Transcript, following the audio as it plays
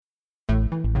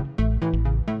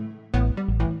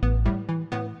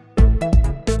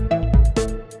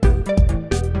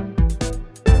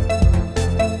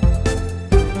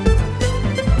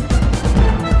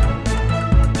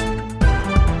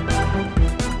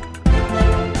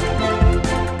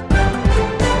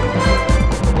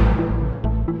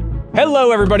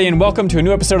Hello, everybody, and welcome to a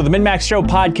new episode of the Min-Max Show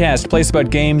podcast, a place about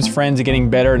games, friends, and getting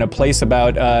better, and a place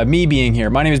about me being here.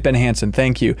 My name is Ben Hansen,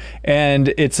 thank you. And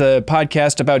it's a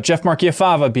podcast about Jeff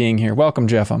Marchiafava being here. Welcome,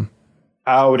 Jeff.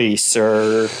 Howdy,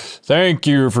 sir. Thank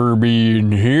you for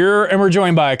being here. And we're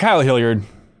joined by Kyle Hilliard.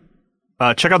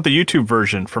 Check out the YouTube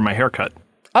version for my haircut.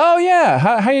 Oh,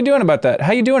 yeah. How you doing about that?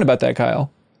 How you doing about that,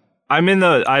 Kyle? I'm in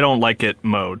the I don't like it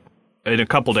mode. In a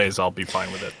couple days, I'll be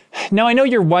fine with it. Now, I know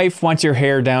your wife wants your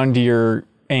hair down to your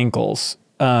ankles.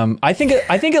 I think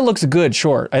it looks good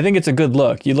short. I think it's a good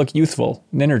look. You look youthful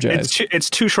and energized.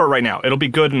 It's too short right now. It'll be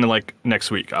good in like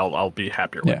next week. I'll be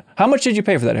happier with it. How much did you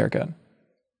pay for that haircut?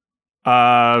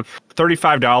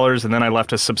 $35, and then I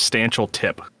left a substantial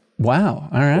tip. Wow.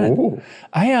 All right. Ooh.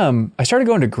 I started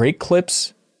going to Great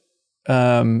Clips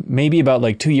maybe about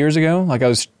like 2 years ago. Like I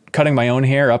was cutting my own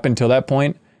hair up until that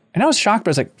point. And I was shocked,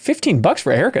 but I was like, $15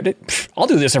 for a haircut? I'll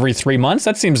do this every 3 months.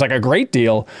 That seems like a great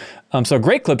deal. So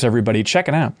Great Clips, everybody. Check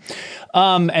it out.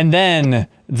 And then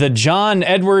the John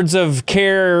Edwards of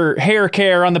hair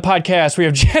care on the podcast. We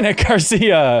have Janet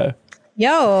Garcia.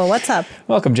 Yo, what's up?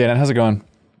 Welcome, Janet. How's it going?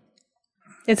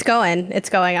 It's going.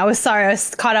 I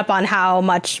was caught up on how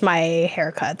much my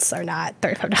haircuts are not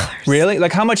 $35. Really?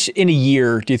 Like how much in a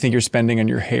year do you think you're spending on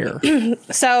your hair?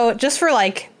 So just for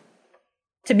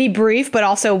to be brief, but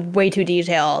also way too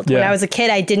detailed. Yeah. When I was a kid,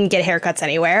 I didn't get haircuts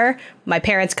anywhere. My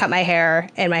parents cut my hair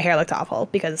and my hair looked awful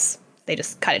because they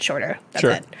just cut it shorter. That's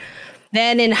it.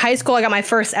 Then in high school, I got my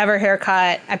first ever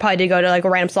haircut. I probably did go to like a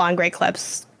random salon, Great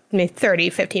Clips, maybe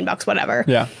 $15, whatever.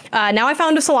 Yeah. Now I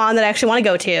found a salon that I actually want to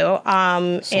go to.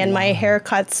 And my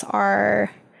haircuts are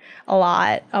a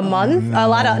lot a month,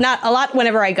 not a lot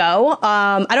whenever I go.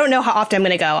 I don't know how often I'm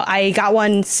going to go. I got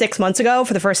one 6 months ago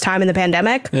for the first time in the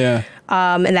pandemic. Yeah.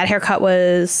 And that haircut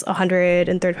was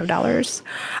 $135.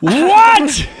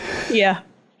 What? Yeah.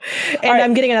 And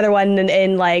I'm getting another one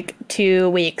in like 2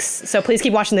 weeks. So please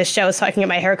keep watching this show so I can get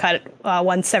my haircut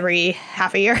once every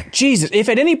half a year. Jesus, if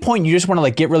at any point you just want to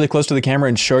like get really close to the camera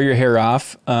and show your hair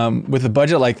off, with a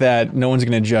budget like that, no one's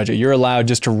going to judge it. You're allowed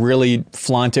just to really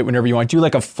flaunt it whenever you want. Do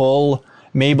like a full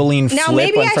Maybelline flip now,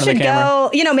 maybe in front I of the should camera.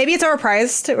 go, maybe it's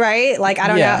overpriced, right? Like, I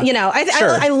don't know.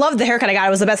 I love the haircut I got. It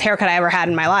was the best haircut I ever had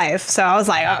in my life. So I was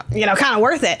like, kind of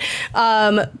worth it.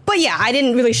 But yeah, I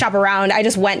didn't really shop around. I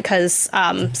just went because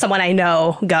someone I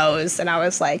know goes. And I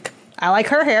was like, I like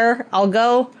her hair. I'll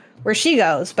go where she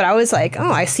goes. But I was like,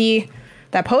 I see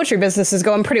that poetry business is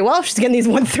going pretty well. She's getting these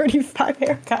 $135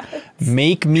 haircuts.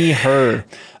 Make me her.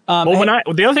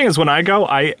 The other thing is when I go,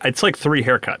 it's like 3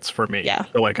 haircuts for me. Yeah.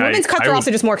 So like women's cuts are also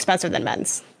just more expensive than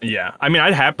men's. Yeah. I mean,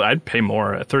 I'd pay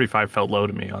more. 35 felt low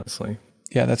to me, honestly.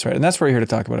 Yeah, that's right. And that's what we're here to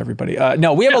talk about, everybody.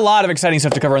 No, we have a lot of exciting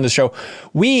stuff to cover on this show.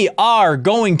 We are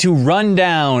going to run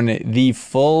down the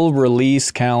full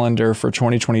release calendar for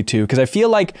 2022 because I feel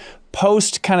like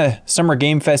post kind of Summer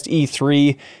Game Fest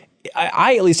E3,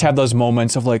 I at least have those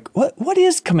moments of like, what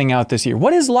is coming out this year?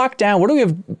 What is locked down? What do we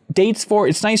have dates for?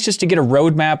 It's nice just to get a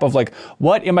roadmap of like,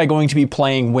 what am I going to be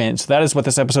playing when? So that is what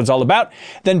this episode's all about.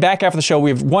 Then back after the show,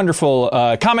 we have wonderful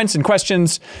comments and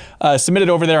questions submitted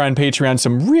over there on Patreon.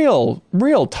 Some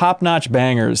real top-notch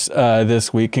bangers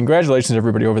this week. Congratulations,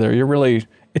 everybody over there.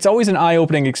 It's always an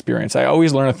eye-opening experience. I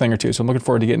always learn a thing or two, so I'm looking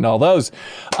forward to getting all those.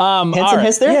 Hanson,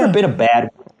 has there ever been a bad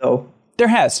week, though? There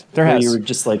has. You were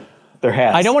just like, there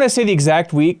has. I don't want to say the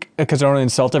exact week because I don't want to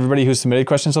insult everybody who submitted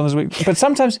questions on this week. But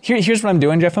sometimes, here's what I'm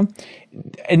doing, Jeff.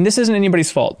 And this isn't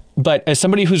anybody's fault. But as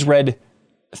somebody who's read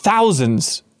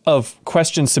thousands of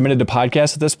questions submitted to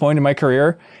podcasts at this point in my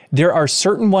career, there are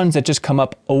certain ones that just come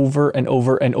up over and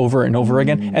over and over and over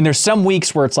again. And there's some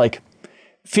weeks where it's like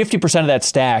 50% of that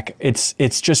stack, it's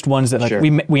just ones that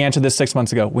like, we answered this 6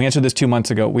 months ago. We answered this 2 months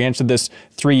ago. We answered this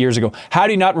 3 years ago. How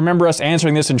do you not remember us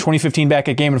answering this in 2015 back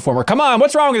at Game Informer? Come on,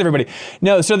 what's wrong with everybody?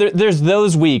 No, so there's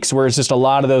those weeks where it's just a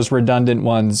lot of those redundant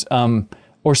ones.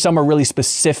 Or some are really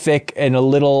specific and a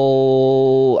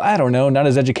little, I don't know, not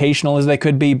as educational as they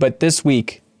could be. But this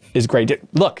week is great.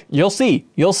 Look, you'll see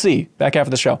back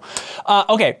after the show.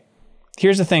 Okay,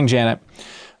 here's the thing, Janet.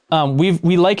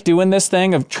 We like doing this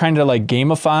thing of trying to like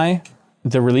gamify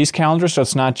the release calendar, so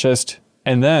it's not just,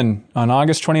 and then on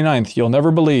August 29th, you'll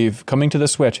never believe, coming to the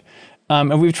Switch.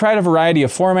 And we've tried a variety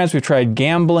of formats. We've tried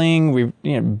gambling,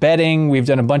 betting, we've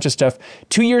done a bunch of stuff.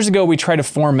 2 years ago, we tried a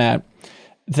format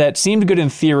that seemed good in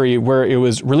theory where it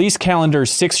was release calendar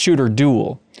 6-shooter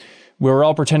duel, we were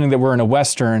all pretending that we're in a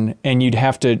Western, and you'd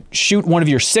have to shoot one of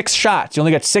your 6 shots. You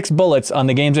only got 6 bullets on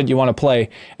the games that you want to play.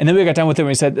 And then we got done with it and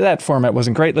we said, that format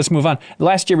wasn't great. Let's move on.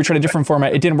 Last year, we tried a different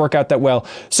format. It didn't work out that well.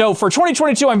 So for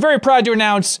 2022, I'm very proud to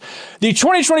announce the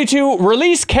 2022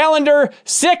 release calendar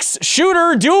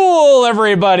 6-shooter duel,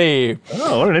 everybody.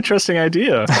 Oh, what an interesting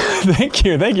idea. Thank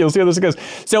you. We'll see how this goes.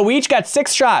 So we each got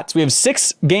 6 shots. We have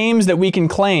 6 games that we can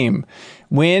claim.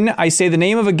 When I say the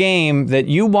name of a game that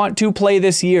you want to play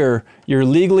this year, you're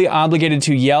legally obligated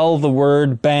to yell the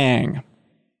word bang.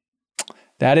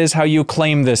 That is how you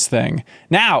claim this thing.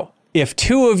 Now, if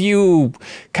 2 of you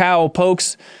cow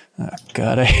pokes, oh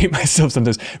God, I hate myself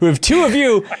sometimes. If 2 of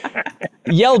you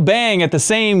yell bang at the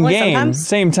same game, sometimes.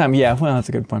 Same time, yeah, well, that's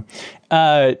a good point.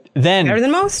 Then better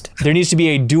than most. There needs to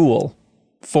be a duel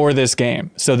for this game.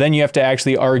 So then you have to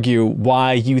actually argue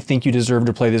why you think you deserve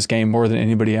to play this game more than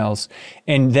anybody else.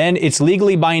 And then it's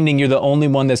legally binding. You're the only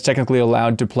one that's technically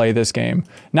allowed to play this game.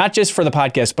 Not just for the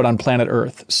podcast, but on planet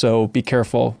Earth. So be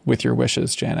careful with your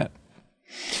wishes, Janet.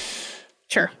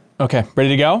 Sure. Okay, ready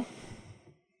to go?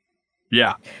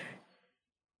 Yeah.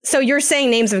 So you're saying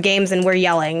names of games and we're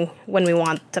yelling when we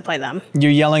want to play them.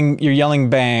 You're yelling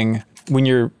bang when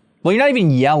you're... Well, you're not even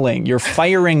yelling. You're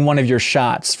firing one of your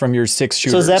shots from your 6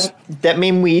 shooters. So does that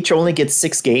mean we each only get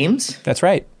 6 games? That's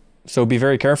right. So be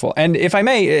very careful. And if I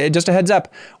may, just a heads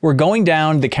up, we're going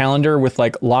down the calendar with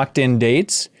like locked in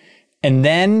dates. And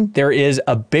then there is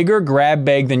a bigger grab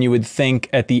bag than you would think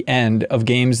at the end of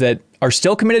games that are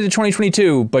still committed to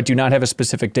 2022, but do not have a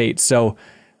specific date. So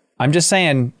I'm just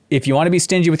saying, if you want to be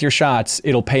stingy with your shots,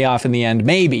 it'll pay off in the end,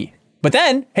 maybe. But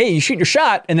then, hey, you shoot your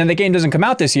shot and then the game doesn't come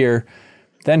out this year.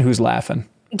 Then who's laughing?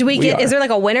 Is there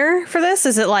like a winner for this?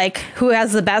 Is it like who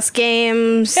has the best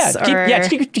games?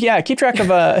 Yeah, keep track of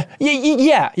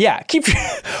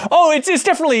it's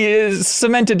definitely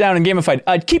cemented down and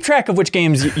gamified. Keep track of which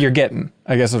games you're getting.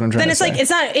 I guess is what I'm trying to say. Then it's like it's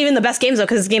not even the best games though,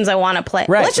 because it's games I want to play.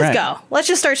 Right, Let's just go. Let's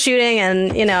just start shooting,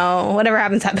 and whatever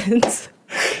happens happens.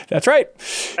 That's right.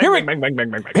 Here we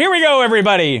go,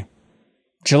 everybody.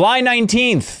 July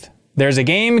 19th. There's a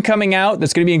game coming out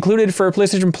that's going to be included for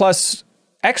PlayStation Plus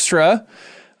Extra,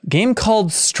 game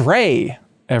called Stray,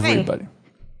 everybody.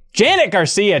 Janet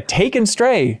Garcia taking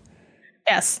Stray.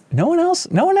 Yes. No one else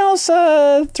throwing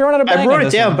out a bang. I wrote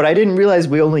it down, but I didn't realize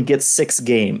we only get 6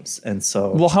 games, and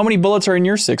so... Well, how many bullets are in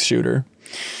your 6-shooter?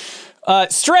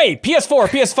 Stray, PS4,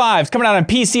 PS5, it's coming out on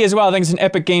PC as well. I think it's an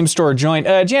Epic Game Store joint.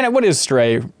 Janet, what is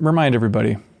Stray? Remind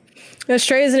everybody.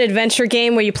 Stray is an adventure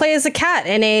game where you play as a cat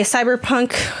in a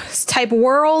cyberpunk type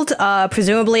world,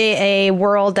 presumably a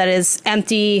world that is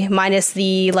empty minus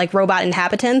the robot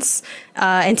inhabitants,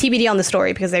 and TBD on the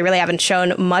story because they really haven't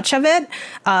shown much of it.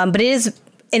 But it is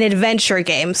an adventure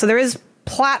game. So there is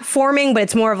platforming, but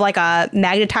it's more of like a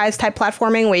magnetized type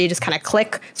platforming where you just kind of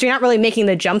click. So you're not really making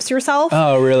the jumps yourself.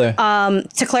 Oh, really?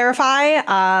 To clarify.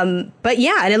 But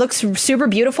yeah, and it looks super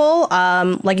beautiful.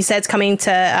 Like you said, it's coming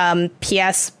to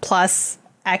PS Plus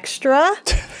Extra.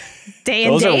 Day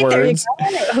and date. There you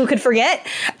go. Who could forget?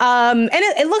 And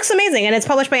it looks amazing. And it's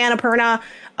published by Annapurna,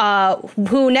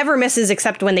 who never misses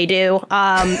except when they do.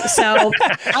 So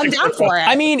I'm down for it.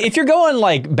 I mean, if you're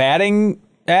going batting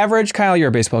average, Kyle, you're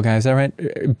a baseball guy, is that right?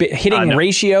 Hitting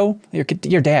ratio,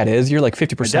 your dad is. You're like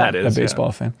 50% a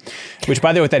baseball fan. Which,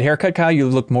 by the way, with that haircut, Kyle, you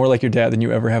look more like your dad than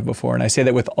you ever have before. And I say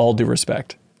that with all due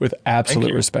respect, with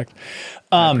absolute respect.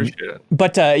 I appreciate it.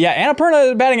 But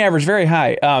Annapurna batting average very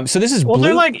high. So this is blue.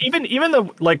 They're like even the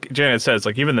like Janet says,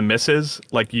 even the misses,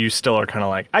 you still are kind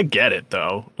of I get it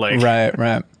though.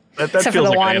 Right. That feels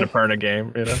like an Annapurna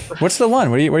game, What's the one?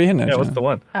 What are you hitting at? Yeah, what's the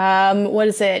one? What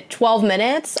is it? 12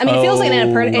 minutes? I mean, it feels like an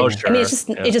Annapurna. Sure. I mean,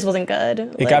 it just wasn't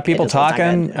good. It got people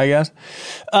talking, I guess.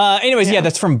 Anyways,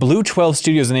 that's from Blue 12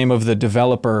 Studios, the name of the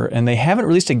developer, and they haven't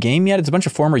released a game yet. It's a bunch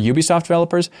of former Ubisoft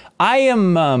developers.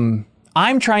 I'm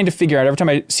trying to figure out, every time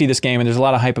I see this game, and there's a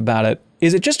lot of hype about it,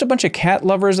 is it just a bunch of cat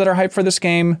lovers that are hyped for this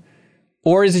game?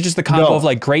 Or is it just the combo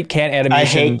of great cat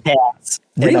animation? I hate cats.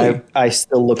 Really? And I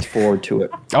still looked forward to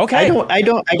it. Okay. I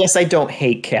guess I don't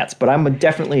hate cats, but I'm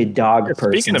definitely a dog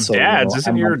person. Speaking of dads,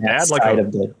 isn't your dad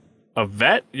a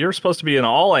vet? You're supposed to be an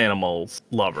all animals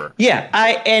lover. Yeah,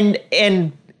 and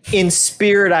in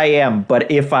spirit I am, but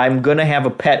if I'm gonna have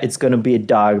a pet, it's gonna be a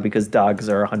dog because dogs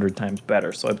are 100 times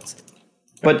better.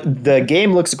 But the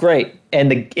game looks great,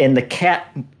 and the cat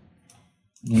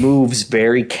moves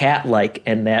very cat-like,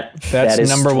 and that's the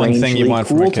number one thing you want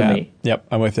from a cat. Me. Yep,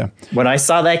 I'm with you. When I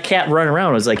saw that cat run around,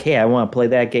 I was like, hey, I want to play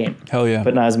that game. Hell yeah.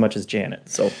 But not as much as Janet.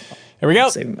 So here we go.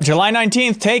 July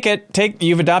 19th, take it.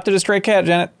 You've adopted a stray cat,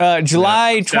 Janet.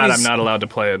 July 20th. I'm not allowed to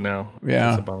play it now.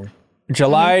 Yeah.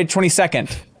 July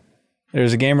 22nd.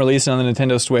 There's a game releasing on the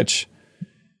Nintendo Switch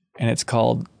and it's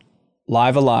called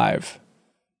Live Alive.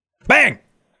 Bang!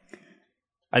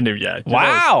 I knew, yeah.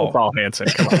 Wow. Paul Hansen,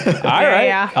 come on. All right,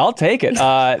 yeah. I'll take it.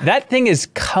 That thing is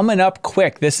coming up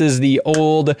quick. This is the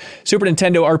old Super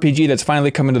Nintendo RPG that's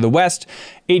finally coming to the West.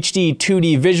 HD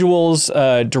 2D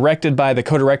visuals, directed by the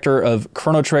co-director of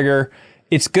Chrono Trigger.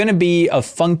 It's going to be a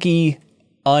funky,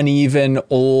 uneven,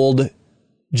 old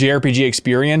JRPG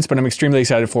experience, but I'm extremely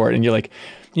excited for it. And you're like,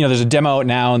 there's a demo out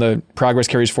now and the progress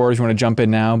carries forward if you want to jump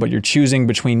in now, but you're choosing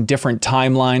between different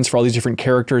timelines for all these different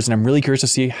characters. And I'm really curious to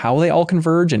see how they all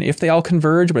converge and if they all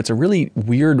converge, but it's a really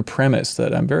weird premise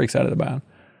that I'm very excited about.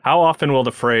 How often will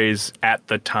the phrase "at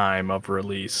the time of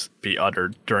release" be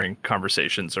uttered during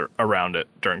conversations or around it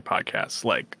during podcasts?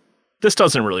 Like, this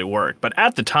doesn't really work, but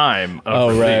at the time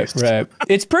of release. Right.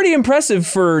 It's pretty impressive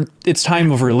for its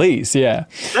time of release, yeah.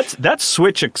 That's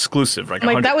Switch exclusive, right?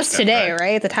 Like, that was today,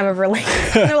 right? At the time of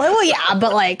release. They're like, well, yeah,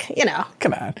 but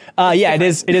Come on. Yeah, it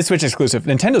is Switch exclusive.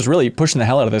 Nintendo's really pushing the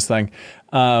hell out of this thing.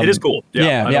 It is cool.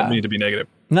 Yeah, I don't mean to be negative.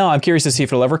 No, I'm curious to see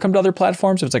if it'll ever come to other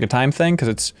platforms, if it's like a time thing, because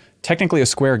it's technically a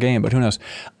Square game, but who knows.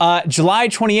 July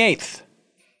 28th,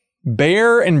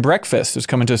 Bear and Breakfast is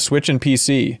coming to Switch and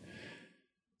PC.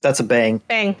 That's a bang.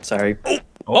 Bang. Sorry.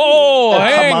 Oh,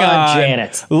 hang come on,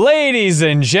 Janet. Ladies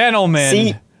and gentlemen.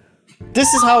 See,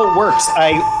 this is how it works.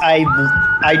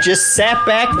 I just sat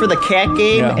back for the cat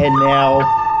game and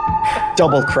now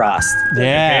double crossed.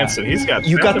 Yeah. Hanson, he's got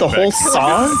you got the whole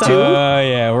song too?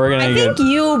 Yeah, we're going to I think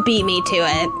you beat me to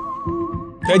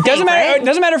it. It doesn't matter. It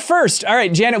doesn't matter first. All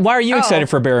right, Janet, why are you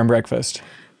excited for Bear and Breakfast?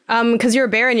 Because you're a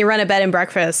bear and you run a bed and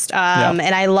breakfast. And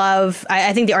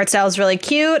I think the art style is really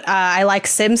cute. I like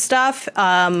sim stuff.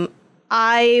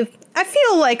 I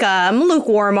feel like I'm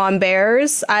lukewarm on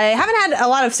bears. I haven't had a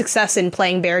lot of success in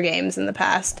playing bear games in the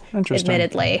past,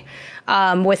 admittedly.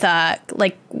 With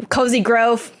like Cozy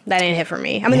Grove, that didn't hit for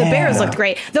me. I mean, the bears looked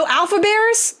great. Though Alpha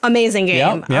Bears, amazing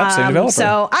game. Yep, same developer.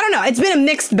 So I don't know. It's been a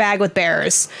mixed bag with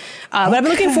bears. But I've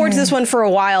been looking forward to this one for a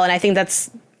while, and I think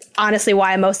that's honestly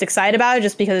why I'm most excited about it,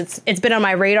 just because it's been on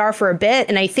my radar for a bit.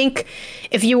 And I think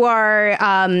if you are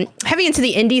heavy into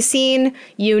the indie scene,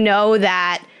 you know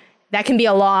that can be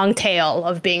a long tail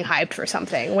of being hyped for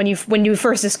something. When you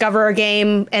first discover a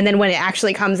game and then when it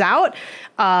actually comes out,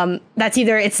 that's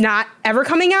either it's not ever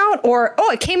coming out or,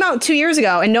 it came out 2 years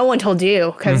ago and no one told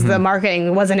you because the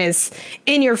marketing wasn't as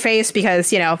in your face because,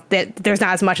 there's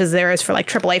not as much as there is for like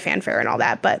AAA fanfare and all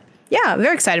that. But yeah, I'm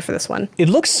very excited for this one. It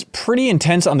looks pretty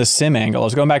intense on the sim angle. I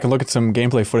was going back and look at some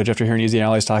gameplay footage after hearing Easy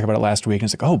Allies talk about it last week,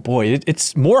 and it's like, oh boy,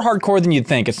 it's more hardcore than you'd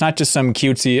think. It's not just some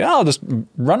cutesy, I'll just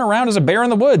run around as a bear in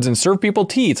the woods and serve people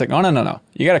tea. It's like, oh, no.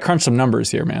 You got to crunch some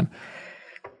numbers here, man.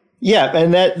 Yeah,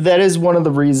 and that is one of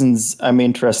the reasons I'm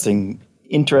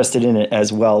interested in it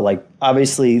as well. Like,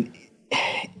 obviously,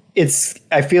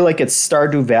 I feel like it's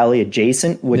Stardew Valley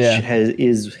adjacent, which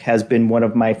has been one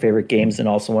of my favorite games and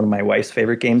also one of my wife's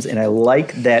favorite games. And I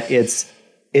like that it's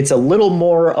a little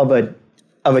more of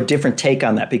a different take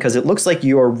on that because it looks like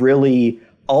you're really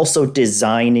also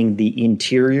designing the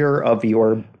interior of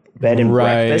your bed and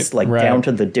breakfast, like down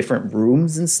to the different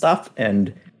rooms and stuff.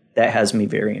 And that has me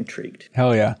very intrigued.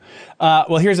 Hell yeah.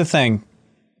 Well, here's the thing.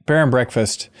 Bear and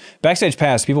Breakfast. Backstage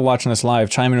Pass, people watching this live,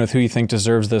 chime in with who you think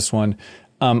deserves this one.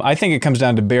 I think it comes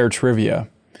down to bear trivia.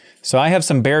 So I have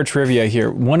some bear trivia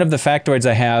here. One of the factoids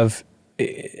I have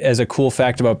as a cool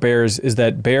fact about bears is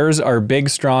that bears are big,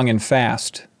 strong, and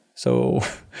fast. So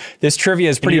this trivia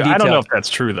is pretty detailed. I don't know if that's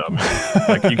true, though.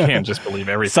 Like, you can't just believe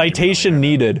everything. Citation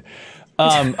needed.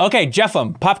 Okay,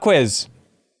 Jeffem, pop quiz.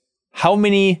 How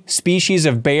many species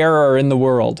of bear are in the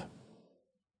world?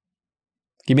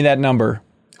 Give me that number.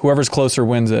 Whoever's closer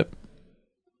wins it.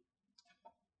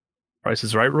 Price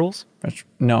is Right rules?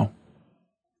 No.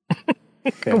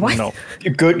 Okay. What? No.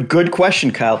 Good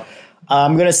question, Kyle.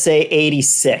 I'm going to say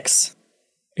 86.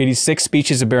 86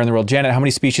 species of bear in the world. Janet, how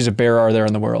many species of bear are there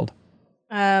in the world?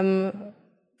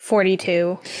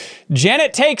 42.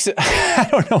 Janet takes it. I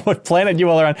don't know what planet you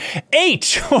all are on.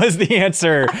 8 was the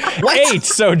answer. 8.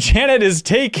 So Janet is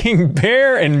taking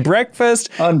Bear and Breakfast.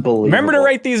 Unbelievable. Remember to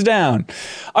write these down.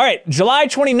 All right, July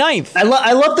 29th. I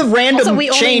love the random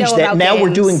change that now games.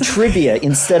 We're doing trivia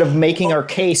instead of making our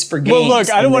case for games. Well,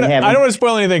 look, I don't want to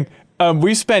spoil anything.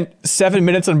 We spent 7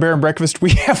 minutes on Bear and Breakfast.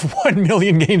 We have 1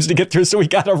 million games to get through, so we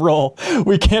got to roll.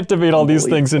 We can't debate all these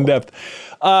things in depth.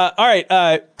 All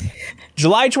right,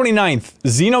 July 29th,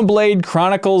 Xenoblade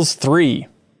Chronicles 3.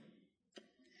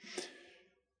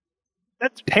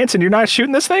 Hanson, you're not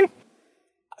shooting this thing?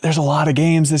 There's a lot of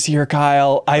games this year,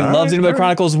 Kyle. I love Xenoblade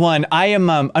Chronicles 1. I'm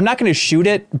not going to shoot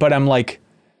it, but I'm like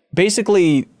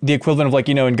basically the equivalent of like,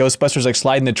 in Ghostbusters, like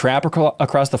sliding the trap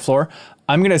across the floor.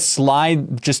 I'm going to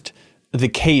slide just the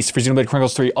case for Xenoblade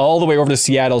Chronicles 3 all the way over to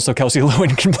Seattle so Kelsey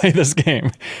Lewin can play this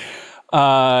game.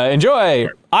 Enjoy.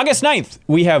 August 9th,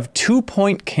 we have 2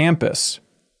 Point Campus.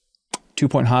 2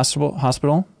 Point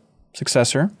Hospital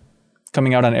successor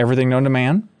coming out on everything known to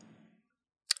man.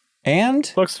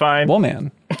 And looks fine. Well,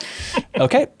 man.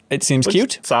 Okay, it seems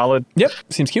cute. Solid. Yep,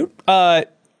 seems cute.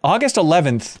 August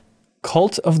 11th,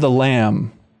 Cult of the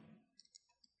Lamb.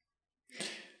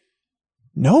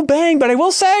 No bang, but I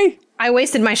will say I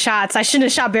wasted my shots. I shouldn't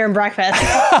have shot Bear and Breakfast. So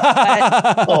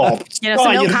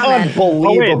no comment.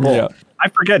 Unbelievable. Yeah. I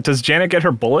forget. Does Janet get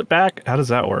her bullet back? How does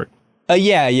that work?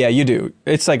 Yeah, you do.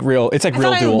 It's like real. It's like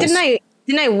real duels.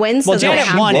 Didn't I win? So well,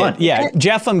 Janet won it. Yeah,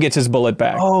 Jeffem gets his bullet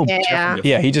back. Oh,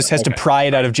 yeah. He just has to pry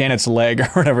it out of Janet's leg or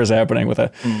whatever's happening with a.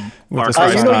 You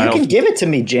can give it to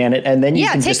me, Janet, and then you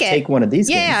can just take one of these.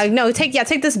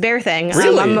 Take this bear thing.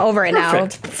 Really? I'm over it now.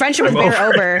 Friendship with bear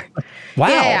over. Wow.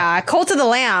 Yeah, Cult of the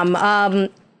Lamb.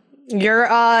 You're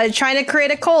trying to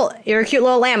create a cult. You're a cute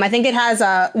little lamb. I think it has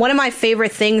one of my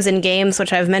favorite things in games,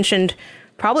 which I've mentioned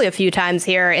probably a few times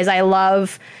here, is I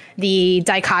love the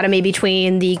dichotomy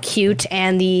between the cute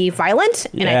and the violent.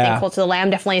 And I think Cult of the Lamb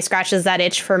definitely scratches that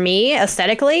itch for me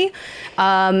aesthetically.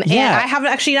 And I haven't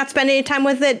actually not spent any time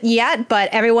with it yet, but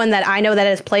everyone that I know that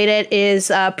has played it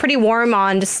is pretty warm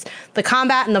on just the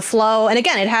combat and the flow. And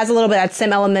again, it has a little bit of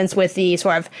sim elements with the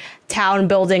sort of town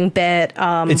building bit.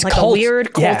 It's like a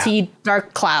weird culty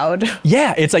dark cloud.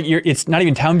 Yeah, it's like it's not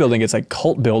even town building, it's like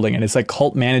cult building, and it's like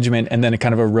cult management and then a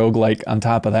kind of a roguelike on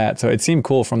top of that. So it seemed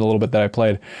cool from the little bit that I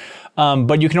played.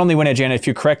 But you can only win it, Janet, if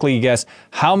you correctly guess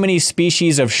how many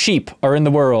species of sheep are in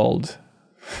the world.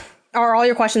 Are all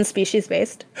your questions species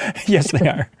based? Yes,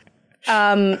 they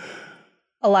are.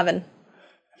 11.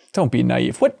 Don't be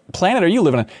naive. What planet are you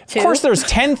living on? 2? Of course, there's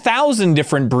 10,000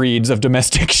 different breeds of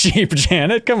domestic sheep,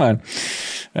 Janet. Come on.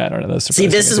 I don't know. See,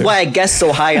 this is why I guess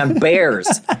so high on bears.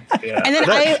 And then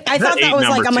I thought that was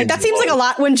like, I'm like, that seems like a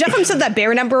lot. When Jeffem said that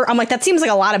bear number, I'm like, that seems like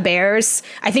a lot of bears.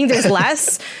 I think there's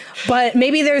less, but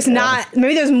maybe there's not.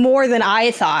 Maybe there's more than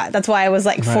I thought. That's why I was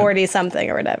like 40 something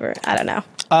or whatever. I don't know.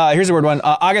 Here's a weird one.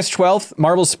 August 12th,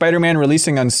 Marvel's Spider-Man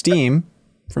releasing on Steam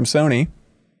from Sony.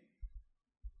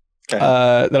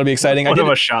 That'll be exciting. One of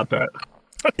us shot that.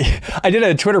 I did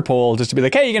a Twitter poll just to be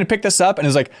like, hey, you going to pick this up? And it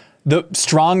was like the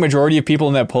strong majority of people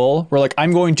in that poll were like,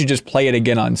 I'm going to just play it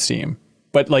again on Steam.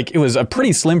 But like it was a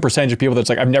pretty slim percentage of people that's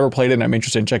like, I've never played it and I'm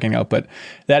interested in checking it out. But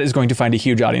that is going to find a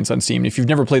huge audience on Steam. If you've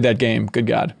never played that game, good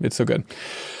God, it's so good.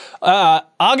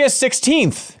 August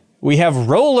 16th, we have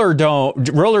Roller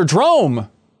Drome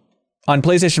on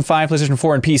PlayStation 5, PlayStation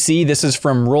 4, and PC. This is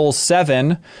from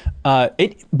Roll7.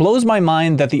 It blows my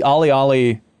mind that the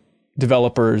Ollie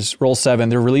developers,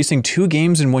 Roll7, they're releasing 2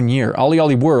 games in 1 year.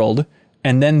 Ollie World,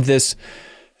 and then this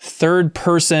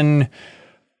third-person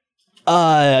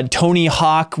Tony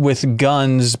Hawk with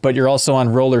guns, but you're also on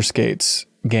roller skates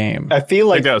game. I feel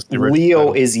like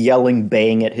Leo is yelling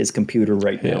bang at his computer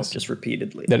right now, just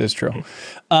repeatedly. That is true.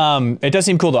 It does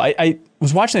seem cool, though. I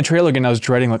was watching the trailer again, and I was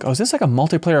dreading, like, oh, is this like a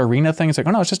multiplayer arena thing? It's like,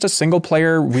 oh, no, it's just a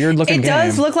single-player, weird-looking game. It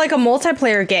does look like a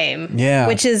multiplayer game. Yeah.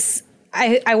 Which is,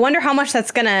 I wonder how much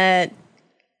that's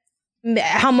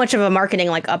how much of a marketing,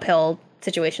 like, uphill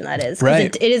situation that is.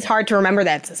 Right. It is hard to remember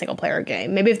that it's a single-player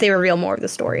game. Maybe if they reveal more of the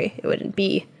story, it wouldn't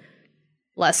be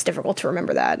less difficult to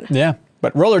remember that. Yeah.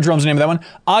 But Roller Drome's the name of that one.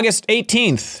 August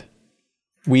 18th,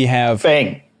 we have...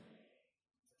 Bang.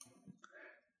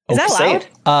 Is that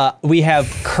loud? We have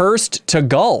Cursed to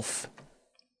Golf.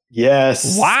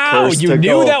 Yes. Wow, you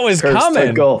knew that was coming.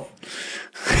 To Golf.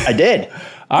 I did.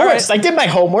 All right. I did my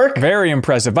homework. Very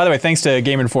impressive. By the way, thanks to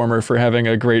Game Informer for having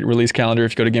a great release calendar.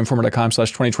 If you go to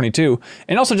GameInformer.com/2022.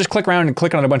 And also just click around and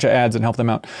click on a bunch of ads and help them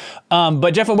out.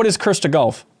 But Jeff, what is Cursed to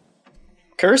Golf?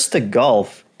 Cursed to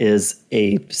Golf is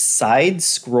a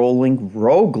side-scrolling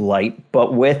roguelite,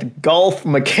 but with golf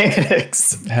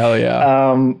mechanics. Hell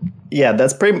yeah. Yeah,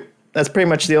 that's pretty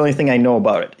much the only thing I know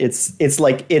about it. It's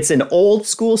like it's an old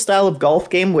school style of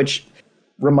golf game, which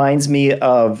reminds me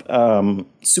of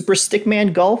Super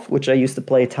Stickman Golf, which I used to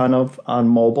play a ton of on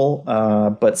mobile.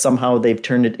 But somehow they've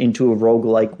turned it into a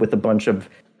roguelike with a bunch of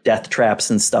death traps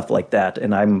and stuff like that.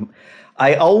 And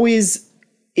I always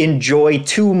enjoy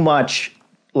too much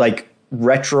like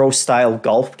retro style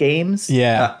golf games.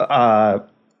 Yeah.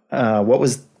 What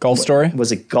was Golf Story?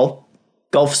 Was it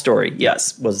Golf Story?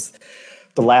 Yes, was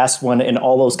the last one in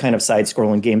all those kind of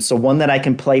side-scrolling games. So one that I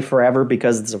can play forever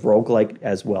because it's a roguelike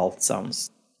as well. It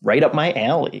sounds right up my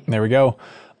alley. There we go.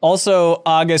 Also,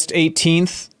 August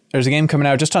 18th, there's a game coming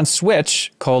out just on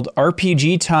Switch called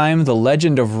RPG Time: The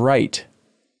Legend of Wright.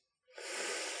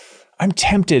 I'm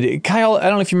tempted. Kyle, I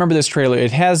don't know if you remember this trailer.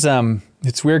 It has,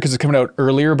 it's weird because it's coming out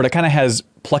earlier, but it kind of has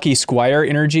Plucky Squire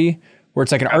energy, where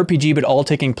it's like an RPG, but all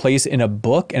taking place in a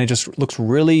book, and it just looks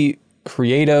really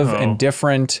creative and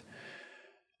different.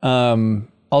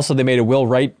 Also, they made a Will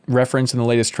Wright reference in the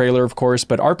latest trailer, of course,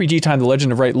 but RPG Time, The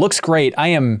Legend of Wright looks great.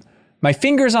 My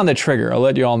finger's on the trigger. I'll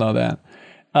let you all know that.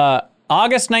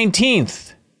 August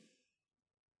 19th,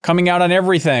 coming out on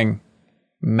everything.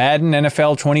 Madden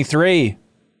NFL 23.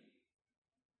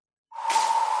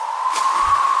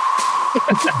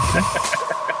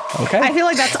 Okay. I feel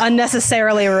like that's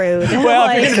unnecessarily rude. Well,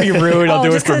 if you're going to be rude, I'll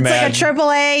do it for Madden. It's like a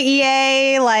AAA,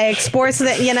 EA, like sports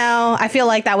that, I feel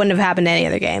like that wouldn't have happened to any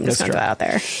other game. Just going to throw that out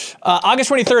there. August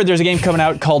 23rd, there's a game coming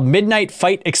out called Midnight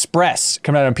Fight Express.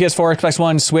 Coming out on PS4, Xbox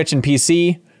One, Switch, and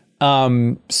PC.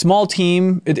 Small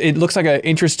team. It looks like an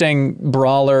interesting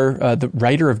brawler. The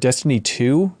writer of Destiny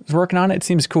 2 is working on it. It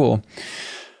seems cool.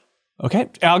 Okay.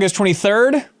 August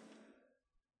 23rd.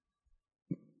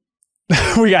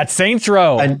 We got Saints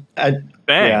Row. Bang.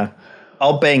 Yeah,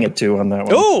 I'll bang it too on that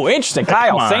one. Ooh, interesting.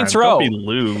 Kyle, Saints Row. Don't be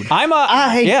lewd.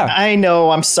 I know.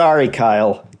 I'm sorry,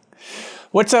 Kyle.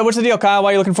 What's the deal, Kyle? Why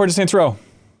are you looking forward to Saints Row?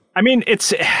 I mean,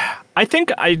 it's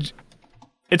weird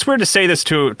to say this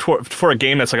for a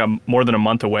game that's like more than a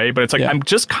month away, but it's like I'm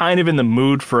just kind of in the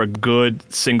mood for a good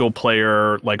single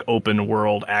player, like open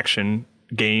world action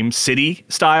game, city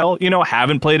style.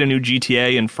 Haven't played a new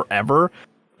GTA in forever.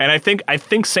 And I think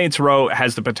Saints Row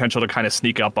has the potential to kind of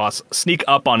sneak up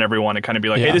on everyone and kind of be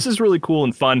like, hey, this is really cool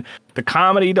and fun. The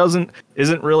comedy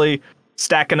isn't really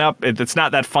stacking up. It's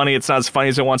not that funny. It's not as funny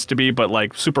as it wants to be, but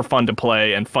like super fun to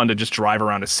play and fun to just drive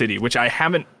around a city, which I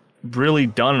haven't really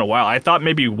done in a while. I thought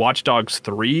maybe Watch Dogs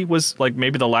 3 was like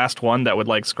maybe the last one that would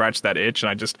like scratch that itch,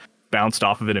 and I just bounced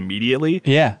off of it immediately.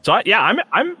 Yeah. So I'm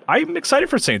excited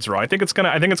for Saints Row. I think it's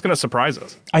gonna surprise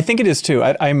us. I think it is too.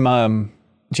 I'm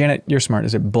Janet, you're smart.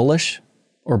 Is it bullish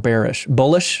or bearish?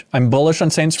 Bullish. I'm bullish on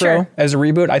Saints Row as a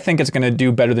reboot. I think it's going to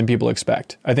do better than people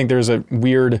expect. I think there's a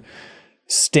weird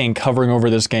stink hovering over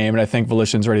this game, and I think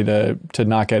Volition's ready to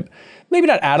knock it, maybe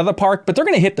not out of the park, but they're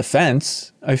going to hit the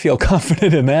fence. I feel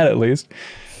confident in that, at least.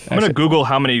 I'm going to Google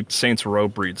how many Saints Row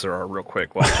breeds there are real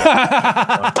quick.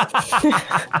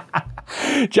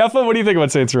 Jeff, what do you think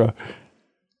about Saints Row?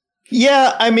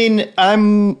 Yeah, I mean,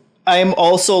 I'm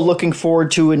also looking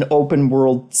forward to an open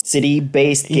world city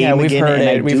based game again. Heard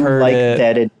it. We've heard it.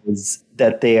 That it is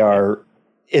that they are.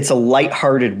 It's a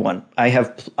lighthearted one. I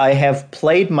have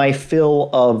played my fill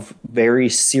of very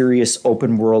serious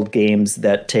open world games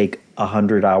that take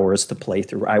 100 hours to play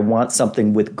through. I want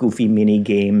something with goofy mini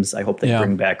games. I hope they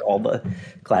bring back all the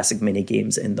classic mini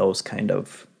games and those kind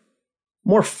of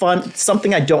more fun.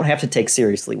 Something I don't have to take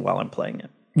seriously while I'm playing it.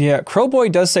 Yeah,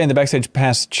 Crowboy does say in the Backstage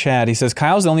Pass chat, he says,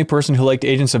 Kyle's the only person who liked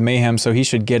Agents of Mayhem, so he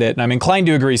should get it. And I'm inclined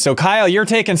to agree. So, Kyle, you're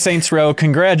taking Saints Row.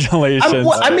 Congratulations.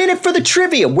 I'm in it for the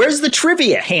trivia. Where's the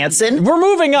trivia, Hanson? We're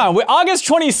moving on. August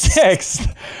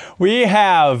 26th, we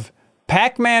have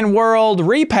Pac-Man World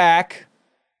Repack.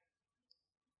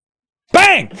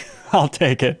 Bang! I'll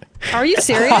take it. Are you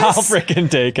serious? I'll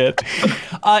freaking take it.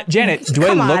 Janet, do I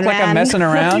look like I'm messing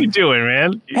around? What are you doing,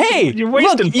 man? Hey, you're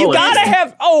wasting look, bullets. You gotta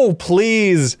have. Oh,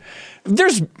 please.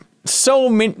 There's so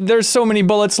many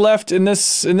bullets left in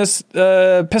this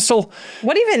pistol.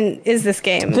 What even is this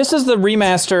game? This is the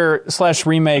remaster /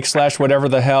 remake / whatever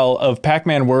the hell of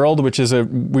Pac-Man World, which is a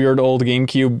weird old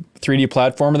GameCube 3D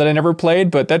platformer that I never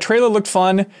played. But that trailer looked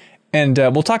fun, and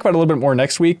we'll talk about it a little bit more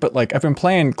next week. But like, I've been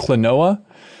playing Klonoa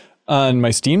on my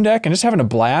Steam Deck and just having a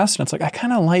blast. And it's like,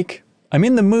 I'm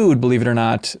in the mood, believe it or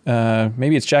not.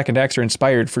 Maybe it's Jack and Daxter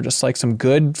inspired for just like some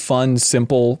good, fun,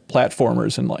 simple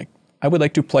platformers. And like, I would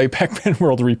like to play Pac-Man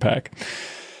World Repack.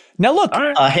 Now look,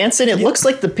 Hanson, it looks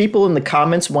like the people in the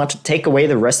comments want to take away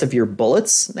the rest of your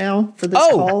bullets now for this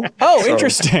call. Oh, so.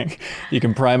 Interesting. You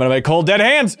can pry them out of my cold, dead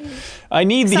hands. I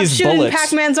need these bullets.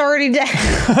 Pac-Man's already dead.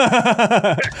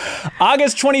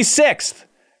 August 26th.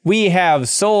 We have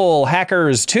Soul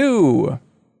Hackers 2.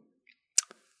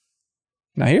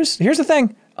 Now here's the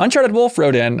thing. Uncharted Wolf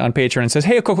wrote in on Patreon and says,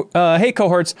 hey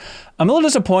cohorts, I'm a little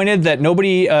disappointed that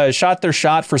nobody shot their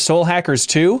shot for Soul Hackers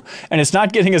 2, and it's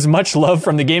not getting as much love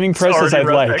from the gaming press as I'd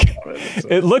like.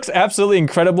 It looks absolutely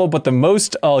incredible, but at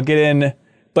most it'll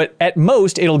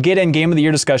get in Game of the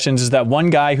Year discussions is that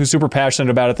one guy who's super passionate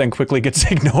about it then quickly gets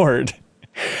ignored.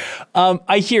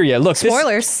 I hear you. Look,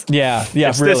 spoilers.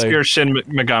 It's really. This year's Shin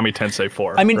Megami Tensei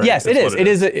 4. I mean, right? Yes, it is. It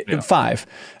is 5.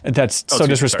 That's so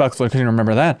disrespectful. I couldn't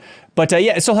remember that. But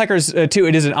Soul Hackers 2,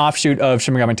 it is an offshoot of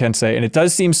Shin Megami Tensei, and it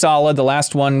does seem solid. The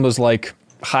last one was like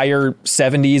higher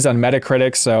 70s on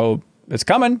Metacritic, so it's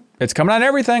coming. It's coming on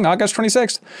everything. August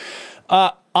 26th.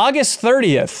 August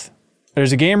 30th,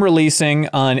 there's a game releasing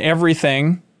on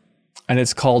everything, and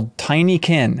it's called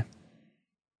Tinykin.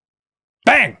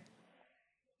 Bang!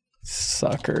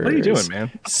 Suckers. What are you doing,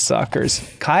 man? Suckers.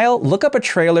 Kyle, look up a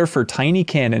trailer for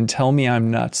Tinykin and tell me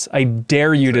I'm nuts. I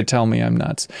dare you to tell me I'm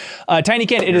nuts.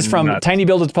 Tinykin, it is from nuts. Tiny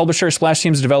Build, its publisher, Splash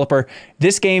Team's developer.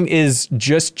 This game is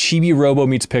just Chibi Robo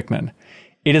meets Pikmin.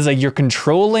 It is like you're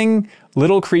controlling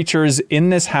little creatures in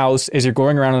this house as you're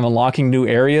going around and unlocking new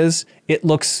areas. It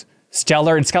looks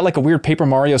stellar. It's got like a weird Paper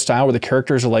Mario style where the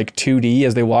characters are like 2D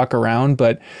as they walk around.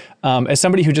 But as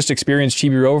somebody who just experienced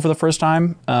Chibi Robo for the first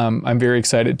time, I'm very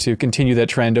excited to continue that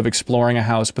trend of exploring a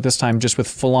house, but this time just with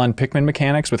full-on Pikmin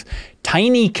mechanics with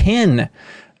Tinykin,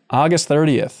 August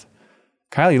 30th.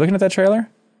 Kyle, you looking at that trailer?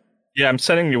 Yeah, I'm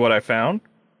sending you what I found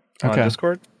on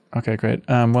Discord. Okay, great.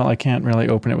 Well, I can't really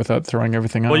open it without throwing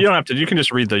everything off. Well, you don't have to. You can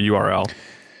just read the URL.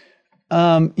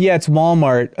 Yeah, it's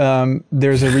Walmart.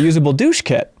 There's a reusable douche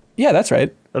kit. Yeah, that's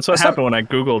right. That's what happened when I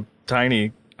Googled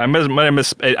tiny. I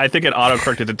think it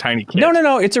autocorrected to Tiny Kit.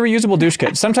 No. It's a reusable douche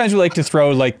kit. Sometimes we like to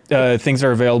throw like things that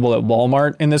are available at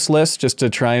Walmart in this list just to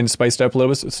try and spice it up a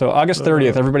little bit. So August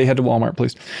 30th, everybody head to Walmart,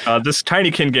 please. This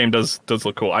Tinykin game does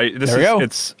look cool.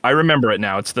 I remember it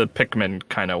now. It's the Pikmin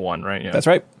kind of one, right? Yeah. That's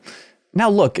right. Now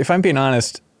look, if I'm being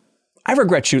honest, I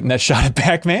regret shooting that shot at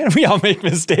Pac-Man. We all make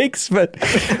mistakes, but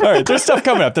all right, there's stuff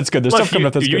coming up. That's good. There's stuff coming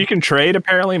up. That's good. You can trade,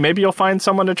 apparently. Maybe you'll find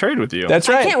someone to trade with you. That's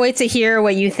right. I can't wait to hear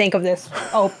what you think of this.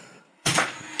 Oh.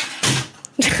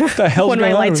 What the hell's when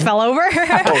going my on? lights fell over.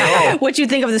 What you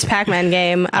think of this Pac-Man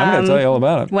game? I'm going to tell you all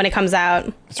about it. When it comes out.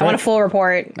 I want a full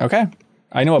report. Okay.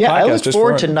 I know a podcast I look just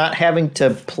forward for to not having to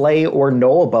play or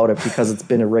know about it because it's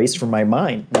been erased from my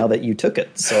mind now that you took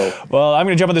it. So, well, I'm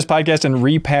going to jump on this podcast and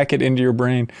repack it into your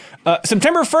brain.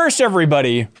 September 1st,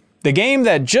 everybody. The game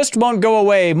that just won't go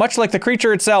away, much like the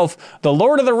creature itself, The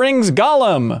Lord of the Rings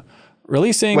Gollum,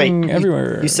 releasing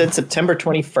everywhere. You said September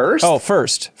 21st? Oh,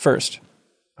 first.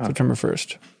 September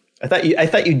 1st. I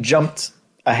thought you jumped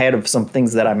ahead of some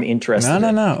things that I'm interested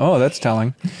in. No. Oh, that's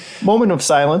telling. Moment of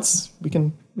silence. We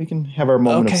can have our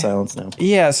moment of silence now.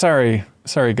 Yeah, sorry,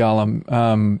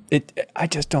 Gollum. I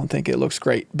just don't think it looks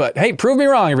great. But hey, prove me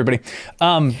wrong, everybody.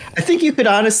 I think you could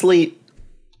honestly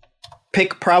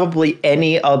pick probably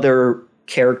any other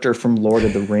character from Lord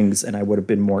of the Rings, and I would have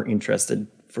been more interested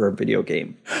for a video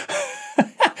game.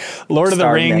 Lord of the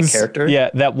Rings that character. Yeah,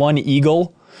 that one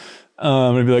eagle.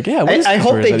 I'd be like, yeah. I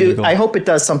hope they do. Eagle? I hope it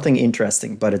does something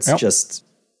interesting, but it's just.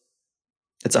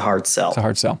 It's a hard sell. It's a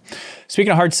hard sell.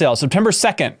 Speaking of hard sell, September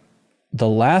 2nd, The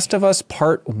Last of Us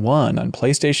Part 1 on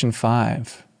PlayStation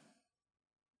 5.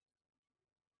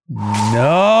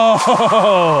 No!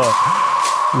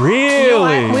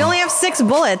 Really? We only have 6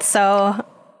 bullets, so...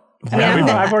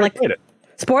 I've already played it.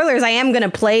 Spoilers, I am going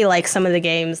to play like some of the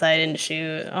games that I didn't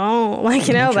shoot.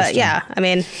 But yeah, I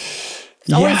mean...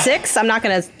 Only 6? I'm not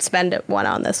going to spend one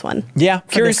on this one. Yeah.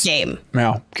 For this game.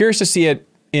 Yeah. Curious to see it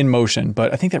in motion,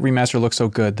 but I think that remaster looks so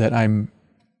good that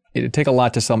it'd take a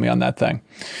lot to sell me on that thing.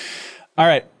 All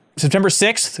right, September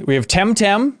 6th, we have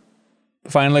Temtem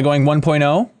finally going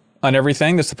 1.0 on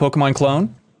everything. That's the Pokemon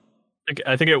clone.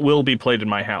 I think it will be played in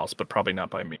my house, but probably not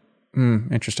by me.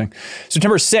 Interesting.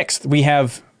 September 6th, we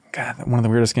have one of the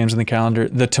weirdest games in the calendar,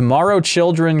 the Tomorrow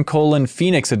Children: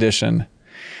 Phoenix Edition,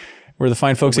 where the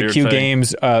fine folks at Q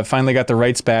Games finally got the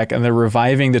rights back, and they're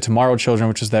reviving the Tomorrow Children,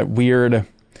 which is that weird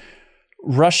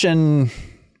Russian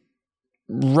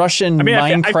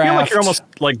Minecraft. I feel like you're almost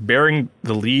like bearing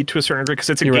the lead to a certain degree because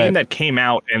it's a game that came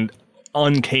out and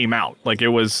uncame out. Like it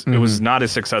was not a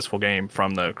successful game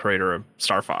from the creator of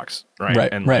Star Fox,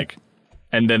 right?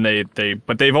 And then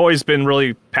they've always been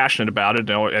really passionate about it,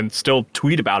 and still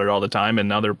tweet about it all the time. And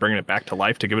now they're bringing it back to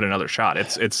life to give it another shot.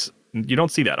 It's you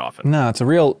don't see that often. No, it's a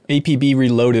real APB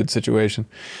Reloaded situation.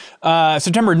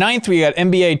 September 9th, we got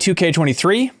NBA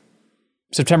 2K23.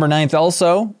 September 9th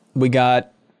also, we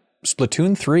got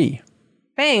Splatoon 3.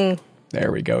 Bang. There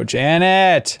we go,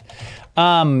 Janet.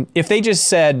 If they just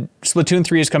said Splatoon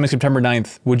 3 is coming September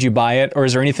 9th, would you buy it? Or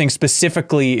is there anything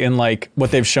specifically in like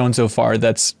what they've shown so far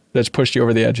that's pushed you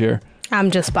over the edge here?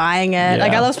 I'm just buying it. Yeah.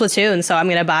 Like I love Splatoon, so I'm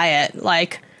going to buy it.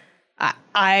 Like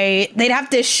they'd have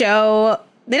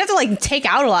to like take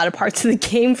out a lot of parts of the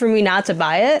game for me not to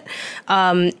buy it.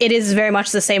 It is very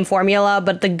much the same formula,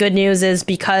 but the good news is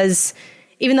because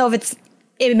even though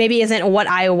it maybe isn't what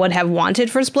I would have wanted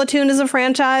for Splatoon as a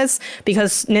franchise,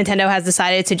 because Nintendo has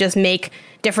decided to just make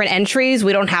different entries,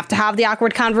 we don't have to have the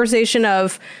awkward conversation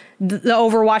of the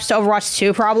Overwatch to Overwatch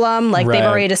 2 problem. Like they've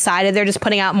already decided they're just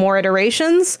putting out more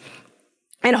iterations.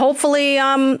 And hopefully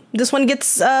this one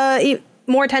gets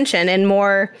more attention and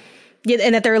more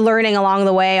and that they're learning along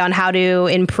the way on how to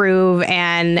improve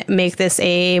and make this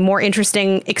a more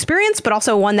interesting experience, but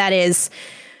also one that is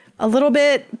a little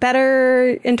bit better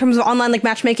in terms of online like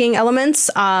matchmaking elements.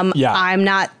 I'm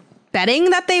not betting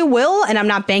that they will, and I'm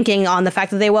not banking on the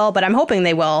fact that they will, but I'm hoping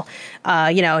they will.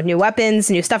 New weapons,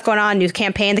 new stuff going on, new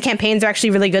campaign. The campaigns are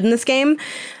actually really good in this game.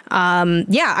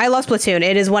 I love Splatoon.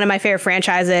 It is one of my favorite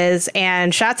franchises,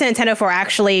 and shout out to Nintendo for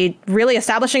actually really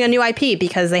establishing a new IP,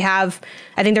 because I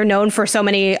think they're known for so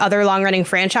many other long-running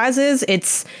franchises.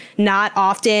 It's not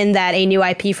often that a new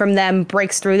IP from them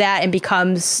breaks through that and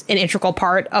becomes an integral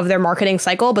part of their marketing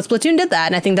cycle, but Splatoon did that,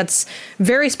 and I think that's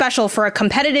very special for a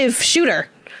competitive shooter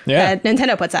that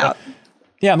Nintendo puts out.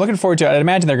 Yeah, I'm looking forward to it. I'd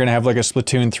imagine they're going to have like a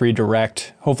Splatoon 3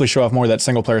 Direct, hopefully show off more of that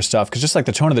single player stuff, because just like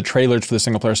the tone of the trailers for the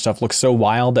single player stuff looks so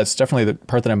wild. That's definitely the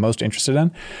part that I'm most interested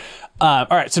in. All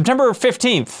right, September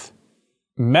 15th,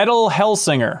 Metal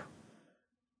Hellsinger.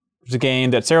 It's a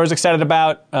game that Sarah was excited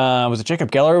about. Was it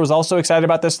Jacob Geller was also excited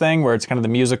about this thing, where it's kind of the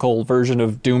musical version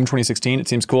of Doom 2016. It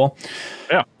seems cool.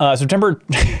 Yeah. September,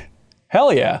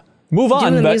 hell yeah. Move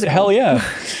on, but musical. Hell yeah.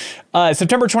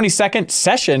 September 22nd,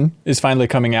 Session is finally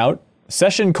coming out.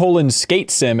 Session :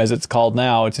 Skate Sim, as it's called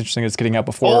now. It's interesting it's getting out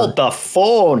before. Hold the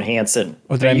phone, Hanson.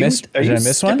 Oh, did I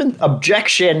miss one?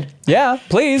 Objection. Yeah,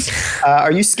 please.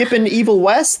 Are you skipping Evil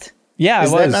West? Yeah, I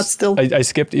was. That not still? I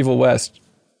skipped Evil West.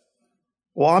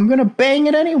 Well, I'm going to bang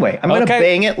it anyway. I'm going to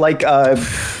bang it like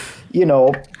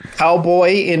cowboy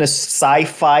in a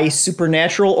sci-fi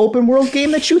supernatural open world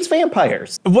game that shoots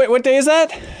vampires. What day is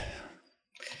that?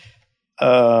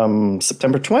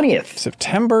 September 20th.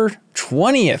 September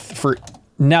 20th.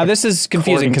 Now this is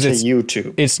confusing because it's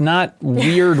YouTube. It's not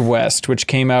Weird West, which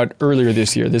came out earlier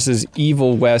this year. This is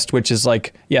Evil West, which is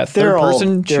like third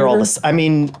person shooter. They're all I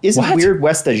mean, isn't Weird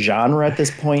West a genre at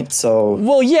this point? So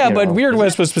but Weird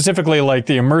West was specifically like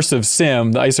the immersive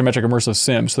sim, the isometric immersive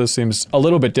sim. So this seems a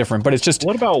little bit different, but it's just.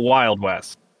 What about Wild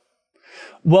West?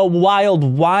 Well,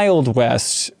 Wild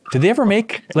West. Did they ever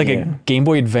make like a Game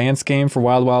Boy Advance game for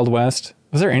Wild Wild West?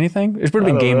 Was there anything? It would have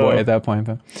been Game Boy at that point.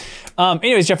 But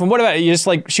anyways, Jeff, what about you? Just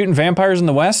like shooting vampires in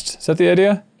the West? Is that the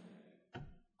idea?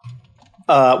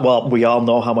 Well, we all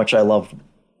know how much I love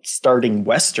starting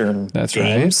Western games. That's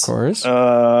right, of course.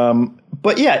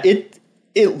 But yeah,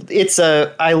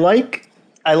 I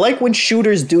like when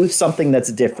shooters do something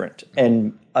that's different,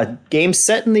 and a game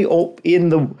set in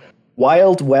the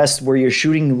Wild West where you're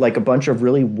shooting like a bunch of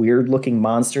really weird looking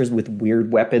monsters with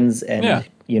weird weapons and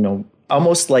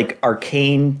almost like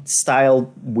arcane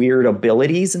style weird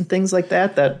abilities and things like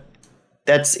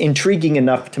that's intriguing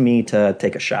enough to me to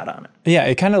take a shot on it. Yeah,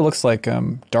 it kind of looks like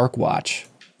Dark Watch,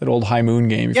 that old High Moon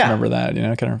game, if you remember that.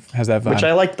 It kind of has that vibe. Which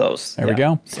I like those. There we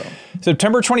go. So.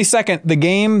 September 22nd, the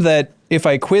game that if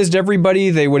I quizzed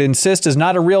everybody, they would insist is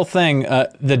not a real thing.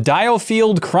 The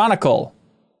Diofield Chronicle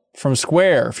from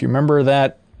Square. If you remember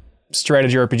that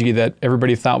strategy RPG that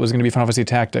everybody thought was going to be Final Fantasy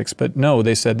Tactics, but no,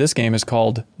 they said this game is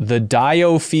called The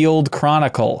Diofield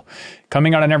Chronicle,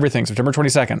 coming out on everything, September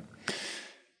 22nd.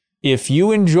 If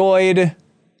you enjoyed,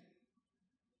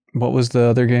 what was the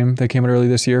other game that came out early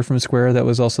this year from Square that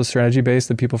was also strategy based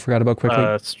that people forgot about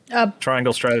quickly?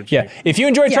 Triangle Strategy. Yeah, if you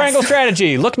enjoyed Triangle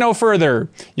Strategy, look no further.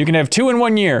 You can have 2 in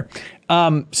 1 year.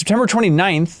 September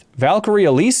 29th, Valkyrie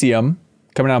Elysium,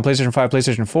 coming out on PlayStation 5,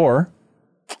 PlayStation 4.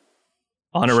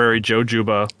 Honorary Joe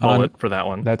Juba bullet for that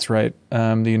one. That's right.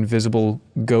 The invisible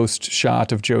ghost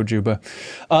shot of Joe Juba.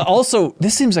 Also,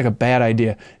 this seems like a bad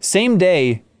idea. Same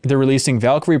day, they're releasing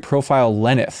Valkyrie Profile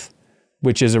Lenneth,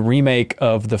 which is a remake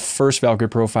of the first Valkyrie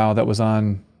Profile that was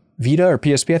on Vita or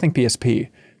PSP. I think PSP.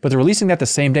 But they're releasing that the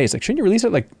same day. It's like, shouldn't you release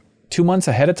it like 2 months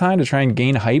ahead of time to try and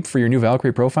gain hype for your new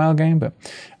Valkyrie Profile game? But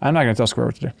I'm not going to tell Square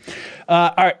what to do.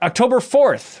 All right, October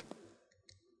 4th.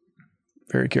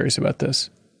 Very curious about this.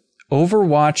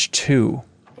 Overwatch 2,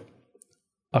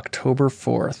 October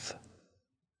 4th.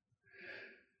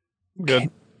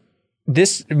 Good.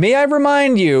 May I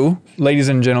remind you, ladies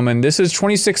and gentlemen, this is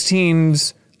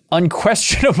 2016's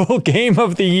unquestionable game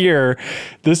of the year.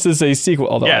 This is a sequel.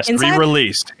 Although yes,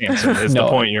 re-released, Hanson, is the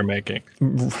point you're making.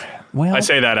 Well, I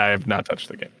say that I have not touched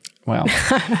the game. Well,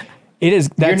 it is.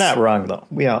 You're not wrong, though.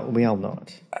 We all know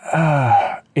it.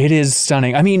 It is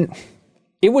stunning. I mean,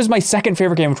 it was my second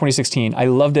favorite game of 2016. I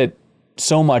loved it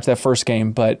so much, that first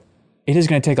game, but it is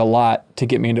going to take a lot to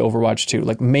get me into Overwatch 2.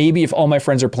 Like maybe if all my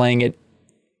friends are playing it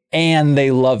and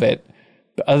they love it.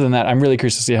 But other than that, I'm really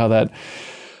curious to see how that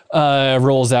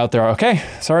rolls out there. Okay,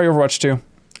 sorry, Overwatch 2.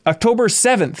 October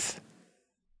 7th,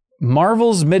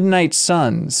 Marvel's Midnight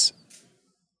Suns.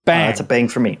 Bang. That's a bang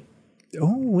for me.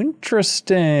 Oh,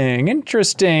 interesting.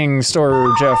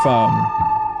 Store Jeff.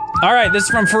 All right, this is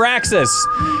from Firaxis,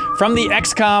 from the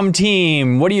XCOM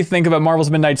team. What do you think about Marvel's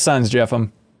Midnight Suns,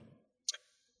 Jeffem?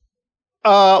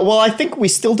 Well, I think we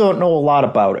still don't know a lot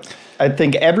about it. I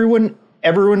think everyone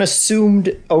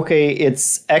assumed, okay,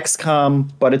 it's XCOM,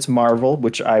 but it's Marvel,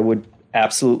 which I would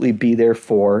absolutely be there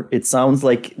for. It sounds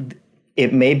like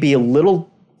it may be a little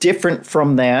different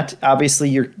from that. Obviously,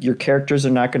 your characters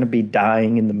are not going to be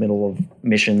dying in the middle of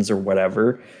missions or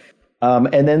whatever.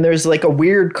 And then there's like a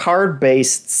weird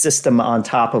card-based system on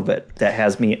top of it that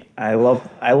has me. I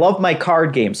love my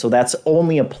card game, so that's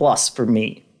only a plus for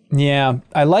me. Yeah,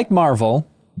 I like Marvel.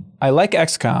 I like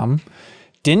XCOM.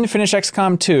 Didn't finish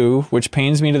XCOM 2, which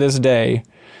pains me to this day.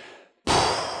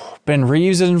 Ben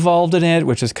Reeves is involved in it,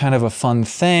 which is kind of a fun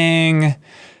thing.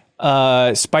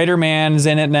 Spider-Man's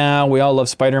in it now. We all love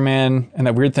Spider-Man, and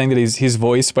that weird thing that he's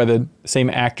voiced by the same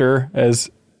actor as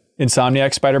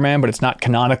Insomniac Spider-Man, but it's not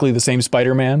canonically the same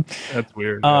Spider-Man. That's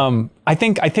weird. I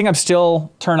think I'm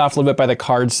still turned off a little bit by the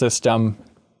card system.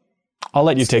 I'll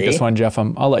let you take this one, Jeff.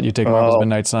 I'll let you take Marvel's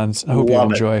Midnight Suns. I hope you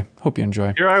enjoy. Hope you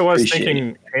enjoy. Here I was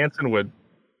thinking Hanson would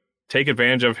take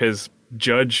advantage of his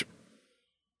judge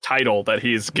title that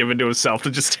he's given to himself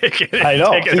to just take it. I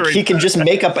know. He can just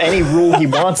make up any rule he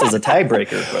wants as a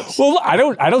tiebreaker. But well,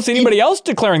 I don't see anybody else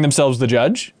declaring themselves the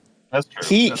judge. That's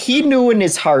true. He knew in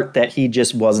his heart that he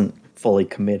just wasn't fully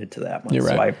committed to that one. You're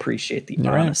right. So I appreciate the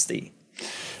honesty.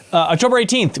 Right. October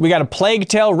 18th, we got a Plague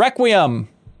Tale Requiem.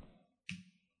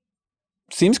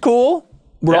 Seems cool.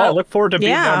 I look forward to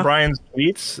beating on Brian's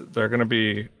tweets. They're going to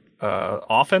be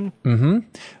often. Mm-hmm.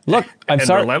 Look, I'm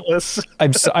sorry. Relentless. I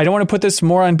don't want to put this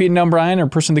more on beating down Brian or a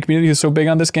person in the community who's so big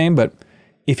on this game, but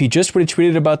if he just would have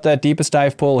tweeted about that Deepest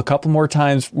Dive poll a couple more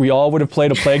times, we all would have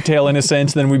played a Plague Tale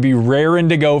Innocence, then we'd be raring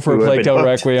to go for a Plague Tale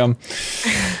Requiem.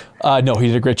 No, he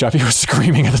did a great job. He was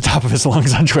screaming at the top of his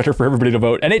lungs on Twitter for everybody to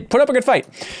vote, and it put up a good fight.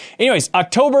 Anyways,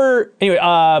 Plague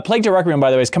Tale Requiem,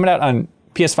 by the way, is coming out on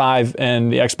PS5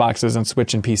 and the Xboxes and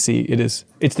Switch and PC.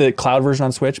 It's the cloud version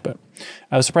on Switch, but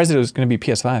I was surprised that it was going to be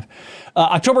PS5.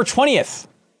 October 20th,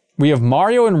 we have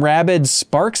Mario and Rabbids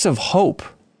Sparks of Hope.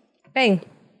 Bang.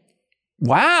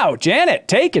 Wow, Janet,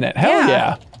 taking it. Hell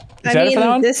yeah. For that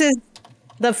one? This is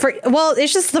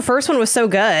it's just the first one was so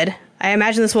good. I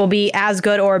imagine this will be as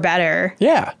good or better.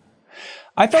 Yeah.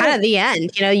 I thought kind of the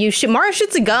end. Mario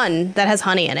shoots a gun that has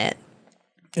honey in it.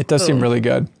 It does seem really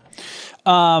good.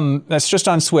 That's just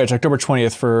on Switch, October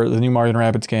 20th for the new Mario and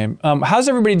Rabbids game. How's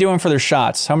everybody doing for their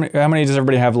shots? How many does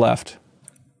everybody have left?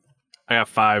 I got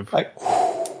 5.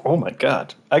 Oh my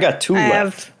God. I got 2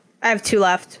 left. I have 2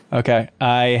 left. Okay.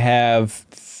 I have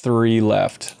 3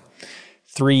 left.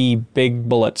 3 big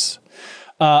bullets.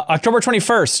 October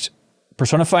 21st,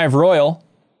 Persona 5 Royal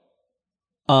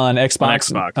on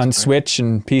Xbox, on Switch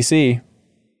and PC.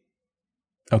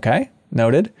 Okay.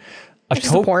 Noted.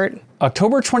 October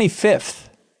 25th,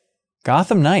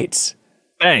 Gotham Knights.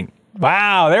 Bang.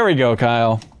 Wow, there we go,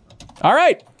 Kyle. All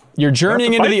right. You're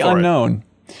journeying into the unknown.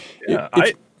 Yeah,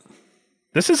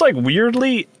 this is like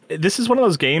weirdly, this is one of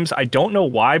those games, I don't know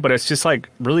why, but it's just like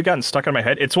really gotten stuck in my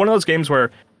head. It's one of those games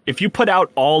where if you put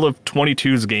out all of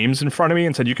 22's games in front of me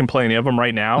and said you can play any of them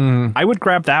right now, I would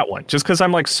grab that one just because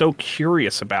I'm like so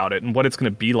curious about it and what it's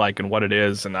going to be like and what it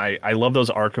is. And I love those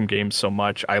Arkham games so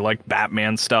much. I like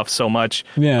Batman stuff so much.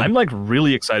 Yeah. I'm like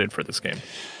really excited for this game.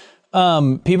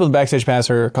 People in Backstage Pass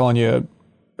are calling you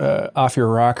off your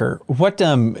rocker. What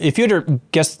if you had to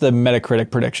guess the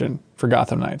Metacritic prediction for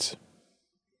Gotham Knights?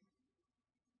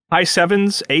 High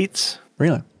 7s, 8s.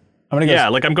 Really? I'm gonna guess. Yeah,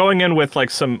 like I'm going in with like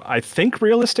some, I think,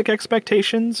 realistic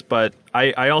expectations, but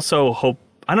I also hope,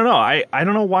 I don't know. I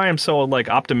don't know why I'm so like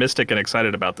optimistic and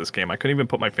excited about this game. I couldn't even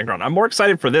put my finger on it. I'm more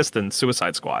excited for this than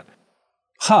Suicide Squad.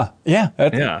 Huh. Yeah.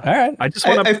 Yeah. All right. I just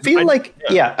want to. I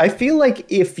feel like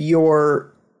if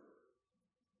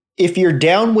you're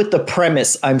down with the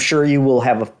premise, I'm sure you will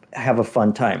have a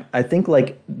fun time. I think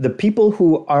like the people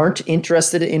who aren't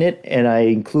interested in it, and I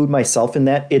include myself in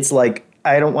that, it's like,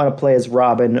 I don't want to play as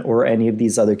Robin or any of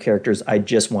these other characters. I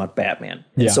just want Batman.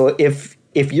 Yeah. So if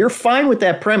you're fine with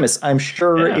that premise, I'm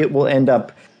sure it will end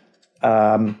up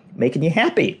making you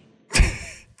happy.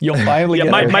 You'll finally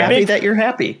get happy that you're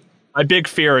happy. My big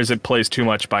fear is it plays too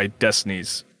much by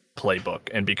Destiny's playbook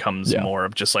and becomes more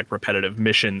of just like repetitive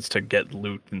missions to get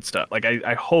loot and stuff. Like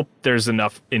I hope there's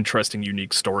enough interesting,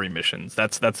 unique story missions.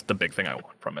 That's the big thing I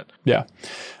want from it. Yeah.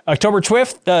 October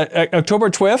 25th, October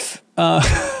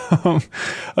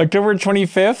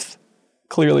 25th,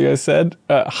 clearly I said,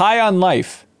 High on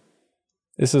Life.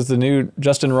 This is the new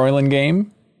Justin Roiland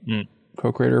game,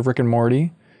 co-creator of Rick and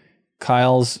Morty.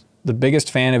 Kyle's the biggest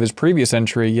fan of his previous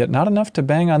entry, yet not enough to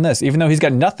bang on this, even though he's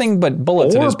got nothing but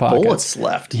bullets in his pocket. Bullets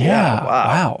left. Yeah.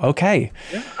 Wow. Okay.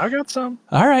 Yeah, I got some.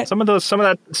 All right. Some of those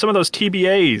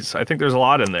TBAs. I think there's a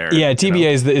lot in there. Yeah,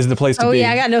 TBA is the place to be. Oh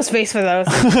yeah, I got no space for those.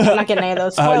 I'm not getting any of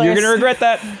those. You're gonna regret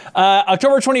that.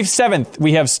 October 27th,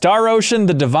 we have Star Ocean: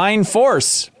 The Divine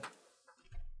Force.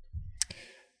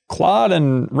 Claude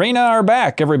and Reyna are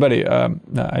back, everybody.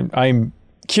 I'm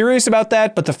curious about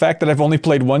that, but the fact that I've only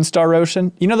played one Star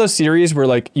Ocean, you know those series where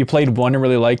like you played one and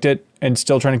really liked it and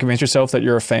still trying to convince yourself that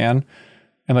you're a fan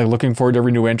and like looking forward to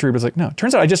every new entry, but it's like, no,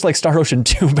 turns out I just like Star Ocean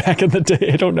 2 back in the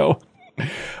day. I don't know.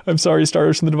 I'm sorry, Star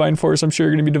Ocean: The Divine Force. I'm sure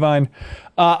you're going to be divine.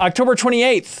 October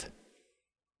 28th,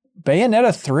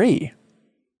 Bayonetta 3.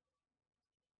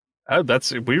 Oh,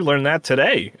 we learned that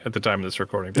today at the time of this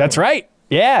recording. That's right.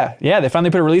 Yeah, they finally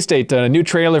put a release date, a new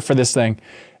trailer for this thing.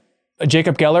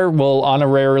 Jacob Geller will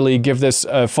honorarily give this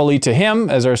fully to him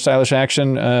as our stylish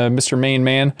action, Mr. Main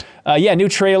Man. New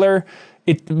trailer.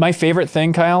 My favorite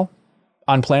thing, Kyle,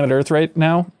 on planet Earth right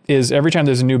now is every time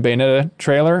there's a new Bayonetta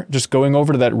trailer, just going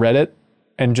over to that Reddit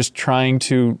and just trying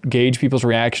to gauge people's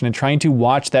reaction and trying to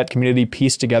watch that community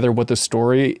piece together what the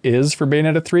story is for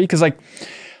Bayonetta 3. Because like,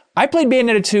 I played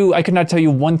Bayonetta 2, I could not tell you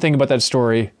one thing about that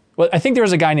story. Well, I think there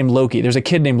was a guy named Loki. There's a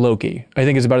kid named Loki. I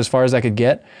think is about as far as I could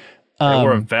get. He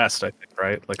wore a vest, I think,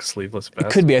 right? Like a sleeveless vest.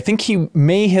 It could be. I think he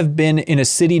may have been in a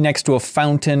city next to a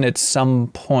fountain at some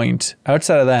point.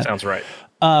 Outside of that. Sounds right.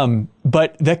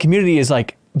 But that community is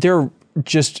like, they're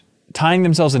just tying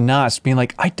themselves in knots, being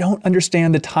like, I don't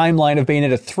understand the timeline of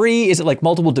Bayonetta 3. Is it like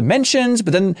multiple dimensions?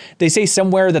 But then they say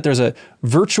somewhere that there's a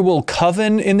virtual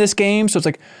coven in this game. So it's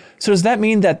like, so does that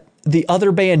mean that the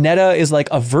other Bayonetta is like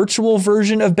a virtual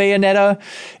version of Bayonetta?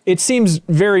 It seems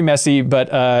very messy,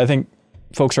 but I think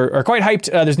folks are quite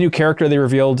hyped. There's a new character they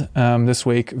revealed this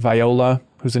week, Viola,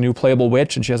 who's a new playable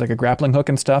witch, and she has like a grappling hook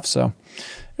and stuff. So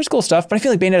there's cool stuff. But I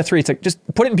feel like Bayonetta 3, it's like, just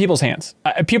put it in people's hands.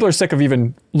 People are sick of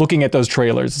even looking at those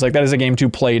trailers. It's like, that is a game to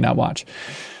play, not watch.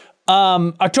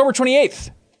 October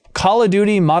 28th, Call of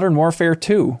Duty Modern Warfare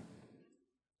 2.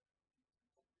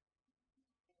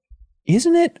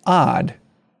 Isn't it odd,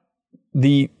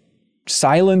 the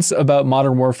silence about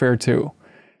Modern Warfare 2?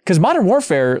 Because Modern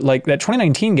Warfare, like that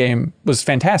 2019 game, was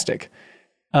fantastic.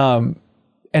 And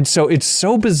so it's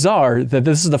so bizarre that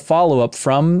this is the follow-up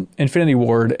from Infinity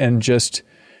Ward, and just,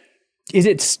 is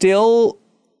it still,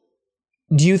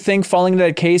 do you think, falling into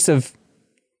that case of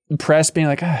press being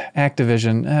like,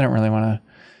 Activision, I don't really want to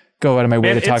go out of my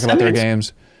way to talk about their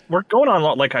games? We're going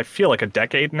on, like, I feel like a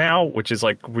decade now, which is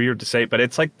like weird to say, but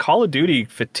it's like Call of Duty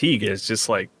fatigue is just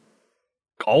like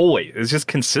always, it's just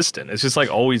consistent. It's just like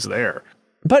always there.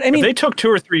 But I mean, if they took 2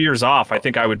 or 3 years off, I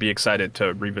think I would be excited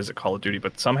to revisit Call of Duty,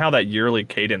 but somehow that yearly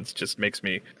cadence just makes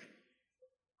me,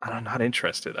 I'm not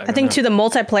interested. I think the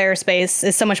multiplayer space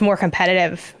is so much more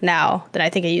competitive now than I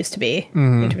think it used to be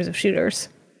in terms of shooters.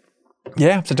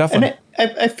 Yeah, it's a tough one. And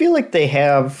I feel like they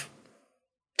have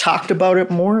talked about it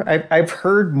more. I've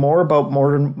heard more about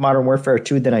Modern Warfare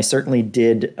 2 than I certainly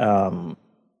did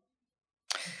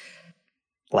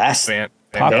last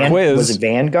Pop quiz. Was it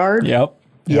Vanguard? Yep.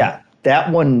 Yeah.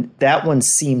 That one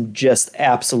seemed just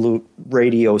absolute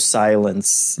radio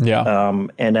silence. Yeah.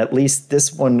 And at least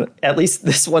this one,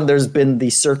 there's been the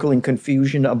circling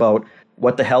confusion about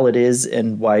what the hell it is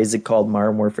and why is it called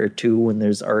Modern Warfare 2 when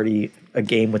there's already a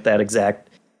game with that exact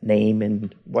name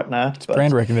and whatnot. It's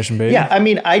brand recognition, baby. Yeah, I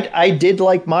mean, I did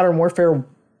like Modern Warfare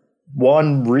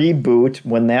 1 reboot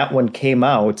when that one came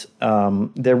out.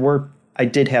 I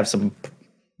did have some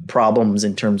problems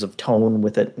in terms of tone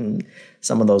with it and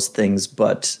some of those things,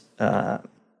 but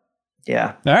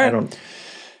yeah. All right.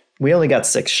 We only got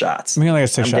 6 shots. We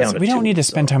don't need to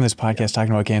spend time in this podcast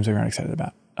talking about games we weren't excited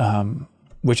about.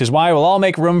 Which is why we'll all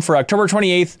make room for October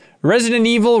 28th, Resident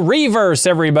Evil Reverse,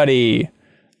 everybody.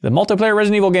 The multiplayer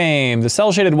Resident Evil game, the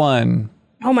cel-shaded one.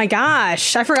 Oh my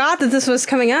gosh, I forgot that this was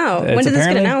coming out. When did this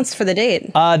get announced for the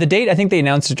date? The date, I think they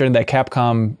announced it during that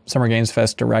Capcom Summer Games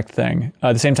Fest Direct thing.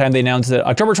 At the same time, they announced that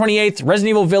October 28th, Resident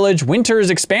Evil Village Winter's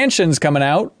Expansion's coming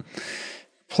out.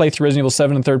 Play through Resident Evil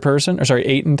 7 in third person,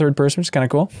 8 in third person, which is kind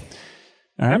of cool.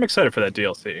 All right. I'm excited for that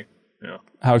DLC. Yeah.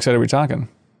 How excited are we talking?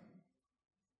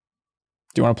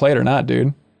 Do you want to play it or not,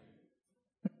 dude?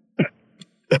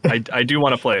 I do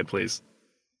want to play it, please.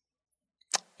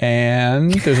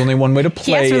 And there's only one way to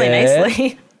play really it.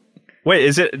 Nicely. Wait,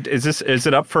 is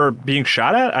it up for being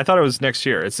shot at? I thought it was next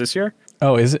year. It's this year?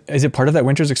 Oh, is it part of that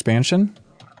Winter's expansion?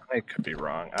 I could be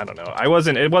wrong. I don't know. It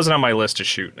wasn't on my list to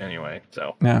shoot anyway.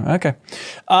 So no, okay.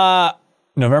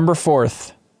 November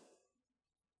 4th.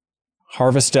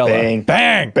 Harvestella. Bang.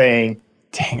 Bang. Bang.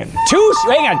 Dang it.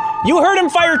 Hang on. You heard him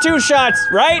fire 2 shots,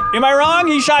 right? Am I wrong?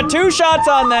 He shot 2 shots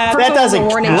on that. That doesn't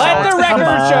count. Let the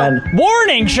record show.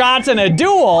 Warning shots in a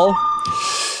duel.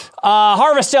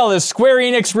 Harvestella is Square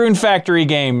Enix Rune Factory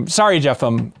game. Sorry,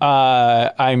 Jeffem.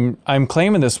 I'm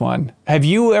claiming this one. Have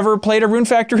you ever played a Rune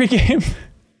Factory game?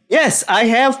 Yes, I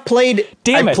have played.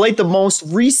 I played the most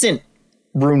recent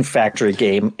Rune Factory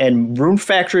game, and Rune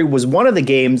Factory was one of the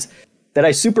games that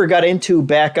I super got into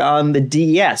back on the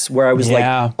DS, where I was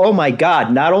like, oh my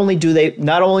God, not only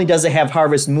does it have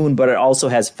Harvest Moon, but it also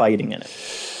has fighting in it.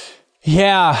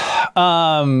 Yeah.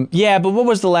 But what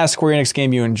was the last Square Enix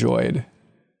game you enjoyed?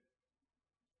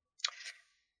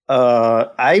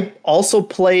 I also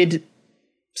played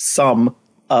some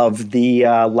of the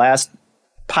last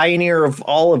Pioneer of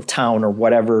Olive Town or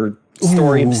whatever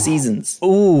Story of Seasons.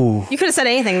 Ooh. You could have said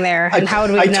anything there, and how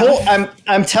would we know?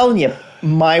 I'm telling you,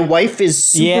 my wife is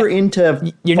super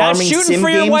into You're not farming shooting sim for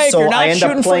your games, wife. so You're not I end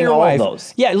shooting up for playing your all wife. of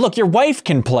those. Yeah, look, your wife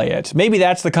can play it. Maybe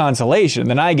that's the consolation.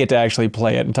 Then I get to actually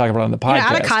play it and talk about it on the podcast.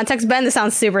 Out of context, Ben, this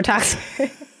sounds super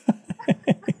toxic.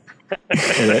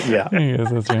 Yeah.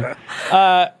 Yes, that's right.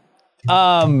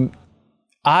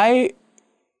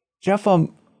 Jeff,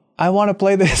 I want to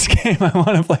play this game. I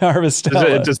want to play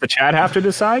Harvestella. Does the chat have to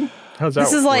decide? How's that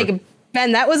This is work? like,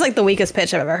 Ben, that was like the weakest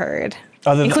pitch I've ever heard.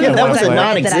 That was a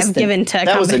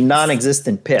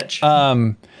non-existent pitch. I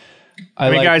mean,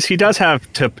 guys, he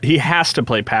has to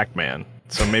play Pac-Man,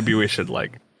 so maybe we should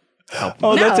help him.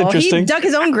 Oh, that's interesting. He dug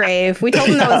his own grave. We told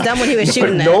him that was done when he was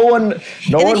shooting it. No one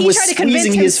he was tried to convince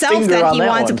squeezing his himself finger that on he that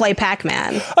wanted one. to play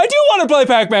Pac-Man. I do want to play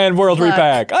Pac-Man World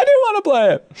Repack. I do want to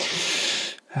play it.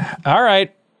 All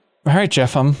right,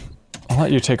 Jeff, I'll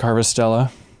let you take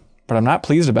Harvestella, but I'm not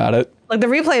pleased about it. Like the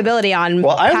replayability on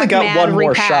I only got Pac-Man one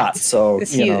more Repacked shot, so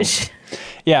it's huge.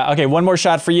 Yeah, okay, one more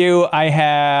shot for you. I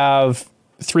have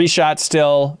 3 shots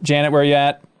still. Janet, where are you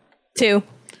at? 2.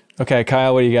 Okay,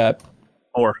 Kyle, what do you got?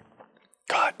 4.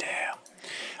 God damn.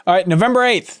 All right, November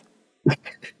 8th.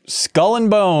 Skull and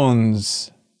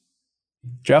Bones.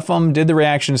 Jeff did the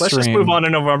reaction stream. Let's just move on to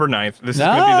November 9th. This is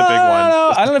going to be the big one.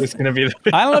 No. I don't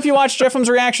know if you watched Jeff's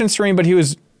reaction stream, but he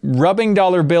was rubbing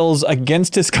dollar bills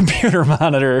against his computer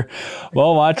monitor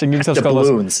while watching Ubisoft The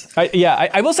balloons.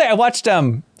 I will say I watched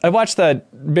the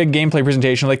big gameplay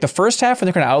presentation. Like the first half, when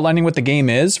they're kind of outlining what the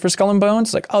game is for Skull and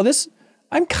Bones. Like,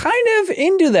 I'm kind of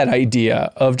into that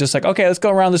idea of just like, okay, let's go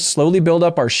around, let's slowly build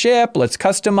up our ship, let's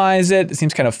customize it. It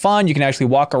seems kind of fun. You can actually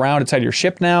walk around inside your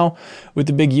ship now with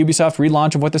the big Ubisoft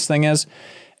relaunch of what this thing is.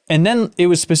 And then it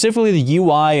was specifically the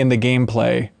UI and the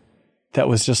gameplay that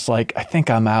was just like, I think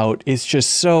I'm out. It's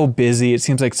just so busy. It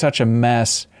seems like such a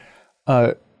mess.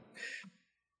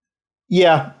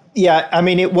 Yeah. I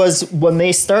mean, it was when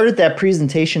they started that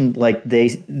presentation, like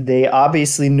they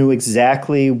obviously knew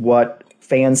exactly what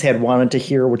fans had wanted to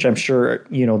hear, which I'm sure,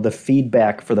 the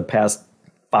feedback for the past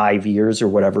 5 years or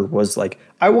whatever was like,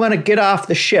 I want to get off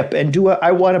the ship and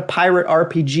I want to pirate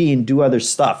RPG and do other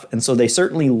stuff. And so they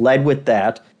certainly led with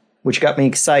that, which got me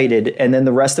excited. And then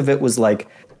the rest of it was like,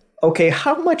 okay,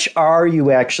 how much are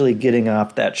you actually getting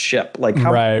off that ship? Like,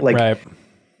 right.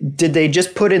 Did they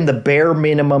just put in the bare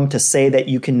minimum to say that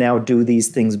you can now do these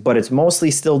things, but it's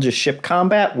mostly still just ship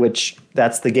combat, which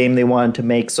that's the game they wanted to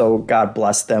make, so God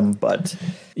bless them. But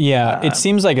yeah, it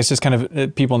seems like it's just kind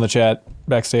of people in the chat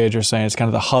backstage are saying it's kind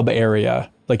of the hub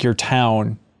area, like your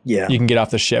town. Yeah, you can get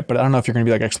off the ship, but I don't know if you're going to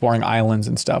be like exploring islands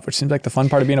and stuff, which seems like the fun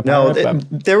part of being a pirate. No,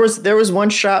 there was one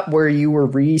shot where you were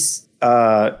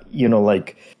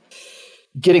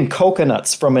getting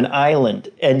coconuts from an island,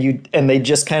 and they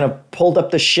just kind of pulled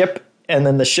up the ship, and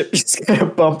then the ship just kind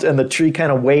of bumped and the tree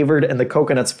kind of wavered and the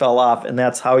coconuts fell off, and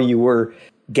that's how you were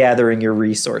gathering your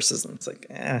resources. And it's like,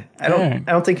 I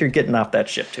don't think you're getting off that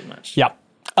ship too much. Yeah.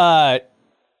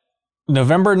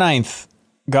 November 9th,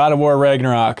 God of War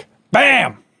Ragnarok.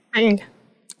 Bam! Bang.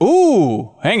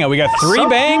 Ooh, hang on, we got 3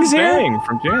 bangs here? Bang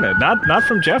from Janet, not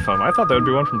from Jeffem. I thought that would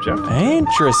be one from Jeffem.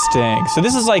 Interesting. So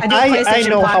this is like... I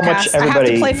know how much everybody... I have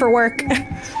to play for work.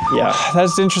 Yeah.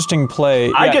 That's interesting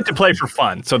play. I get to play for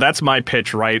fun, so that's my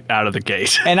pitch right out of the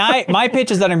gate. And my pitch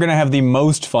is that I'm going to have the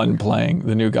most fun playing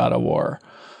the new God of War.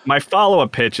 My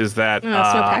follow-up pitch is that... it's no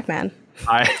Pac-Man.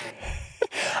 We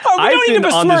don't need to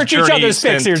besmirch each other's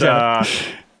picks here, Jeff.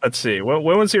 Let's see. When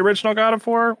was the original God of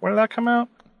War? When did that come out?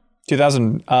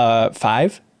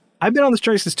 2005? I've been on this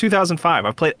journey since 2005.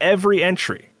 I've played every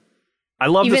entry. I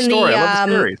love the story. I love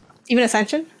the series. Even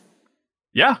Ascension?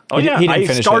 Yeah. I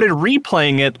started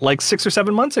replaying it like 6 or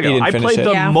 7 months ago. I played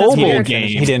the mobile game.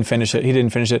 He didn't finish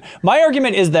it. My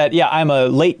argument is that, I'm a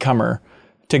latecomer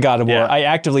to God of War. Yeah. I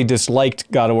actively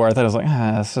disliked God of War. I thought I was like,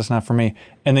 this is not for me.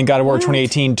 And then God of War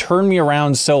 2018 turned me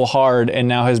around so hard and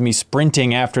now has me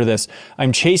sprinting after this.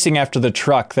 I'm chasing after the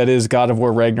truck that is God of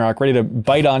War Ragnarok, ready to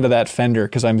bite onto that fender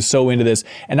because I'm so into this.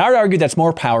 And I would argue that's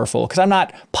more powerful because I'm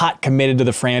not pot committed to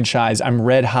the franchise. I'm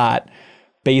red hot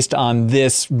based on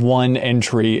this one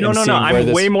entry. No.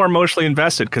 I'm way more emotionally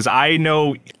invested because I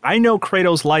know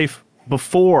Kratos' life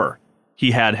before he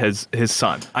had his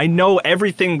son. I know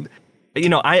everything. You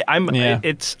know,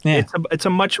 it's a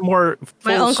much more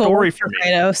full story for me.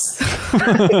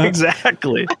 Kratos.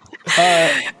 Exactly.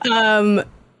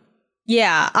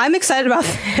 Yeah, I'm excited about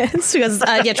this because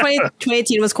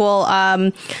 2018 was cool.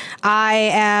 I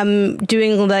am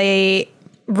doing the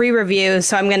re-review,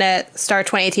 so I'm gonna start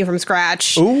 2018 from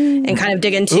scratch and kind of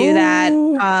dig into that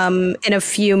in a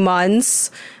few months.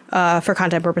 For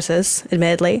content purposes,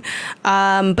 admittedly.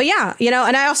 But yeah, you know,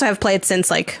 and I also have played since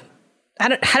like, I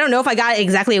don't know if I got it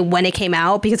exactly when it came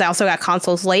out because I also got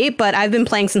consoles late, but I've been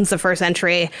playing since the first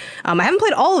entry. I haven't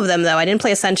played all of them though. I didn't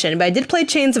play Ascension, but I did play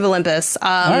Chains of Olympus.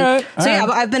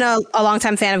 I've been a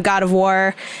longtime fan of God of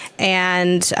War,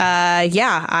 and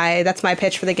that's my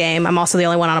pitch for the game. I'm also the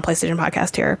only one on a PlayStation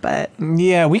podcast here, but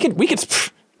yeah, we could.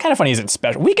 Kind of funny, isn't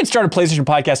special? We could start a PlayStation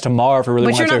podcast tomorrow if we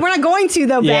really want to. We're not going to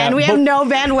though, Ben. We have no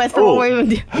bandwidth for what we would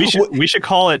do. We should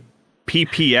call it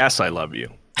PPS. I love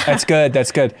you. That's good.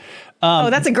 That's good.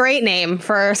 That's a great name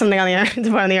for something on the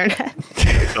internet.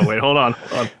 Oh wait, hold on.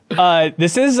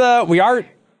 This is we're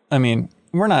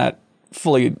not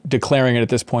fully declaring it at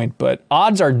this point, but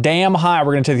odds are damn high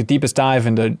we're going to take the deepest dive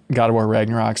into God of War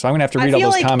Ragnarok. So I'm going to have to read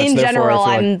all those comments. In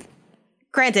general,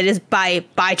 granted, is by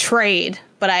trade,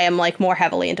 but I am like more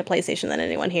heavily into PlayStation than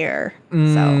anyone here.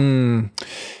 So,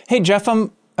 hey Jeff, how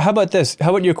about this?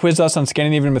 How about you quiz us on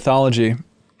Scandinavian mythology?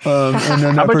 And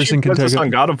then how about you quiz us on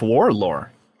God of War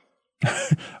lore?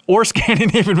 Or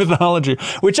Scandinavian mythology,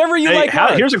 whichever you like.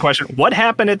 Here's a question: what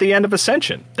happened at the end of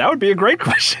Ascension? That would be a great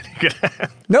question.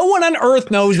 No one on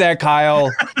Earth knows that, Kyle.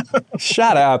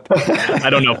 Shut up. I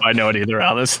don't know if I know it either,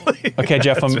 honestly. Okay,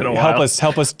 Jeff, help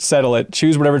us settle it.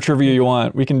 Choose whatever trivia you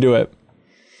want. We can do it.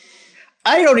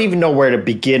 I don't even know where to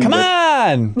begin. Come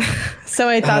on. So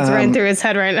many thoughts running through his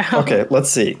head right now. Okay, let's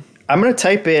see. I'm going to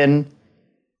type in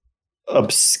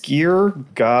obscure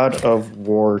God of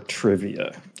War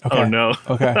trivia. Okay. Oh no.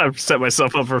 Okay. I've set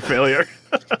myself up for failure.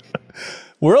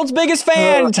 World's biggest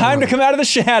fan. Time to come out of the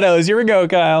shadows. Here we go,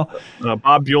 Kyle.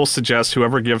 Bob Buell suggests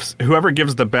whoever gives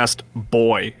the best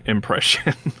boy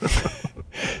impression.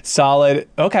 Solid.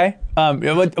 Okay.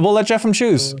 We'll let Jeffem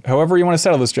choose. However you want to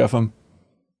settle this, Jeffem.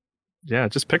 Yeah,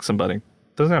 just pick somebody.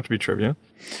 Doesn't have to be trivia.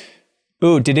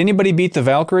 Ooh, did anybody beat the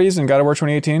Valkyries in God of War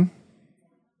 2018?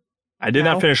 I did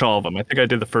not finish all of them. I think I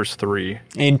did the first 3.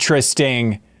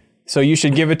 Interesting. So you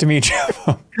should give it to me, Jeff.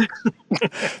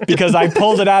 Because I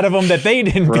pulled it out of them that they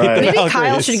didn't beat the Valkyries. Maybe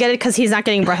Kyle should get it because he's not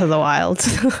getting Breath of the Wild.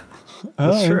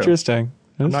 Interesting.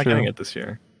 I'm not getting it this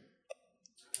year.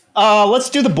 Let's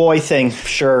do the boy thing.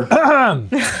 Sure.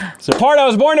 It's the part I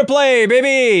was born to play,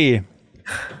 baby.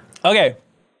 Okay.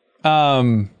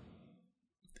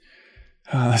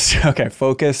 Okay.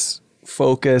 Focus.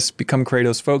 Become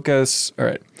Kratos. Focus. All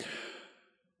right.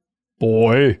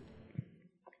 Boy.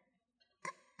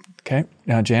 Okay.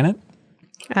 Now, Janet.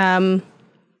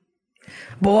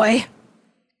 Boy.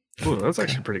 Ooh, that's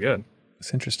actually pretty good.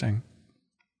 That's interesting.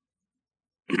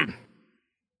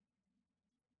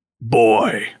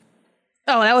 Boy.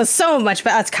 Oh, that was so much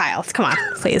better. That's Kyle. Come on,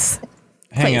 please.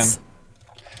 Hang on.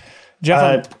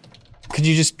 Jeff, could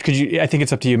you, I think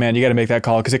it's up to you, man. You got to make that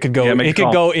call because it could go,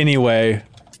 go anyway.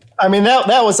 I mean, that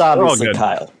was obviously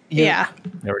Kyle. Yeah.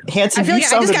 Hanson, you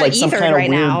sounded like some kind of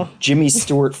weird Jimmy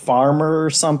Stewart farmer or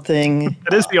something.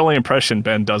 That is the only impression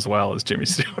Ben does well is Jimmy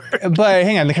Stewart. But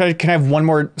hang on, can I have one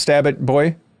more stab at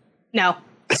boy? No.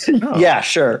 Yeah,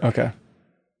 sure. Okay.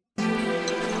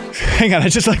 Hang on, I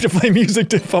just like to play music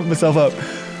to pump myself up.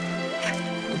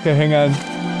 Okay, hang on.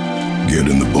 Get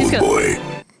in the boat, boy.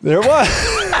 There it was.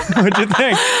 What'd you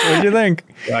think?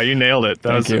 Wow, you nailed it.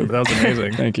 That was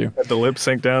amazing. Thank you. Had the lip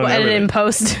sync down. We'll edit it in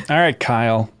post. All right,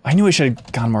 Kyle. I knew I should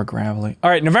have gone more gravelly. All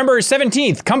right, November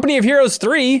 17th, Company of Heroes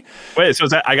 3. Wait, so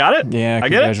is that I got it? Yeah, I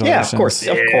get it? Yeah, of course,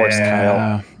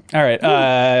 Kyle. All right,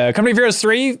 Company of Heroes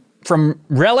 3 from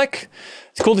Relic.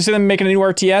 It's cool to see them making a new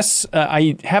RTS.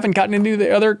 I haven't gotten into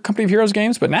the other Company of Heroes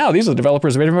games, but now these are the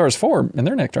developers of Age of Empires 4 in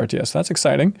their next RTS. That's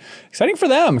exciting. Exciting for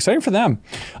them.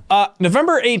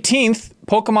 November 18th,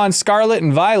 Pokemon Scarlet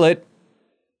and Violet.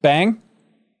 Bang.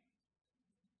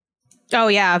 Oh,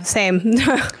 yeah, same.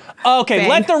 Okay, thing.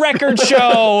 let the record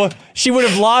show she would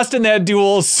have lost in that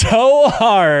duel so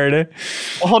hard.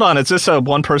 Well, hold on. Is this a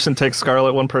one person takes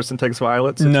Scarlet, one person takes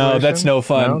Violet situation? No, that's no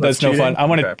fun. No, that's no fun. I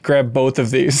want to grab both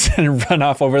of these and run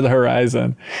off over the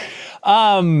horizon.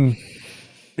 Let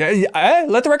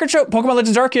the record show. Pokemon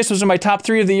Legends Arceus was in my top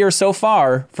 3 of the year so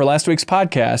far for last week's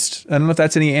podcast. I don't know if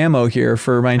that's any ammo here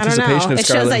for my anticipation of It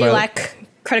Scarlet. shows that you lack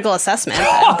critical assessment.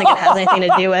 I don't think it has anything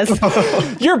to do with.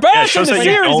 You're back in the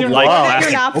series. You're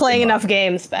not playing enough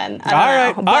games, Ben. All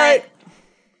right.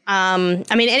 I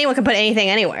mean, anyone can put anything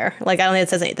anywhere. Like, I don't think it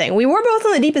says anything. We were both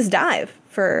on the deepest dive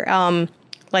for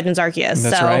Legends Arceus.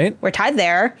 That's right. We're tied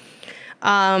there.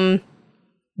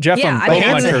 Jeff,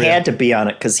 Hanson had to be on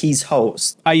it because he's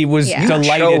host. I was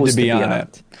delighted to be on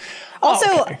it.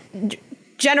 Also,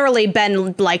 generally,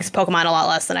 Ben likes Pokemon a lot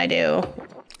less than I do.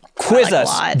 Quiz us.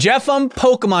 Jeffem,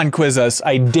 Pokemon quiz us.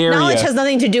 I dare you. Knowledge has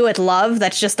nothing to do with love.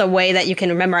 That's just a way that you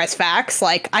can memorize facts.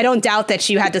 Like, I don't doubt that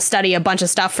you had to study a bunch of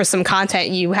stuff for some content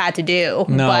you had to do.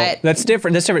 No, but that's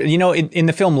different. That's different. You know, in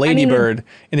the film Lady Bird,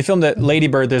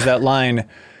 there's that line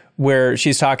where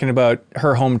she's talking about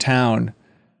her hometown.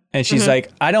 And she's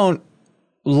like, I don't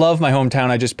love my hometown.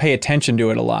 I just pay attention to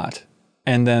it a lot.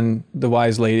 And then the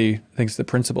wise lady thinks the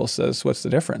principal says, what's the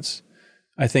difference?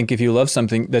 I think if you love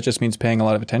something, that just means paying a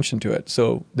lot of attention to it.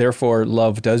 So therefore,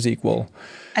 love does equal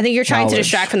I think you're trying knowledge. to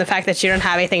distract from the fact that you don't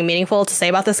have anything meaningful to say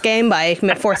about this game by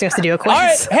forcing us to do a quiz. All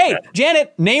right. Hey,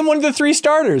 Janet, name one of the 3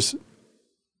 starters.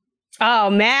 Oh,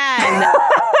 man.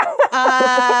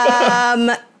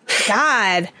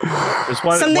 God. There's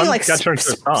one, something one like got turned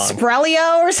to a song.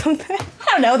 Sprelio or something. I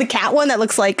don't know. The cat one that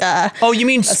looks like Oh, you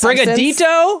mean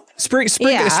Sprigatito?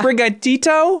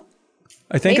 Sprigatito?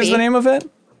 I think is the name of it.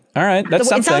 All right, that's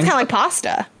something. It sounds kind of like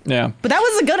pasta. Yeah. But that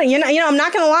was a good one. You know, I'm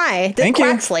not going to lie. Thank you.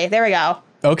 Quaxley. There we go.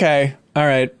 Okay. All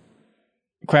right.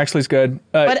 Quaxley's good.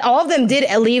 But all of them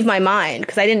did leave my mind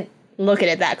because I didn't look at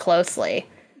it that closely.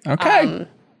 Okay.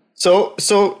 So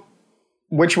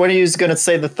which one of you is going to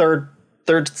say the third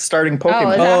starting Pokemon?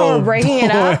 Oh, is that how we're breaking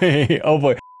it up? Oh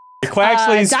boy.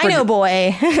 Quaxley's Dino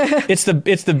Boy. It's the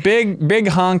big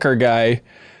honker guy.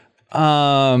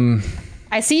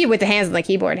 I see you with the hands on the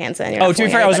keyboard, Hanson. To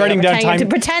be fair, I was writing down time.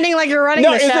 Pretending like you're running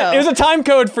the show. It was a time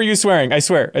code for you swearing. I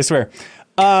swear. Okay.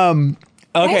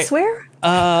 I swear?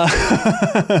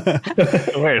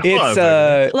 Wait,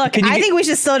 It's look, I think we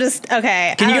should still just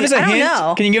okay. Can you give us a hint?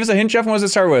 Know. Can you give us a hint, Jeff? What does it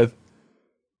start with?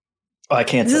 Oh, I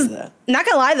can't say that. Not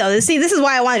gonna lie though, this is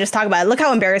why I want to just talk about it. Look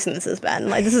how embarrassing this has been.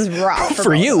 Like, this is rough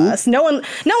for you. Of us. No one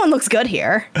looks good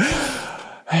here.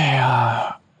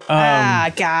 Yeah.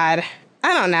 God.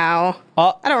 I don't know.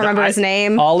 I don't remember his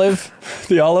name. Olive,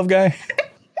 the olive guy.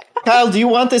 Kyle, do you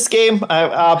want this game?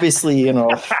 Obviously,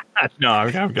 No,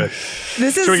 I'm good.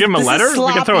 Should we give him a letter?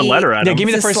 We can throw a letter at him. Yeah, give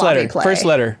me the first letter. First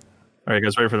letter. All right, you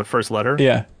guys ready for the first letter?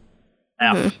 Yeah.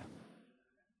 F. Mm-hmm.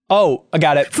 Oh, I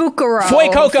got it. Fukuro.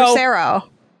 Fuecoco. Fusero.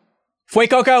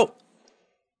 Fuecoco.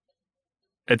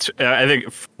 It's I think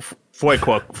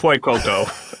Fuecoco. Fuecoco.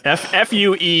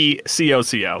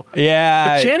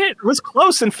 Yeah. But Janet was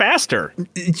close and faster.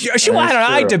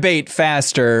 I debate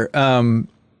faster.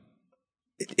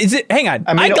 Is it? Hang on.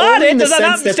 I got it. Does that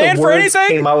not stand for anything?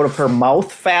 Came out of her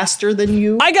mouth faster than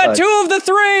you. I got 2 of the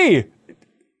 3.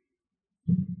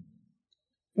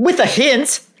 With a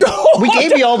hint. We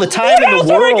gave you all the time in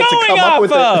the world to come up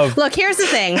with it. Look, here's the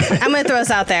thing. I'm going to throw this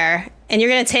out there, and you're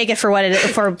going to take it for what it is,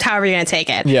 for however you're going to take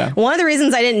it. Yeah. One of the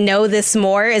reasons I didn't know this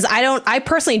more is I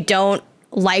personally don't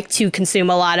like to consume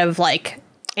a lot of like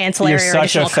ancillary or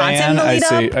additional content in the lead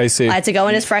up. I see. I like to go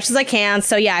in as fresh as I can.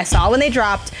 So yeah, I saw when they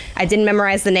dropped. I didn't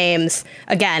memorize the names.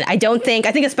 Again, I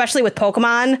think especially with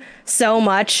Pokemon, so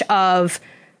much of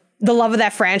the love of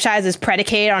that franchise is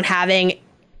predicated on having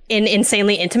an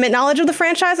insanely intimate knowledge of the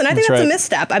franchise. And I think that's a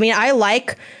misstep. I mean, I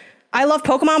love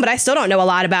Pokemon, but I still don't know a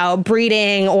lot about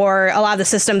breeding or a lot of the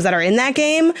systems that are in that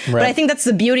game. Right. But I think that's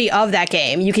the beauty of that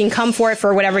game. You can come for it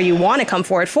for whatever you want to come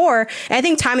for it for. And I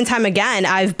think time and time again,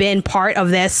 I've been part of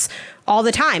this all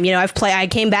the time. You know, I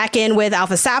came back in with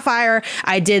Alpha Sapphire.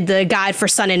 I did the guide for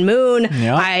Sun and Moon.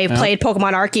 I played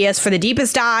Pokemon Arceus for the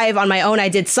deepest dive. On my own, I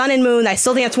did Sun and Moon. I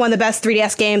still think it's one of the best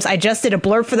 3DS games. I just did a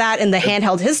blurb for that in the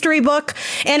handheld history book.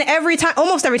 And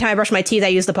almost every time I brush my teeth, I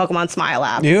use the Pokemon Smile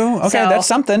app. Okay, that's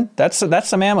something. That's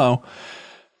some ammo. Look,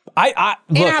 I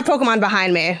have Pokemon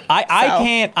behind me.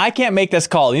 I can't make this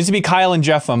call. It needs to be Kyle and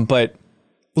Jeffem. But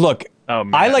look,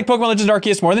 I like Pokemon Legends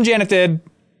Arceus more than Janet did,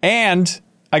 and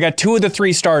I got 2 of the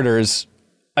 3 starters.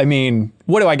 I mean,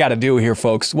 what do I got to do here,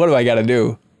 folks? What do I got to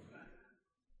do?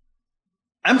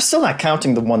 I'm still not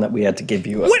counting the one that we had to give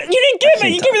you. What? You didn't give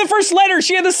it. You gave me the first letter.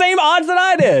 She had the same odds that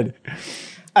I did.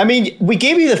 I mean, we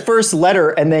gave you the first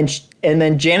letter, and then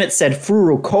Janet said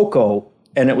Furucoco,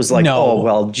 and it was like, oh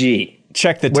well, gee.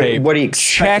 Check the tape. What do you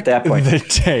expect at that point? The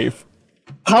tape.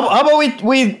 How about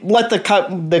we let the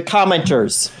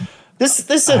commenters? This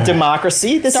is a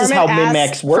democracy. This is how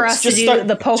Min-Max works. For us to do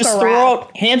the poker just throw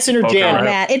out Hanson or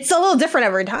Janet. It's a little different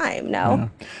every time. No.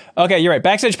 Yeah. Okay, you're right.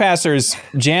 Backstage passers,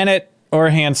 Janet or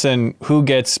Hanson, who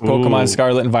gets Pokemon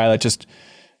Scarlet and Violet? Just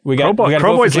we got.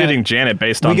 Crowboy's leading Janet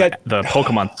based on the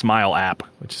Pokemon Smile app,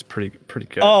 which is pretty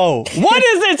good. Oh, what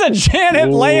is it? It's a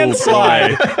Janet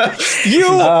landslide. You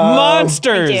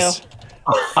monsters. Thank you.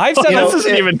 I've said this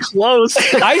isn't even close.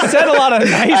 I said a lot of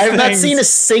nice things. I've not seen a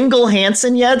single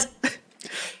Hanson yet.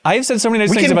 I've said so many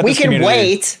nice things about this community. We can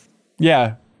wait.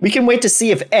 Yeah. We can wait to see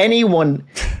if anyone.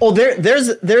 Oh, there's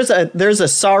a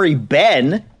sorry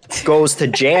Ben goes to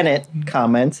Janet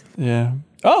comment. Yeah.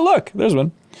 Oh, look, there's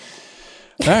one.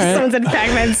 All right. Someone said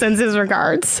Pac-Man sends his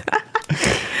regards.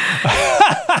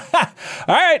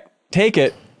 All right, take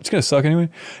it. It's going to suck anyway.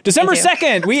 December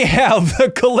 2nd, we have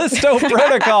the Callisto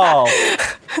Protocol.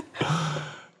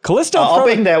 I'll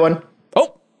bang that one.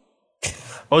 Oh,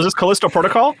 is this Callisto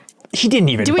Protocol? He didn't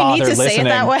even Do we bother need to listening. say it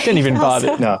that way? Didn't even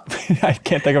bother. No. I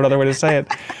can't think of another way to say it.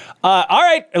 All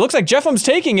right, it looks like Jeffum's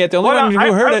taking it. The only one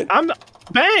who heard it. I'm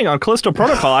bang on Callisto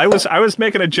Protocol. I was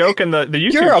making a joke in the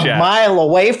YouTube You're chat. a mile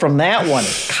away from that one,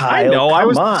 Kyle. I know. I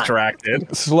was Come on.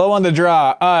 distracted. Slow on the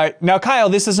draw. Now, Kyle,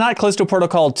 this is not Callisto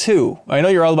Protocol 2. I know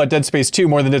you're all about Dead Space 2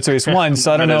 more than Dead Space 1,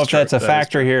 so I don't know if that's a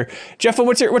factor here. Jeff,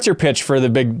 what's your pitch for the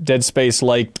big Dead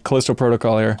Space-like Callisto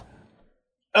Protocol here?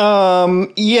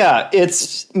 Yeah,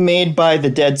 it's made by the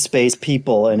Dead Space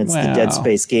people, and it's the Dead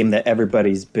Space game that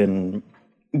everybody's been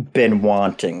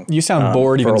wanting. You sound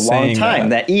bored even saying for a long time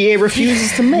that EA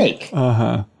refuses to make.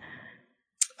 Except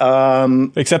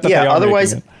that they are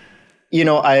otherwise, making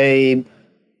it. I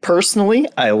personally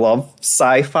love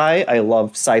sci-fi. I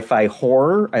love sci-fi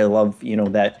horror. I love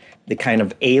that the kind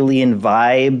of alien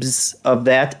vibes of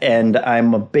that, and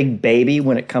I'm a big baby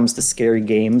when it comes to scary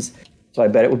games. So I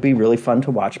bet it would be really fun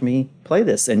to watch me play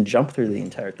this and jump through the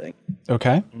entire thing.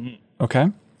 Okay.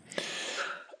 Okay.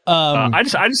 I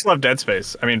just love Dead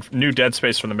Space. I mean, new Dead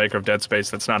Space from the maker of Dead Space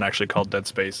that's not actually called Dead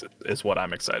Space is what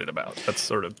I'm excited about. That's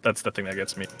the thing that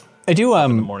gets me. I do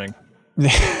in the morning.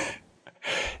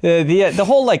 The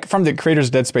whole from the creators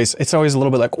of Dead Space, it's always a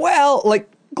little bit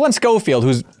Glenn Schofield,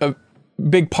 who's a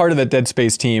big part of the Dead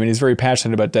Space team, and he's very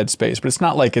passionate about Dead Space, but it's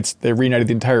not like they reunited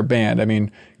the entire band. I mean,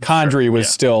 Condrey was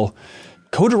still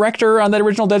co-director on that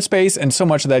original Dead Space, and so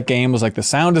much of that game was the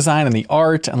sound design and the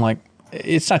art, and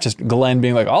it's not just Glenn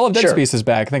being all of Dead Space is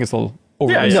back. I think it's a little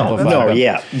overly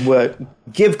simplified. Well,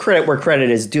 give credit where credit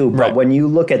is due, but when you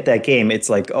look at that game, it's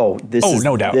no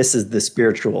doubt. This is the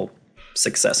spiritual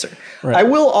successor. Right. I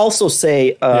will also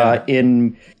say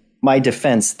in my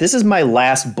defense, this is my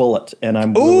last bullet, and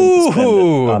I'm willing to spend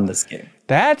it on this game.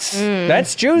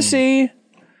 That's juicy.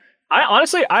 I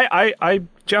honestly,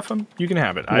 Jeff, you can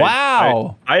have it.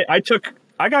 Wow.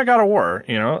 I got God of War,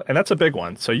 and that's a big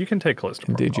one. So you can take Callisto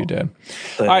Protocol. Indeed you did.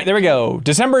 All right, there we go.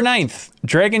 December 9th,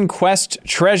 Dragon Quest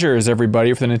Treasures,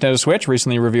 everybody, for the Nintendo Switch,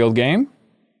 recently revealed game.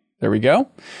 There we go.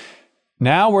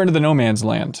 Now we're into the no man's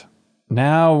land.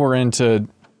 Now we're into,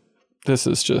 this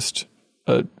is just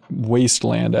a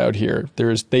wasteland out here.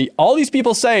 All these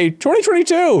people say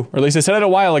 2022, or at least they said it a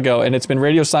while ago, and it's been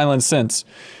radio silence since.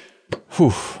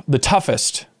 Whew, the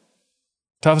toughest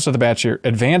of the batch here.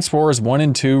 Advance Wars 1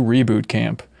 and 2 Reboot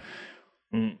Camp.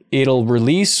 It'll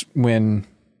release when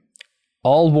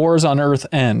all wars on Earth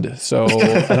end. So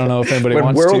I don't know if anybody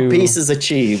wants to. When world peace is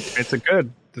achieved. It's a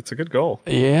good goal.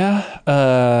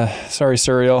 Yeah. Sorry,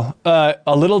 Surreal.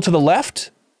 A little to the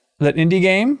left, that indie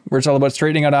game where it's all about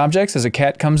straightening out objects as a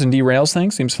cat comes and derails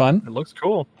things. Seems fun. It looks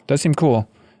cool. Does seem cool.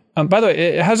 By the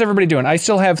way, how's everybody doing? I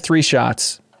still have 3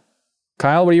 shots.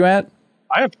 Kyle, what are you at?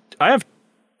 I have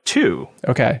 2.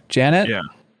 Okay. Janet? Yeah.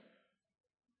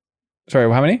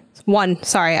 Sorry, how many? 1.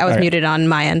 Sorry, I was muted on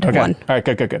my end. Okay. 1. All right,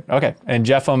 good. Okay. And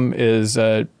Jeffum is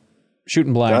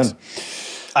shooting blanks. Done.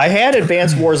 I had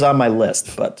Advanced Wars on my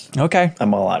list, but okay,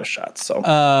 I'm all out of shots. So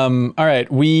all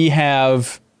right, we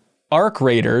have Arc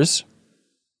Raiders,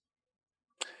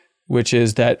 which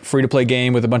is that free-to-play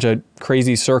game with a bunch of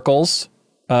crazy circles.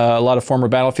 A lot of former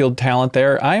Battlefield talent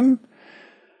there.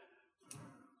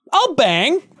 I'll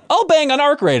bang on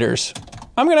Arc Raiders.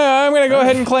 I'm gonna go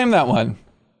ahead and claim that one.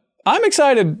 I'm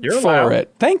excited for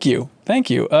it. Thank you.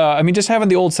 Just having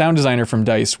the old sound designer from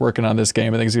DICE working on this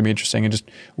game, I think is gonna be interesting. And just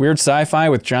weird sci-fi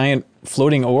with giant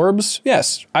floating orbs.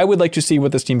 Yes, I would like to see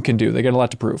what this team can do. They got a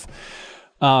lot to prove.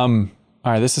 All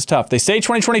right, this is tough. They say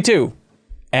 2022.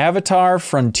 Avatar: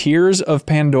 Frontiers of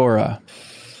Pandora.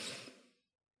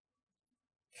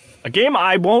 A game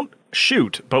I won't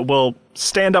shoot, but will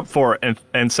stand up for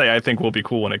and say I think will be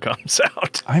cool when it comes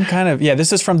out.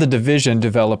 This is from the Division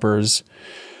developers.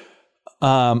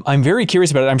 I'm very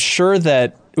curious about it. I'm sure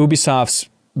that Ubisoft's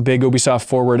big Ubisoft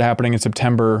Forward happening in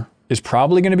September is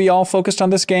probably going to be all focused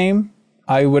on this game,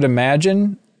 I would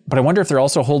imagine. But I wonder if they're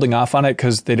also holding off on it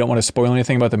because they don't want to spoil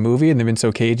anything about the movie, and they've been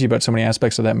so cagey about so many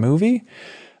aspects of that movie.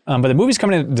 But the movie's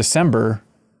coming in December.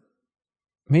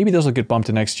 Maybe those will get bumped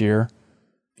to next year.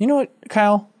 You know what,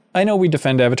 Kyle? I know we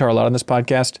defend Avatar a lot on this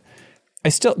podcast.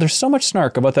 There's so much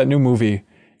snark about that new movie.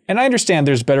 And I understand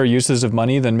there's better uses of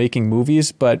money than making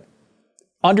movies, but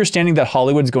understanding that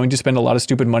Hollywood's going to spend a lot of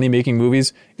stupid money making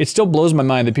movies, it still blows my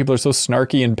mind that people are so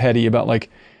snarky and petty about like,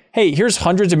 hey, here's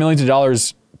hundreds of millions of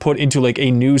dollars put into like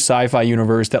a new sci-fi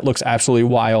universe that looks absolutely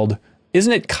wild.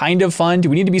 Isn't it kind of fun? Do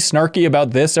we need to be snarky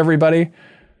about this, everybody?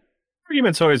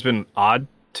 Argument's always been odd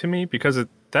to me because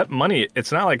that money,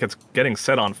 it's not like it's getting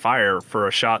set on fire for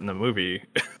a shot in the movie.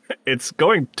 It's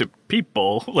going to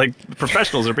people, like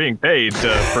professionals are being paid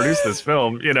to produce this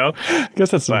film, you know? I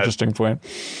guess that's an interesting point.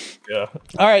 Yeah.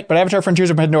 All right, but Avatar Frontiers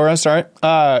of Pandora, sorry.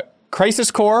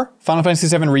 Crisis Core, Final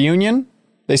Fantasy VII Reunion.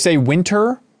 They say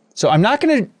winter. So I'm not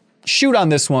going to shoot on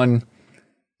this one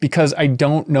because I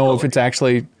don't know if it's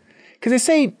actually... Because they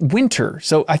say winter.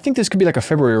 So I think this could be like a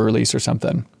February release or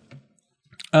something.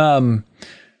 Oh,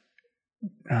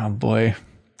 boy.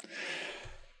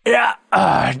 Yeah.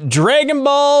 Dragon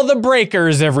Ball The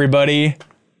Breakers, everybody.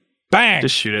 Bang.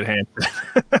 Just shoot it, hand.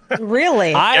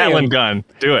 Really? Gatling gun.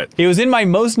 Do it. It was in my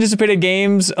most anticipated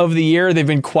games of the year. They've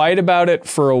been quiet about it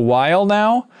for a while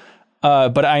now.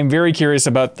 But I'm very curious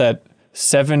about that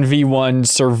 7v1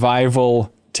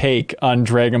 survival take on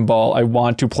Dragon Ball. I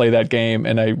want to play that game,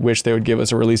 and I wish they would give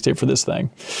us a release date for this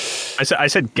thing. I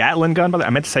said Gatling gun, but I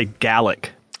meant to say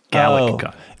Gallic. Gallic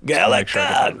gun. Gallic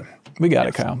gun. We got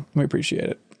it, Kyle. We appreciate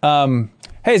it.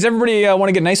 Hey, does everybody want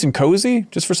to get nice and cozy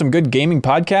just for some good gaming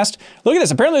podcast? Look at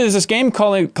this. Apparently there's this game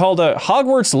called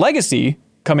Hogwarts Legacy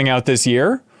coming out this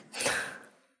year.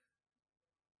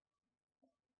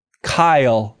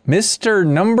 Kyle, Mr.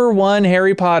 #1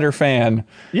 Harry Potter fan.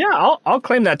 Yeah, I'll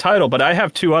claim that title, but I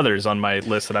have 2 others on my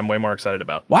list that I'm way more excited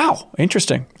about. Wow,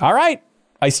 interesting. All right.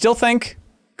 I still think,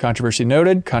 controversy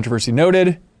noted,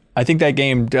 I think that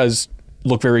game does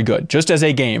look very good, just as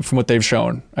a game from what they've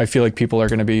shown. I feel like people are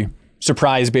going to be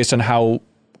surprised based on how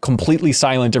completely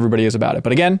silent everybody is about it.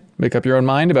 But again, make up your own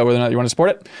mind about whether or not you want to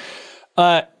support it.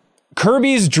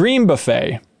 Kirby's Dream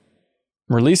Buffet,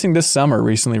 releasing this summer,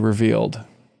 recently revealed.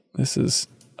 This is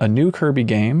a new Kirby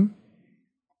game.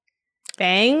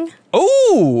 Bang.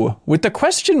 Oh, with the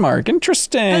question mark.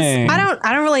 Interesting. I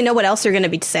don't really know what else you're going to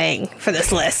be saying for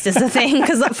this list is the thing.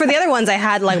 Because for the other ones, I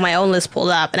had like my own list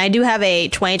pulled up. And I do have a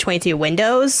 2022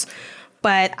 Windows.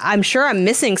 But I'm sure I'm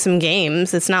missing some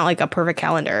games. It's not like a perfect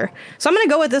calendar. So I'm going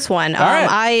to go with this one. Right.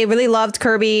 I really loved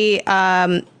Kirby in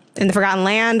the Forgotten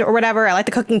Land or whatever. I like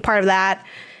the cooking part of that.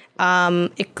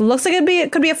 It looks like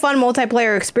it could be a fun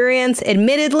multiplayer experience.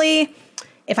 Admittedly,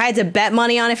 if I had to bet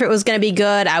money on if it was going to be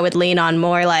good, I would lean on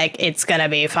more like it's going to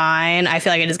be fine. I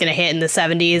feel like it is going to hit in the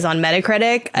 70s on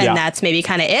Metacritic, and that's maybe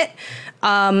kind of it.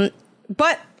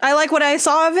 But I like what I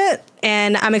saw of it,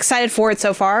 and I'm excited for it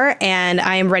so far, and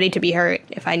I am ready to be hurt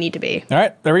if I need to be. All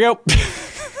right, there we go.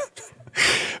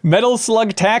 Metal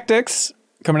Slug Tactics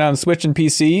coming out on Switch and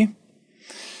PC.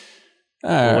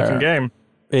 Good looking game.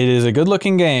 It is a good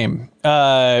looking game.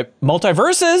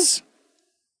 Multiverses.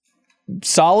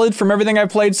 Solid from everything I've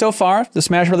played so far. The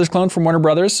Smash Brothers clone from Warner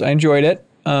Brothers. I enjoyed it.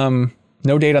 No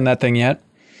date on that thing yet.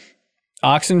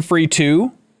 Oxenfree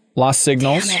 2. Lost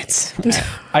Signals. Damn it.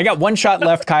 I got one shot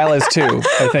left. Kyle has 2,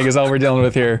 I think, is all we're dealing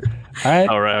with here. All right.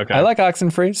 All right, okay. I like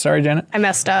Oxenfree. Sorry, Janet. I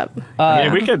messed up.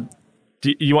 We could...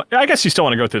 I guess you still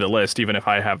want to go through the list, even if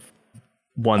I have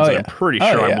ones that I'm pretty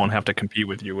sure I won't have to compete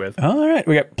with you with. All right.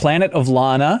 We got Planet of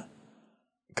Lana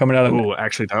coming out of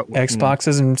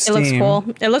Xboxes and Steam. It looks cool.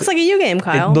 It looks like a U game,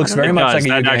 Kyle. It looks very much like a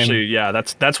U game. Actually, yeah,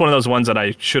 that's one of those ones that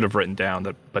I should have written down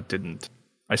but didn't.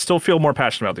 I still feel more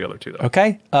passionate about the other 2, though.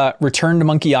 Okay. Return to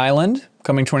Monkey Island,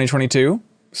 coming 2022.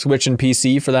 Switch and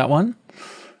PC for that one.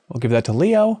 We'll give that to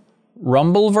Leo.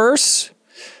 Rumbleverse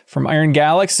from Iron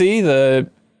Galaxy, the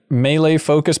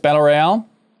melee-focused battle royale.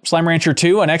 Slime Rancher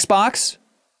 2 on Xbox.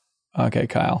 Okay,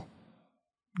 Kyle.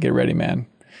 Get ready, man.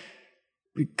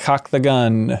 Cock the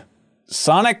gun.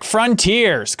 Sonic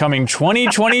Frontiers, coming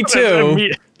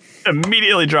 2022.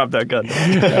 Immediately drop that gun.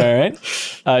 All right.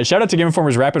 Shout out to Game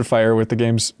Informer's Rapid Fire with the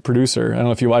game's producer. I don't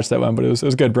know if you watched that one, but it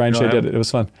was good. Brian Shea did it. It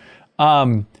was fun.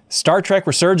 Star Trek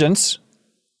Resurgence.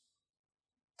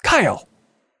 Kyle,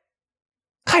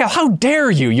 how dare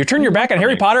you? You turn your back on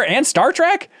Harry Potter and Star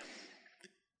Trek?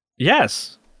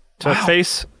 Yes, to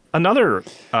face another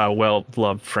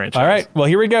well-loved franchise. All right, well,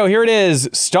 here we go. Here it is.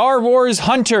 Star Wars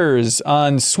Hunters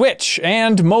on Switch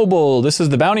and mobile. This is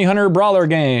the Bounty Hunter Brawler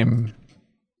game.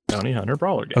 Bounty Hunter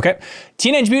Brawler game. Okay.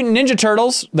 Teenage Mutant Ninja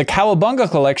Turtles, the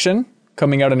Cowabunga collection,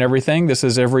 coming out on everything. This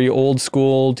is every old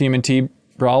school TMNT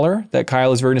brawler that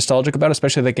Kyle is very nostalgic about,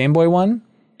 especially the Game Boy one.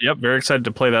 Yep, very excited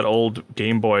to play that old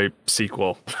Game Boy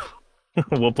sequel.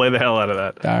 We'll play the hell out of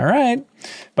that. All right.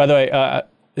 By the way,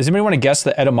 does anybody want to guess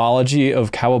the etymology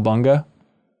of Cowabunga?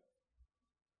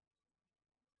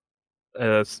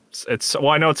 Well,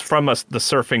 I know it's from the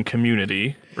surfing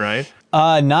community, right?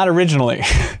 Not originally.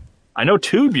 I know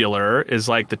tubular is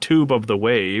like the tube of the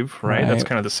wave, right? That's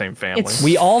kind of the same family.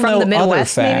 We all from know the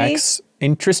Midwest, other facts.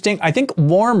 Maybe? Interesting. I think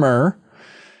warmer.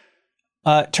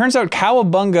 Turns out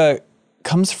Cowabunga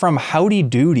comes from Howdy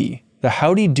Doody, the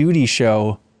Howdy Doody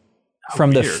show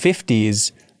from the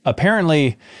 50s.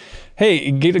 Apparently,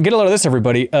 hey, get a load of this,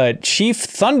 everybody. Chief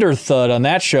Thunder Thud on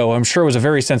that show, I'm sure was a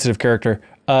very sensitive character.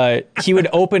 He would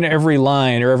open every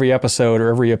line or every episode or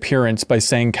every appearance by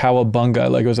saying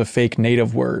Cowabunga, like it was a fake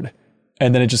native word.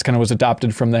 And then it just kind of was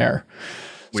adopted from there.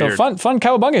 Weird. So fun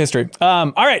Cowabunga history.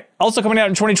 All right, also coming out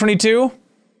in 2022,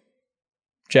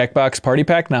 Jackbox Party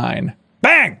Pack 9.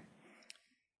 Bang!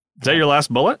 Is that your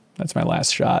last bullet? That's my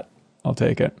last shot. I'll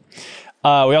take it. We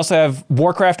also have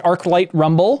Warcraft Arclight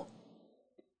Rumble.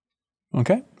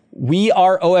 Okay. We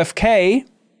Are OFK.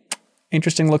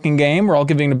 Interesting looking game. We're all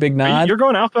giving a big nod. You're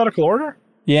going alphabetical order?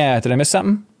 Yeah. Did I miss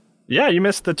something? Yeah, you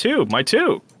missed the two. My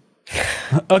two.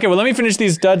 Okay, well, let me finish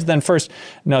these duds then first.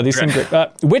 No, these seem great.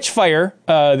 Witchfire,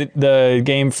 the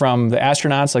game from the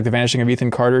astronauts, like the Vanishing of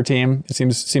Ethan Carter team. It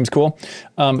seems cool.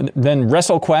 Then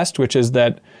WrestleQuest, which is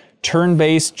that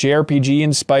turn-based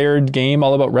JRPG-inspired game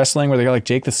all about wrestling where they got like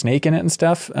Jake the Snake in it and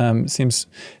stuff. Seems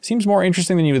more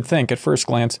interesting than you would think at first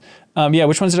glance. Yeah,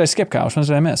 which ones did I skip, Kyle? Which ones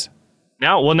did I miss?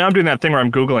 Now I'm doing that thing where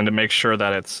I'm Googling to make sure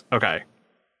that it's okay.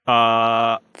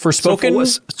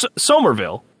 Forspoken?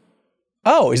 Somerville.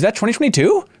 Oh, is that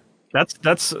 2022?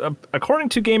 That's according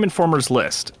to Game Informer's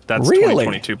list. That's really?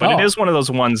 2022, but it is one of those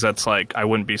ones that's like I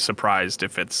wouldn't be surprised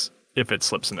if it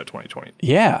slips into 2020.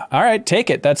 Yeah. All right,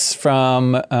 take it. That's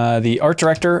from the art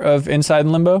director of Inside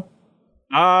and Limbo.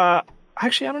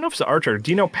 Actually, I don't know if it's the art director.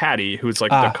 Do you know Patty, who's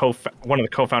like one of the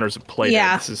co-founders of Playdead?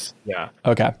 Yeah. This is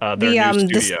Okay. Their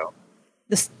new studio.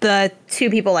 The two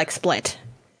people like split.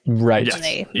 Right. Yes.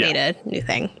 They made a new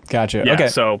thing. Gotcha. Yeah, okay.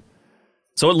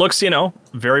 So it looks,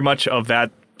 very much of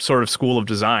that sort of school of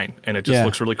design, and it just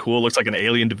looks really cool. It looks like an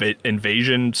alien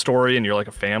invasion story, and you're like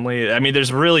a family. I mean,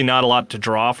 there's really not a lot to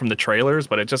draw from the trailers,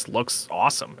 but it just looks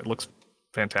awesome. It looks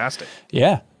fantastic.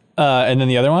 Yeah. And then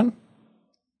the other one?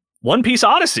 One Piece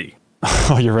Odyssey.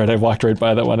 Oh, you're right. I walked right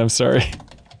by that one. I'm sorry.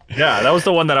 Yeah, that was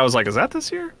the one that I was like, is that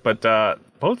this year? But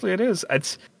mostly it is.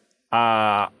 It's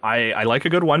I like a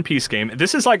good One Piece game.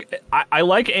 This is like I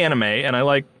like anime and I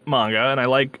like manga and I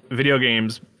like video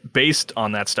games based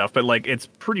on that stuff, but like it's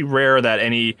pretty rare that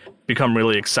any become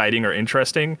really exciting or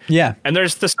interesting. Yeah. And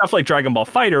there's the stuff like Dragon Ball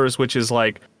FighterZ, which is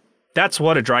like that's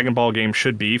what a Dragon Ball game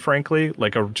should be, frankly,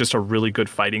 like just a really good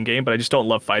fighting game, but I just don't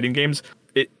love fighting games.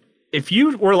 If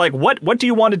you were like, what do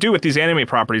you want to do with these anime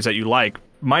properties that you like?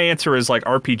 My answer is like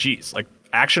RPGs, like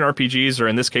action RPGs, or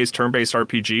in this case, turn-based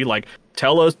RPG. Like,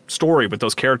 tell a story with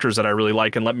those characters that I really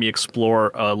like and let me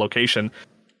explore a location.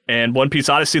 And One Piece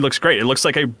Odyssey looks great. It looks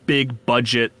like a big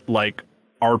budget, like,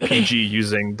 RPG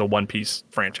using the One Piece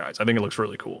franchise. I think it looks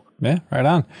really cool. Yeah, right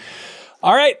on.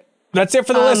 All right. That's it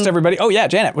for the list, everybody. Oh, yeah,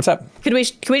 Janet, what's up? Can we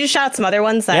just shout out some other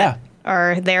ones that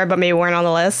are there but maybe weren't on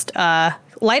the list?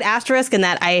 Light asterisk in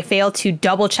that I failed to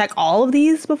double check all of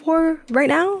these before right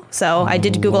now. So I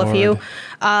did Google a few.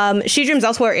 She Dreams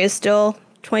Elsewhere is still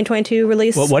 2022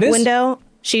 release window.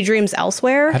 She Dreams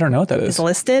Elsewhere. I don't know what that is. Is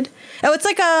listed. Oh, it's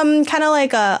like kind of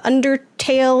like a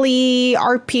Undertale-y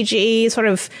RPG, sort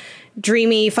of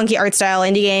dreamy, funky art style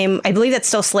indie game. I believe that's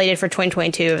still slated for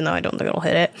 2022, even though I don't think it'll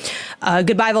hit it.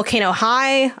 Goodbye Volcano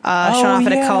High, shown off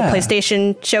at a couple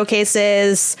PlayStation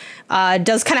showcases.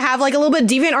 Does kind of have like a little bit of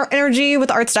deviant art energy with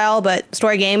the art style, but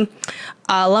story game.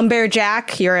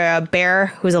 Lumberjack, you're a bear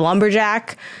who's a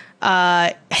lumberjack.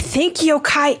 I think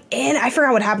Yokai In. I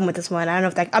forgot what happened with this one. I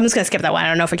don't know if I'm just gonna skip that one. I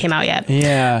don't know if it came out yet.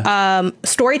 Yeah.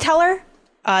 Storyteller,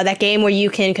 that game where you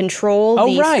can control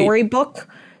the storybook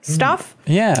stuff.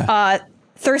 Yeah.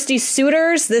 Thirsty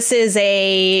Suitors. This is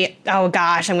I'm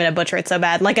gonna butcher it so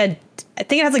bad. Like a I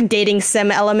think it has like dating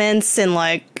sim elements and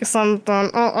like something.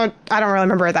 I don't really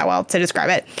remember it that well to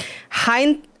describe it.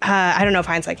 I don't know if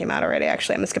Hindsight came out already.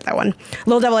 Actually, I'm gonna skip that one.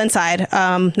 Little Devil Inside,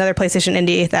 another PlayStation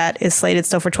indie that is slated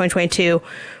still for 2022.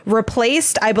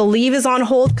 Replaced, I believe, is on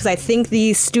hold because I think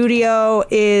the studio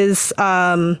is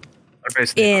is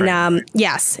based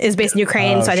in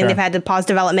Ukraine. So I think they've had to pause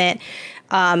development.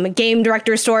 Game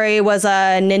director story was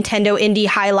a Nintendo indie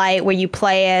highlight where you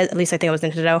play as, at least I think it was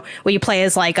Nintendo, where you play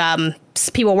as like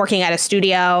people working at a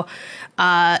studio.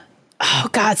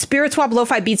 Spirit Swap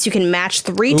Lo-Fi Beats you can match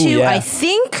 3 to. Yeah. I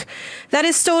think that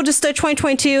is still just a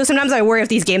 2022. Sometimes I worry if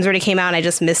these games already came out and I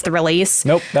just missed the release.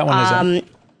 Nope, that one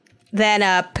isn't. Then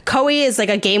Pikoi is like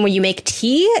a game where you make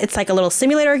tea. It's like a little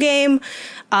simulator game.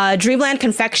 Dreamland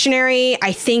Confectionery,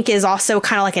 I think, is also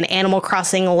kind of like an Animal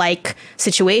Crossing-like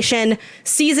situation.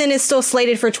 Season is still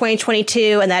slated for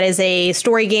 2022, and that is a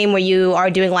story game where you are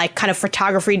doing like kind of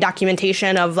photography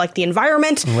documentation of like the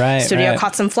environment. Right. Studio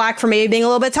caught some flack for maybe being a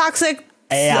little bit toxic.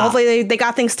 Yeah. So hopefully they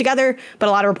got things together, but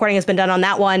a lot of reporting has been done on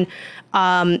that one.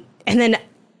 And then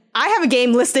I have a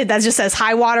game listed that just says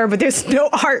High Water, but there's no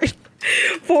art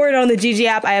for it on the GG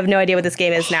app. I have no idea what this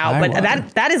game is now, but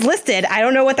that is listed. I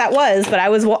don't know what that was, but I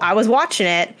was watching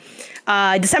it.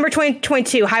 December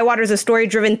 2022. High Water is a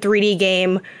story-driven 3D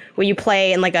game where you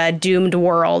play in like a doomed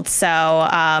world. So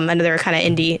another kind of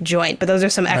indie joint. But those are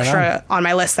some extra on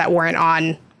my list that weren't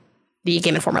on the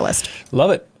Game Informer list. Love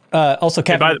it. Also,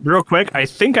 Captain, real quick, I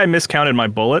think I miscounted my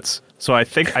bullets, so I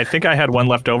think I had one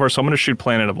left over. So I'm going to shoot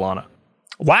Planet of Lana.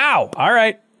 Wow. All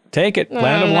right. Take it.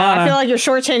 Planet of Lana. I feel like you're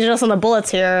shortchanging us on the bullets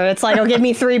here. It's like, I'll give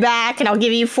me 3 back and I'll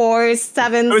give you 4,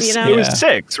 7. It was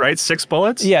 6, right? 6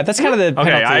 bullets? Yeah, that's kind of the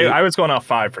penalty. Okay, I was going off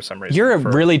 5 for some reason. You're a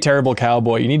really terrible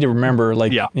cowboy. You need to remember,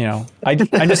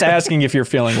 I'm just asking if you're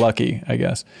feeling lucky, I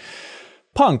guess.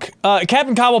 Punk.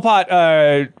 Captain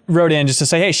Cobblepot wrote in just to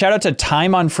say, hey, shout out to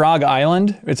Time on Frog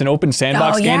Island. It's an open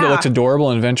sandbox game that looks adorable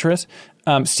and adventurous.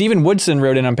 Stephen Woodson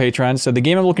wrote in on Patreon, said, the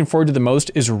game I'm looking forward to the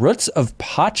most is Roots of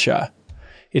Pacha.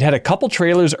 It had a couple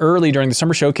trailers early during the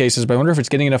summer showcases, but I wonder if it's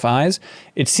getting enough eyes.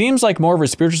 It seems like more of a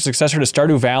spiritual successor to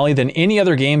Stardew Valley than any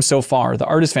other game so far. The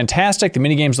art is fantastic, the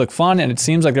minigames look fun, and it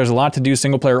seems like there's a lot to do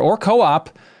single player or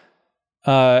co-op.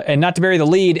 And not to bury the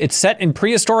lead, it's set in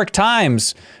prehistoric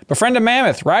times. Befriend a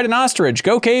mammoth, ride an ostrich,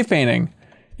 go cave painting.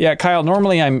 Yeah, Kyle,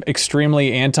 normally I'm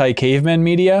extremely anti-caveman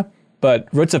media, but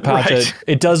Roots of Pacha,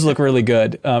 it does look really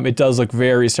good. It does look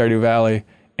very Stardew Valley.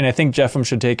 And I think Jeffem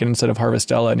should take it instead of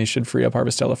Harvestella, and he should free up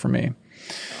Harvestella for me. Oh,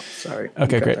 sorry.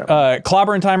 Okay, great.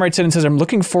 Clobber in Time writes in and says, I'm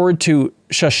looking forward to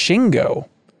Shashingo.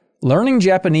 Learning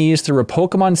Japanese through a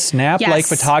Pokemon Snap-like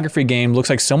photography game looks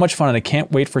like so much fun, and I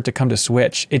can't wait for it to come to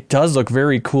Switch. It does look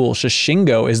very cool.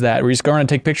 Shashingo is that, where you just go around and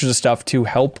take pictures of stuff to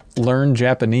help learn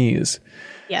Japanese.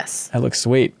 Yes. That looks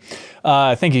sweet.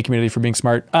 Thank you, community, for being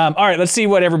smart. All right, let's see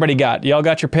what everybody got. Y'all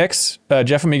got your picks?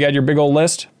 Jeffem, you got your big old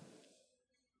list?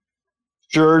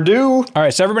 Sure do. All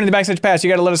right, so everybody in the Backstage Pass, you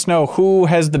got to let us know who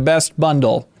has the best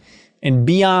bundle. And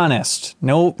be honest.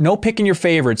 No picking your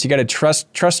favorites. You got to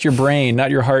trust your brain, not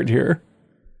your heart here.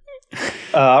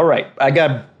 All right. I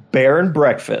got Bear and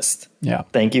Breakfast. Yeah.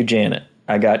 Thank you, Janet.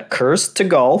 I got Cursed to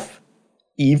Golf,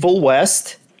 Evil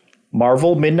West,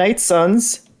 Marvel Midnight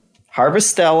Suns,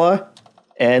 Harvestella,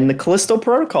 and the Callisto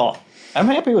Protocol. I'm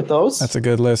happy with those. That's a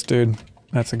good list, dude.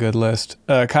 That's a good list.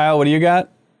 Kyle, what do you got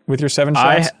with your 7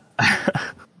 shots?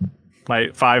 My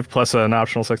 5 plus an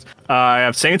optional 6. I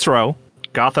have Saints Row,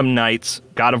 Gotham Knights,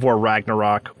 God of War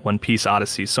Ragnarok, One Piece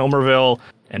Odyssey Somerville,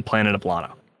 and Planet of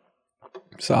Lana.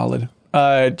 Solid.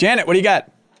 Janet, what do you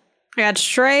got? I got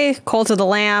Stray, Cult of the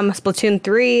Lamb, Splatoon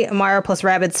 3, Mario plus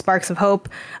Rabbids Sparks of Hope,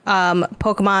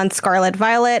 Pokemon Scarlet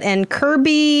Violet, and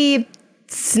Kirby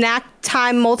Snack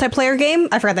Time multiplayer game.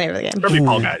 I forgot the name of the game. Kirby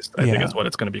Fall Guys, I think is what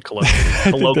it's going to be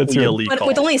colloquially called.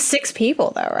 With only 6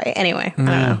 people, though, right? Anyway, I don't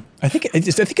know. I think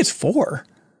it's 4.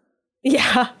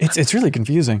 Yeah, it's really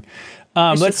confusing.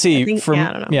 Let's see. I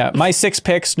don't know. My 6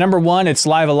 picks. Number 1, it's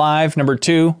Live Alive. Number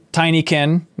 2,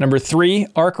 Tinykin. Number 3,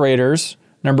 Arc Raiders.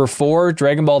 Number 4,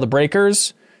 Dragon Ball: The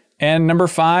Breakers. And number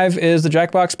 5 is the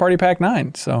Jackbox Party Pack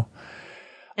 9. So.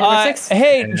 Number 6.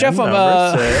 Hey, Jeff,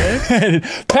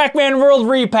 Pac-Man World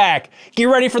Repack. Get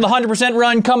ready for the 100%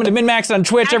 run coming to MinMax on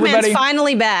Twitch, Pac-Man's everybody.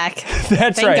 Finally back.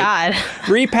 That's Thank right. God.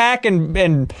 Repack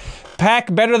and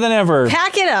pack better than ever.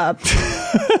 Pack it up.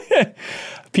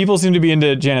 People seem to be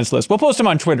into Janet's list. We'll post them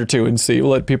on Twitter too and see.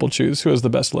 We'll let people choose who has the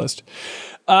best list.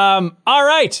 All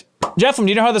right. Jeffem, do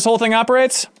you know how this whole thing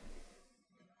operates?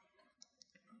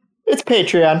 It's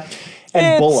Patreon.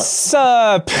 And bullets.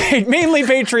 Mainly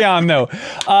Patreon, though.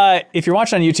 If you're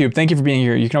watching on YouTube, thank you for being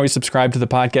here. You can always subscribe to the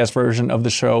podcast version of the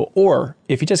show. Or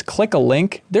if you just click a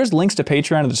link, there's links to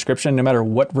Patreon in the description, no matter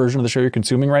what version of the show you're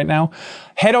consuming right now.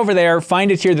 Head over there,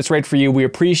 find it here that's right for you. We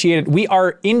appreciate it. We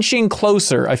are inching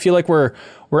closer. I feel like we're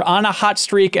on a hot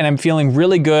streak, and I'm feeling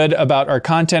really good about our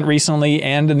content recently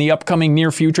and in the upcoming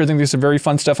near future. I think there's some very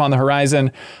fun stuff on the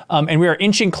horizon. And we are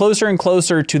inching closer and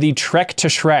closer to the Trek to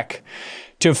Shrek,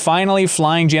 to finally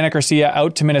flying Janet Garcia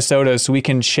out to Minnesota so we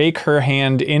can shake her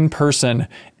hand in person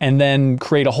and then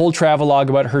create a whole travelogue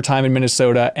about her time in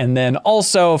Minnesota. And then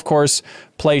also, of course,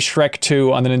 play Shrek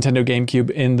 2 on the Nintendo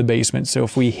GameCube in the basement. So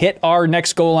if we hit our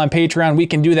next goal on Patreon, we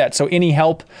can do that. So any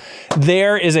help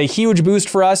there is a huge boost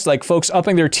for us, like folks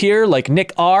upping their tier, like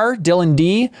Nick R, Dylan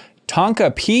D,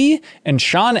 Tonka P, and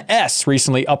Sean S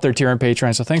recently upped their tier on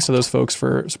Patreon. So thanks to those folks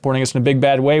for supporting us in a big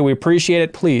bad way. We appreciate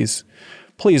it. Please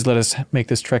let us make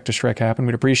this Trek to Shrek happen.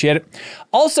 We'd appreciate it.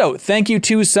 Also, thank you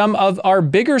to some of our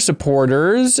bigger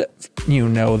supporters. You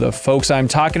know the folks I'm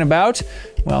talking about.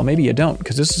 Well, maybe you don't,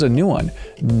 because this is a new one.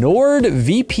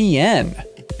 NordVPN.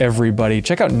 Everybody,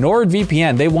 check out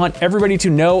NordVPN. They want everybody to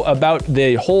know about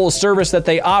the whole service that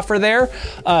they offer there.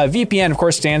 VPN, of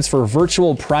course, stands for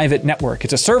Virtual Private Network.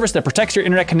 It's a service that protects your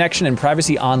internet connection and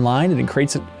privacy online. It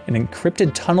creates an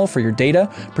encrypted tunnel for your data,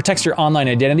 protects your online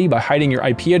identity by hiding your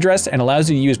IP address, and allows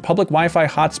you to use public Wi-Fi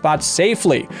hotspots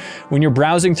safely. When you're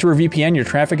browsing through a VPN, your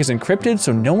traffic is encrypted,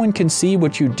 so no one can see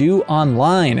what you do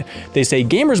online. They say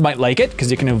gamers might like it because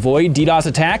you can avoid DDoS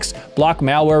attacks, block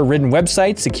malware-ridden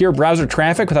websites, secure browser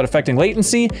traffic without affecting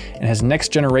latency, and has next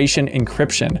generation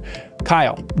encryption.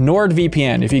 Kyle,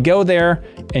 NordVPN, if you go there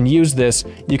and use this,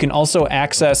 you can also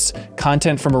access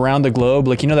content from around the globe.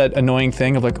 Like, you know that annoying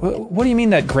thing of like, what do you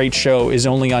mean that great show is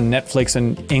only on Netflix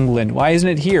in England? Why isn't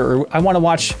it here? Or I want to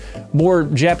watch more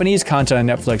Japanese content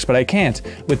on Netflix, but I can't.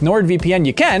 With NordVPN,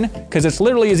 you can, because it's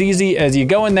literally as easy as you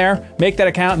go in there, make that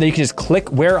account, and then you can just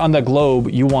click where on the globe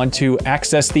you want to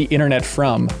access the internet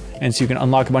from. And so you can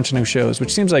unlock a bunch of new shows,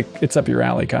 which seems like it's up your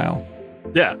alley, Kyle.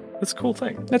 Yeah, that's a cool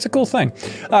thing. That's a cool thing.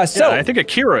 I think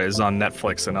Akira is on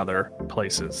Netflix and other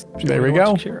places. There we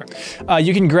go.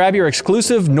 You can grab your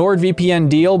exclusive NordVPN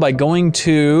deal by going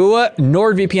to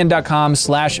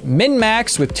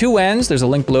nordvpn.com/minmax with 2 N's. There's a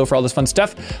link below for all this fun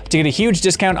stuff to get a huge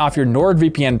discount off your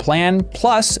NordVPN plan,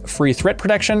 plus free threat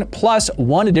protection, plus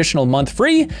 1 additional month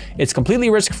free. It's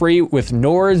completely risk-free with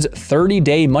Nord's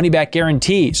 30-day money-back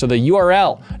guarantee. So the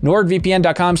URL,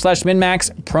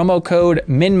 nordvpn.com/minmax, promo code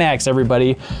MINMAX,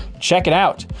 everybody. Check it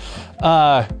out.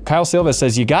 Kyle Silva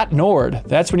says, you got Nord.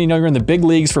 That's when you know you're in the big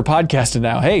leagues for podcasting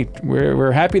now. Hey,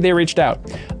 we're happy they reached out.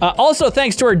 Also,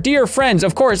 thanks to our dear friends,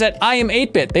 of course, at I Am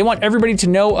 8-Bit. They want everybody to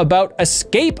know about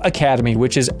Escape Academy,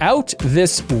 which is out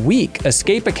this week.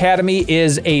 Escape Academy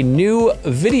is a new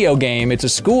video game. It's a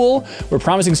school where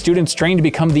promising students train to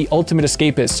become the ultimate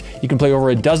escapists. You can play over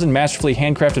a dozen masterfully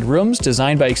handcrafted rooms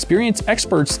designed by experienced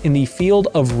experts in the field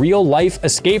of real-life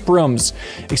escape rooms.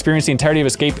 Experience the entirety of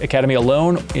Escape Academy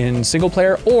alone in single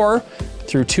player or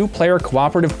through 2-player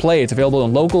cooperative play. It's available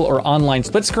in local or online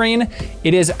split screen.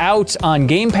 It is out on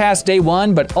Game Pass day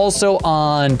 1, but also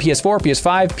on PS4,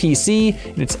 PS5, PC,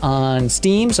 and it's on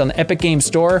Steam, so on the Epic Games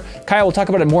Store. Kyle, we'll talk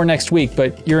about it more next week,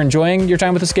 but you're enjoying your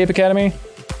time with Escape Academy?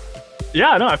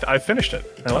 Yeah, no, I finished it.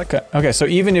 I like it. Okay, so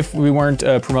even if we weren't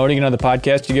promoting it on the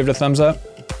podcast, you give it a thumbs up?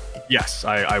 Yes,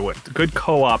 I would. Good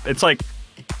co-op.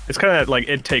 It's kind of like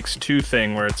It Takes Two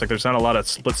thing, where it's like there's not a lot of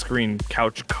split screen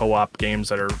couch co-op games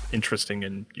that are interesting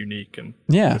and unique, and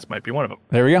this might be one of them.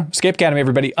 There we go. Escape Academy,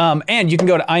 everybody. And you can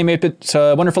go to I Am 8-Bit. It's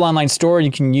a wonderful online store.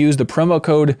 You can use the promo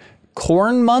code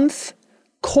CORNMONTH.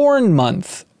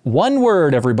 CORNMONTH. One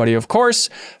word, everybody, of course,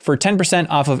 for 10%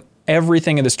 off of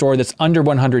everything in the store that's under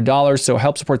 $100. So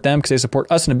help support them because they support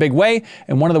us in a big way.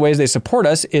 And one of the ways they support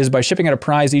us is by shipping out a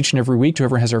prize each and every week to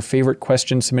whoever has our favorite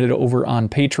question submitted over on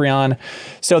Patreon.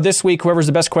 So this week, whoever's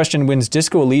the best question wins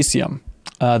Disco Elysium,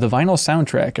 the vinyl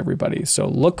soundtrack, everybody. So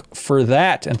look for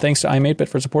that. And thanks to I Am 8-Bit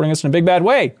for supporting us in a big bad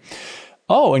way.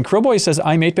 Oh, and Crowboy says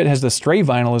I Am 8-Bit has the Stray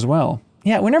vinyl as well.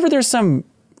 Yeah, whenever there's some,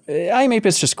 I Am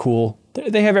 8-Bit's just cool.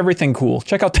 They have everything cool.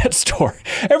 Check out that store.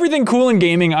 Everything cool in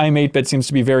gaming, I Am 8-Bit seems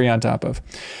to be very on top of.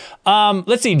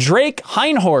 Let's see. Drake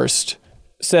Heinhorst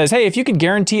says, hey, if you could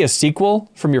guarantee a sequel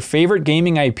from your favorite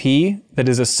gaming IP that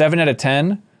is a 7 out of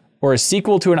 10, or a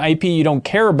sequel to an IP you don't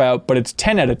care about, but it's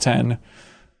 10 out of 10,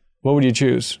 what would you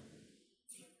choose?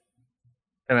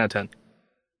 10 out of 10.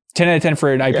 10 out of 10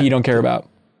 for an IP you don't care about.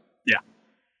 Yeah.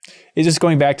 Is this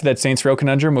going back to that Saints Row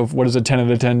conundrum of what does a 10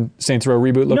 out of 10 Saints Row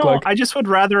reboot look like? No, I just would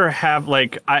rather have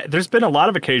there's been a lot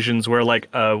of occasions where like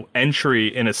a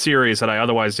entry in a series that I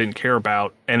otherwise didn't care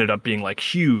about ended up being like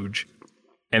huge.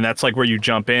 And that's like where you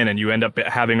jump in and you end up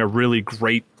having a really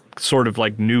great sort of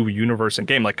like new universe and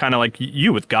game, like kind of like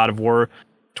you with God of War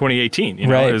 2018, you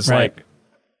know, right. Like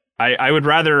I would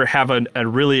rather have a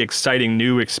really exciting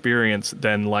new experience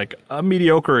than like a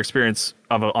mediocre experience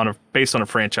based on a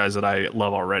franchise that I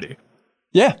love already.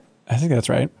 Yeah, I think that's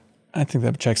right. I think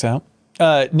that checks out.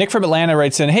 Nick from Atlanta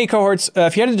writes in, hey, cohorts,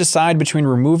 if you had to decide between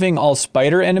removing all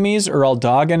spider enemies or all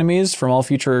dog enemies from all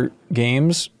future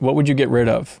games, what would you get rid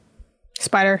of?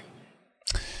 Spider.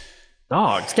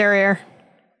 Dog. Scarier.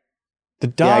 The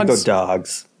dogs. Yeah, I go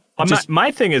dogs. My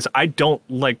thing is, I don't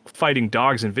like fighting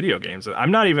dogs in video games.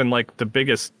 I'm not even like the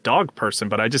biggest dog person,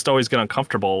 but I just always get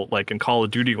uncomfortable like in Call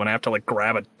of Duty when I have to like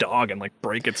grab a dog and like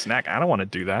break its neck. I don't want to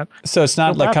do that. So it's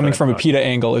not like coming from a PETA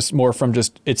angle. It's more from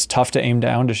just it's tough to aim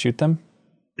down to shoot them.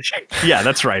 Yeah,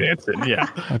 that's right. Yeah.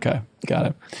 Okay, got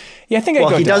it. Yeah, I think I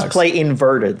go he dogs. does play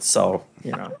inverted, so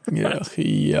you know. Yeah,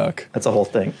 yuck. That's a whole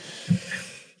thing.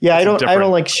 Yeah, I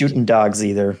don't like shooting dogs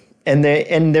either, and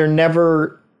they're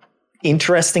never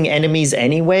interesting enemies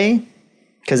anyway,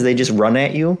 because they just run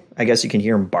at you. I guess you can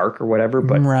hear them bark or whatever,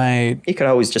 but right. You could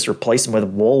always just replace them with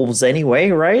wolves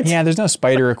anyway, right? Yeah, there's no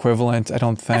spider equivalent, I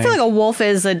don't think. I feel like a wolf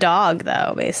is a dog,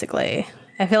 though. Basically,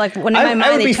 I feel like when in my mind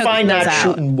I would they be took fine those not out.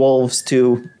 shooting wolves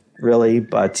too, really,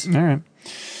 but all right.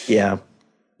 Yeah.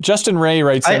 Justin Ray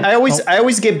writes in, I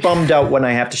always get bummed out when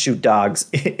I have to shoot dogs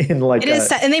in like it is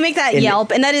sad, and they make that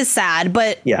yelp, and that is sad,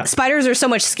 but spiders are so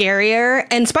much scarier,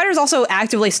 and spiders also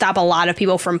actively stop a lot of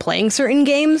people from playing certain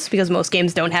games because most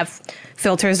games don't have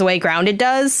filters the way Grounded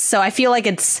does, so I feel like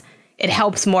it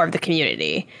helps more of the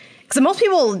community. Because most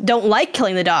people don't like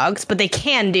killing the dogs, but they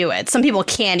can do it. Some people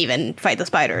can't even fight the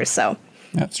spiders, so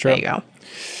that's true. There you go.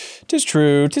 Tis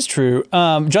true.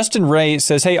 Justin Ray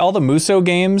says, hey, all the Muso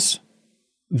games,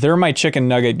 they're my chicken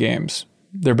nugget games.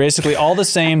 They're basically all the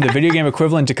same, the video game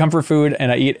equivalent to comfort food,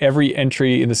 and I eat every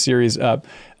entry in the series up.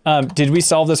 Did we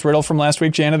solve this riddle from last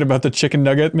week, Janet, about the chicken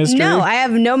nugget mystery? No, I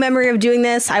have no memory of doing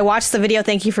this. I watched the video.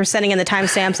 Thank you for sending in the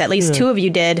timestamps. At least two of you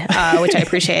did, which I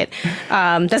appreciate.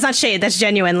 That's not shade. That's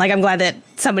genuine. Like, I'm glad that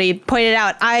somebody pointed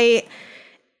out. I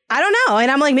don't know. And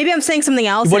I'm like, maybe I'm saying something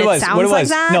else. What it sounds like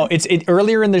that. No, it's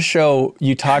earlier in the show,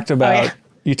 you talked about...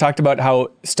 You talked about how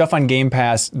stuff on Game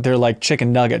Pass, they're like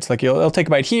chicken nuggets. Like you'll take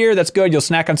a bite here, that's good. You'll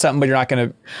snack on something, but you're not going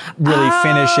to really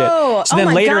finish it. So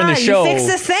then later in the show, you fixed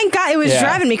this. Thank God, it was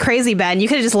driving me crazy, Ben. You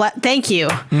could have just Thank you.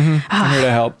 I'm here to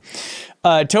help.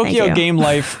 Tokyo Game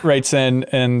Life writes in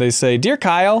and they say, "Dear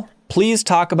Kyle, please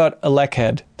talk about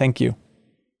Elekhead. Thank you."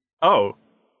 Oh,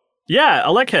 yeah,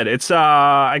 Elekhead. It's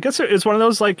I guess it's one of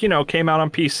those like came out on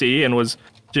PC and was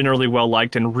generally well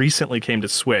liked and recently came to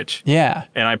Switch. Yeah.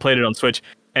 And I played it on Switch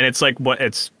and it's like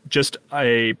it's just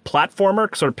a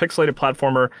platformer, sort of pixelated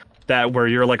platformer where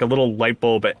you're like a little light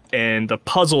bulb and the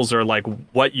puzzles are like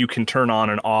what you can turn on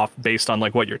and off based on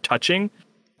like what you're touching.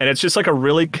 And it's just like a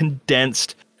really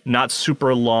condensed, not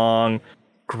super long,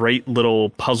 great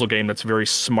little puzzle game that's very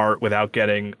smart without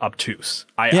getting obtuse.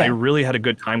 I really had a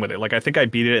good time with it. Like I think I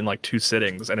beat it in like 2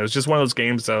 sittings and it was just one of those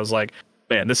games that I was like,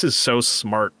 man, this is so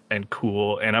smart and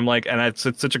cool. And I'm like, and it's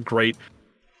such a great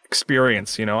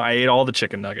experience. I ate all the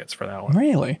chicken nuggets for that one.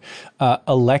 Really?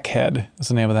 Elekhead is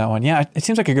the name of that one. Yeah, it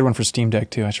seems like a good one for Steam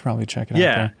Deck too. I should probably check it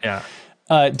out.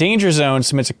 Yeah. Danger Zone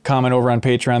submits a comment over on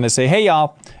Patreon. They say, hey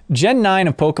y'all, Gen 9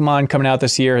 of Pokemon coming out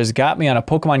this year has got me on a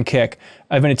Pokemon kick.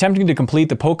 I've been attempting to complete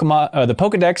the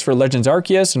Pokedex for Legends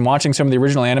Arceus and watching some of the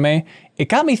original anime. It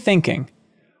got me thinking,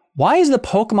 why is the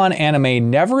Pokemon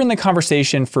anime never in the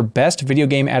conversation for best video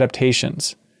game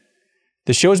adaptations?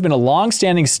 The show has been a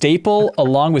long-standing staple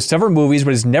along with several movies,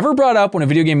 but is never brought up when a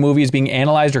video game movie is being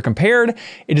analyzed or compared.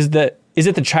 Is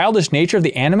it the childish nature of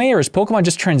the anime, or has Pokemon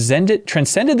just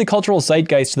transcended the cultural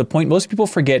zeitgeist to the point most people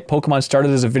forget Pokemon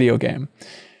started as a video game?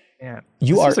 Yeah,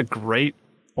 this is a great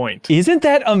point. Isn't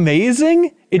that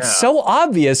amazing? It's so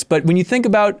obvious, but when you think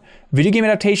about video game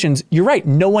adaptations, you're right.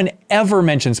 No one ever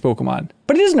mentions Pokemon,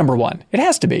 but it is number one. It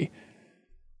has to be.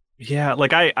 Yeah,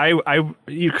 like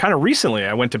you kind of recently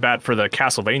I went to bat for the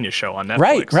Castlevania show on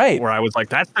Netflix, right, where I was like,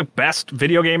 that's the best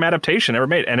video game adaptation ever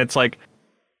made, and it's like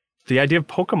the idea of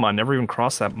Pokemon never even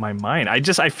crossed my mind.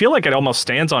 I feel like it almost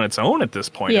stands on its own at this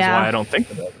point. Is why I don't think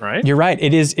of it. Right? You're right.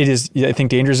 It is. I think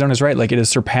Danger Zone is right. Like it has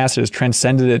surpassed it, has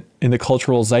transcended it in the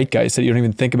cultural zeitgeist that you don't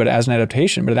even think about it as an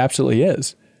adaptation, but it absolutely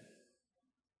is.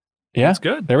 Yeah, that's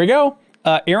good. There we go.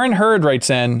 Aaron Hurd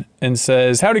writes in and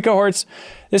says, howdy cohorts.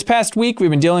 This past week, we've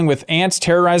been dealing with ants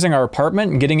terrorizing our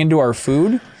apartment and getting into our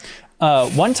food.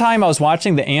 One time I was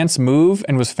watching the ants move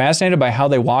and was fascinated by how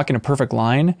they walk in a perfect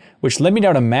line, which led me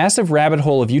down a massive rabbit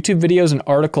hole of YouTube videos and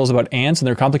articles about ants and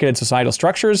their complicated societal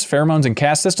structures, pheromones, and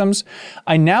caste systems.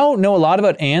 I now know a lot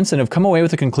about ants and have come away with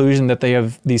the conclusion that they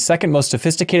have the second most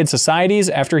sophisticated societies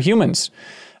after humans.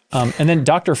 And then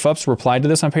Dr. Fups replied to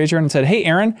this on Patreon and said, "Hey,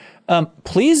 Aaron,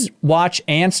 please watch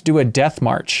ants do a death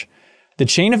march. The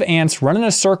chain of ants run in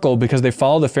a circle because they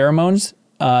follow the pheromones.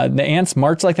 The ants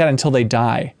march like that until they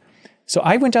die." So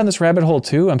I went down this rabbit hole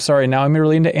too. I'm sorry, now I'm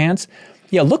really into ants.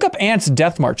 Yeah, look up ants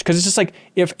death march, because it's just like,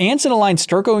 if ants in a line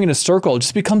start going in a circle, it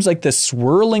just becomes like this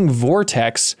swirling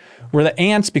vortex where the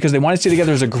ants, because they want to stay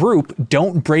together as a group,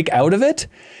 don't break out of it.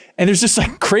 And there's just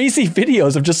like crazy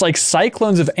videos of just like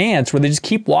cyclones of ants where they just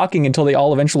keep walking until they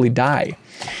all eventually die.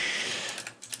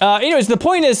 Anyways, the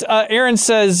point is, Aaron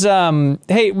says,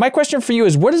 hey, my question for you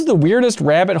is, what is the weirdest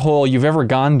rabbit hole you've ever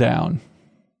gone down?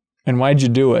 And why'd you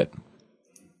do it?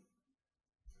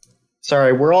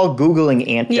 Sorry, we're all Googling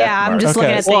ant death Yeah, I'm march. just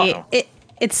looking at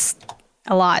it's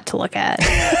a lot to look at.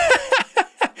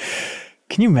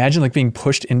 Can you imagine like being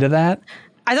pushed into that?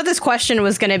 I thought this question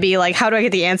was going to be like, how do I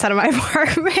get the ants out of my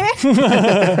apartment?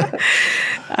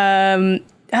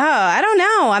 I don't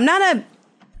know.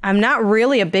 I'm not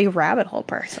really a big rabbit hole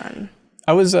person.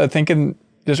 I was thinking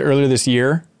just earlier this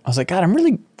year, I was like, God, I'm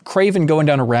really craving going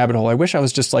down a rabbit hole. I wish I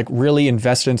was just like really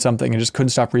invested in something and just couldn't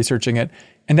stop researching it.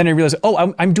 And then I realized,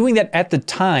 I'm doing that at the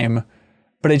time,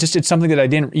 but it's something that I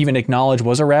didn't even acknowledge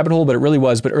was a rabbit hole, but it really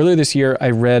was. But earlier this year, I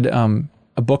read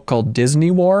a book called Disney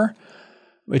War,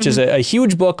 which is a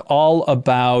huge book all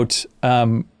about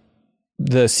the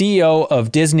CEO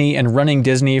of Disney and running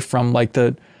Disney from like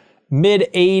the mid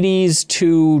 80s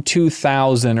to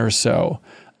 2000 or so.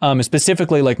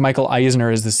 Specifically, like Michael Eisner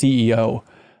is the CEO.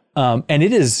 And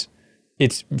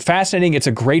it's fascinating. It's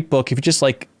a great book. If you just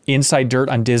like inside dirt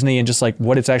on Disney and just like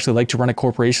what it's actually like to run a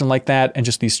corporation like that and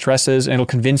just these stresses, and it'll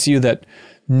convince you that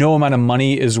no amount of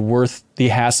money is worth the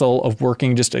hassle of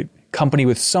working just a company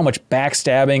with so much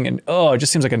backstabbing, and it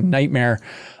just seems like a nightmare.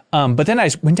 But then I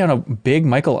went down a big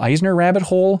Michael Eisner rabbit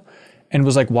hole and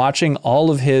was like watching all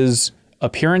of his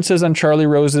appearances on Charlie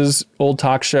Rose's old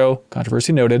talk show,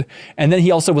 controversy noted. And then he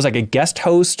also was like a guest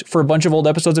host for a bunch of old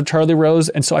episodes of Charlie Rose.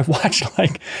 And so I watched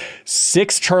like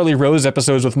 6 Charlie Rose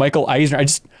episodes with Michael Eisner.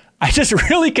 I just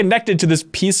really connected to this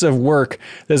piece of work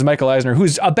that is Michael Eisner,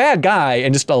 who's a bad guy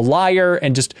and just a liar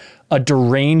and just a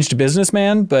deranged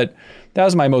businessman. But that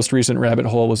was my most recent rabbit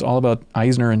hole, was all about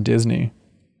Eisner and Disney.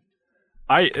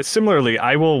 I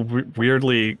will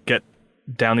weirdly get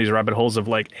down these rabbit holes of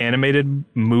like animated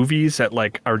movies that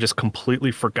like are just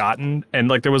completely forgotten. And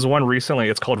like there was one recently,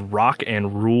 it's called Rock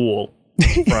and Rule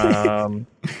from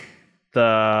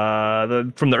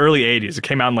from the early 80s. It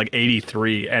came out in like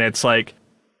 83, and it's like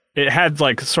it had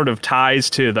like sort of ties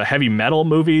to the heavy metal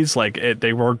movies. Like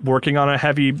they were working on the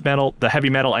heavy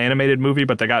metal animated movie,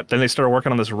 but then they started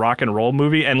working on this rock and roll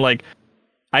movie, and like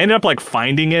I ended up like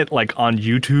finding it like on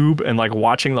YouTube and like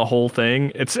watching the whole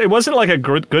thing. It wasn't like a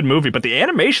good movie, but the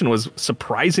animation was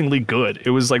surprisingly good.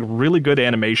 It was like really good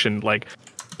animation, like,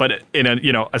 but in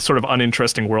a sort of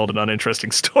uninteresting world and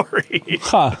uninteresting story.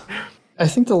 Huh. I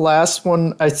think the last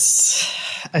one I saw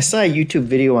a YouTube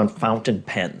video on fountain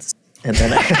pens, and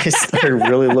then I started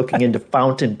really looking into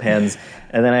fountain pens,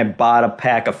 and then I bought a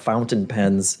pack of fountain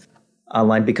pens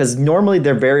online because normally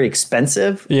they're very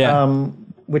expensive. Yeah.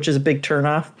 Which is a big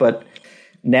turnoff, but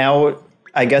now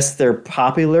I guess they're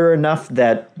popular enough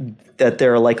that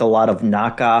there are like a lot of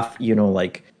knockoff,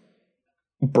 like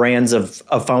brands of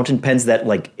fountain pens that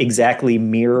like exactly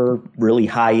mirror really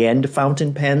high-end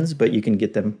fountain pens, but you can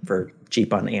get them for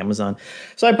cheap on Amazon.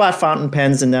 So I bought fountain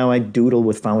pens, and now I doodle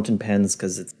with fountain pens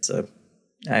because it's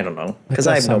I don't know, because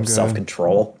I have no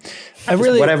self-control.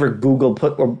 Whatever Google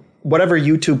put or whatever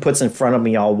YouTube puts in front of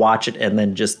me, I'll watch it and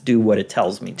then just do what it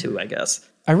tells me to, I guess.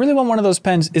 I really want one of those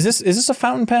pens. Is this a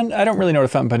fountain pen? I don't really know what a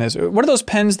fountain pen is. What are those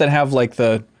pens that have like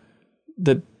it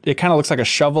kind of looks like a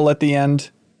shovel at the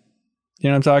end? You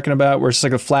know what I'm talking about? Where it's just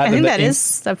like a flat. I think that is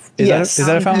stuff. Is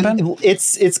that a fountain pen?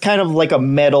 It's kind of like a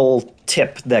metal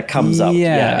tip that comes up.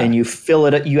 Yeah. And you fill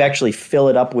it. You actually fill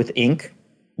it up with ink.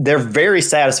 They're very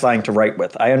satisfying to write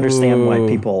with. I understand why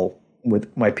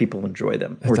people enjoy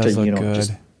them, or to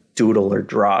just doodle or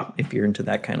draw if you're into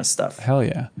that kind of stuff. Hell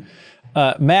yeah.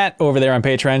 Matt over there on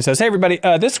Patreon says, "Hey everybody,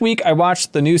 this week I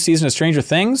watched the new season of Stranger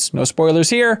Things, no spoilers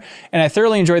here, and I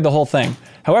thoroughly enjoyed the whole thing.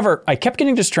 However, I kept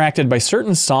getting distracted by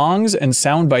certain songs and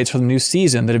sound bites from the new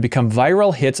season that have become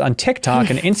viral hits on TikTok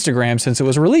and Instagram since it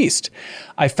was released.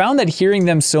 I found that hearing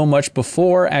them so much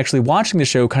before actually watching the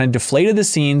show kind of deflated the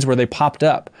scenes where they popped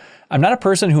up. I'm not a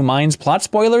person who minds plot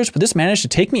spoilers, but this managed to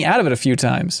take me out of it a few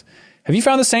times. Have you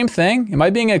found the same thing? Am I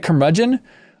being a curmudgeon?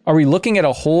 Are we looking at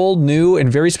a whole new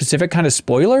and very specific kind of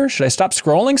spoiler? Should I stop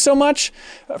scrolling so much?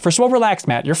 First of all, relax,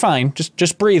 Matt. You're fine.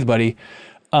 Just breathe, buddy.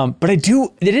 But it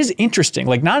is interesting.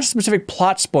 Like, not a specific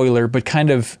plot spoiler, but kind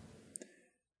of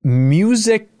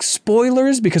music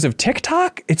spoilers because of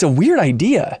TikTok. It's a weird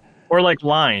idea. Or like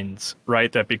lines,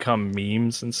 right, that become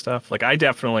memes and stuff. Like, I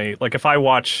definitely, like, if I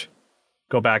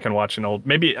go back and watch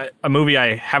maybe a movie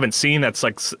I haven't seen that's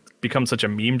like become such a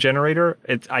meme generater,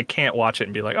 I can't watch it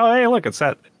and be like, oh, hey, look, it's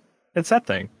that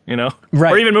thing, you know?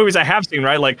 Right. Or even movies I have seen,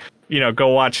 right? Like, you know, go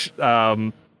watch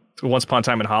Once Upon a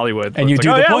Time in Hollywood. And you like, do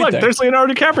the point look, thing. there's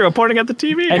Leonardo DiCaprio pointing at the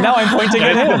TV. And now I'm pointing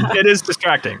at him. It is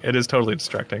distracting. It is totally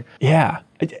distracting. Yeah.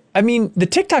 I mean, the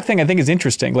TikTok thing I think is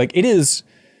interesting. Like, it is,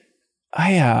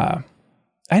 I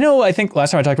think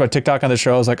last time I talked about TikTok on the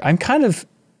show, I was like, I'm kind of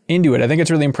into it. I think it's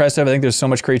really impressive. I think there's so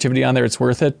much creativity on there. It's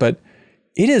worth it. But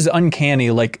it is uncanny,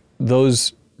 like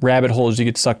those rabbit holes you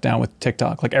get sucked down with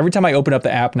TikTok. Like, every time I open up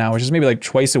the app now, which is maybe like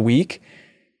twice a week,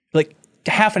 like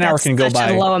half an hour can go by. That's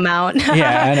such a low amount.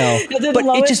 Yeah, I know. The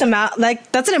lowest amount,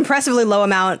 like, that's an impressively low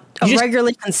amount of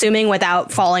regularly consuming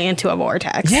without falling into a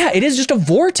vortex. Yeah, it is just a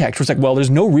vortex where it's like, well, there's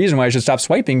no reason why I should stop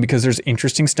swiping because there's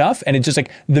interesting stuff. And it's just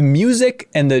like the music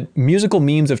and the musical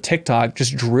memes of TikTok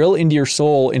just drill into your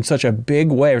soul in such a big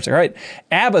way. It's like, all right,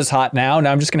 ABBA's hot now.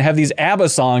 Now I'm just going to have these ABBA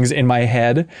songs in my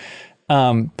head.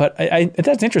 But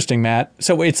that's interesting, Matt.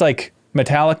 So it's like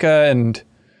Metallica and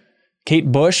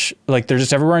Kate Bush, like they're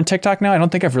just everywhere on TikTok now. I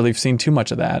don't think I've really seen too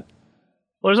much of that.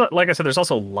 Well, like I said, there's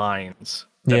also lines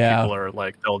that people are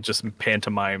like, they'll just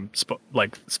pantomime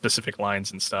like specific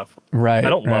lines and stuff. Right. I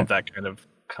don't love that kind of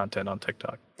content on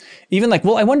TikTok. Even like,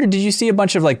 well, I wonder, did you see a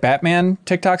bunch of like Batman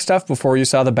TikTok stuff before you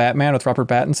saw the Batman with Robert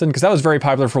Pattinson? Because that was very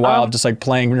popular for a while, just like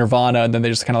playing Nirvana, and then they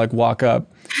just kind of like walk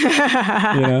up. You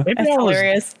know? That's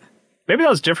hilarious. Maybe that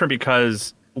was different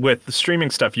because with the streaming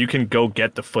stuff, you can go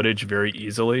get the footage very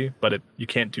easily, but you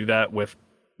can't do that with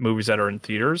movies that are in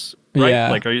theaters, right?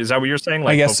 Yeah. Like, is that what you're saying?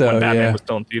 Like, I guess so, when Batman yeah. was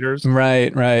still in theaters?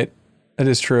 Right. That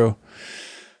is true.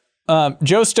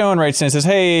 Joe Stone writes in and says,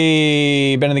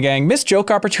 hey, Ben and the gang, missed joke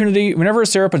opportunity. Whenever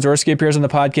Sarah Podzorski appears on the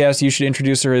podcast, you should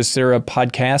introduce her as Sarah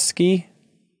Podcaski.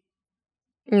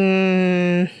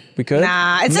 We could?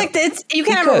 Nah, it's like, you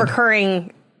can have a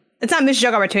recurring... It's not missed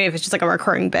joke opportunity if it's just like a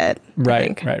recurring bit.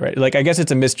 Right. Like, I guess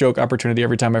it's a missed joke opportunity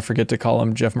every time I forget to call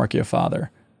him Jeff Markey a father.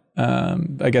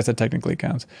 I guess that technically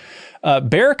counts.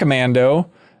 Bear Commando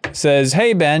says,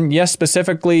 hey, Ben. Yes,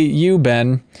 specifically you,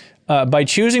 Ben. By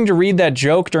choosing to read that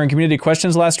joke during community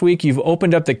questions last week, you've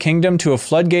opened up the kingdom to a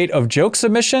floodgate of joke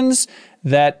submissions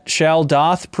that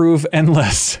doth prove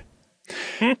endless.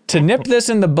 To nip this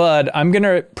in the bud, I'm going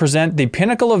to present the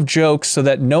pinnacle of jokes so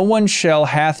that no one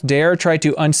hath dare try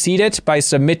to unseat it by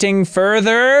submitting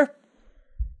further.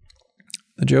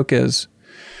 The joke is,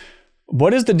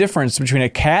 what is the difference between a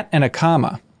cat and a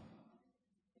comma?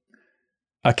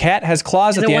 A cat has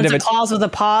claws at the end of it. One's a claws with a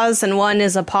pause and one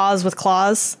is a pause with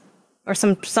claws or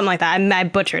something like that. I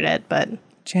butchered it, but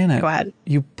Janet, go ahead.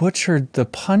 You butchered the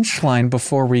punchline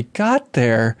before we got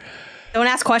there. Don't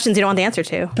ask questions you don't want the answer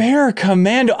to. Bear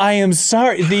Commando, I am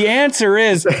sorry. The answer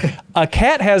is a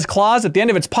cat has claws at the end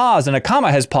of its paws, and a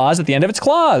comma has paws at the end of its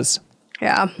claws.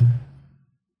 Yeah.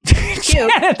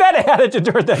 Janet, that attitude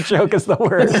toward that joke is the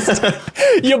worst.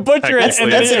 You butcher it,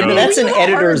 and that's an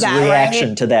editor's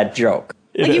reaction to that joke.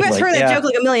 Like, you guys heard that joke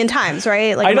like a million times,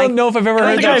 right? Like, I don't know if I've ever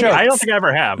heard that joke. I don't think I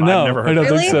ever have. No, I've never heard I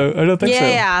don't think so. I don't think so.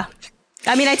 Yeah.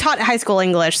 I mean, I taught high school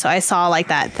English, so I saw like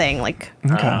that thing like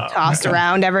tossed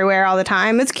around everywhere all the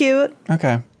time. It's cute.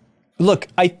 Okay. Look,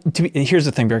 here's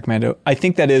the thing, Bear Commando. I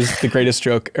think that is the greatest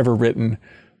joke ever written.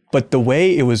 But the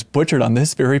way it was butchered on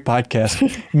this very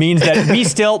podcast means that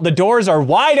the doors are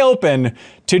wide open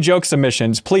to joke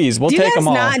submissions. Please, we'll take them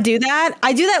all. Do you guys not do that?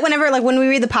 I do that whenever, like, when we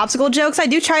read the popsicle jokes, I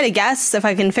do try to guess if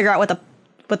I can figure out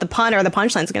what the pun or the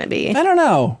punchline is going to be. I don't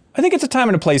know. I think it's a time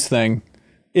and a place thing.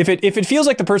 If it feels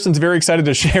like the person's very excited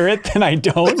to share it, then I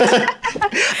don't.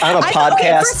 On a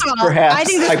podcast, first of all, perhaps. I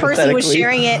think this person was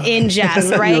sharing it in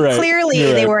jest, right? Right.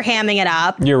 Clearly, they were hamming it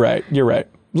up. You're right.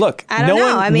 Look, no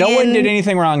one did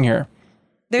anything wrong here.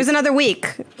 There's another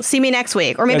week. See me next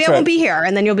week. Or maybe That's I won't right. be here,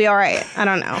 and then you'll be all right. I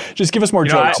don't know. Just give us more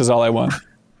jokes is all I want.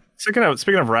 Speaking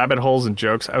of rabbit holes and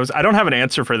jokes, I don't have an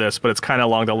answer for this, but it's kind of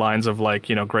along the lines of like,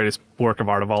 greatest work of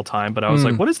art of all time. But I was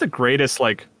like, what is the greatest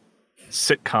like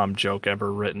sitcom joke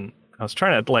ever written? I was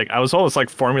trying to I was always like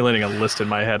formulating a list in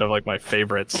my head of like my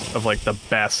favorites of like the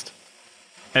best.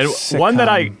 And one that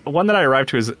I arrived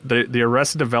to is the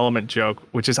Arrested Development joke,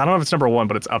 which is, I don't know if it's number one,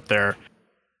 but it's up there,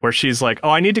 where she's like, oh,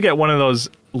 I need to get one of those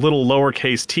little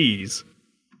lowercase t's.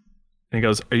 And he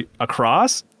goes, a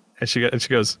cross? And she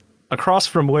goes, Across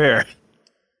from where?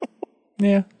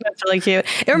 Yeah. That's really cute.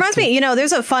 It reminds me,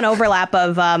 there's a fun overlap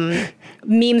of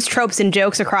memes, tropes, and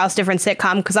jokes across different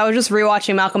sitcoms, because I was just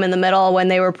rewatching Malcolm in the Middle when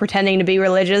they were pretending to be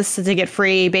religious to get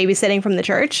free babysitting from the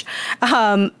church.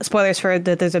 Spoilers for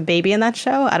that there's a baby in that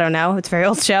show. I don't know. It's a very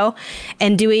old show.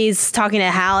 And Dewey's talking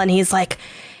to Hal, and he's like,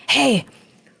 hey,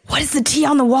 what does the T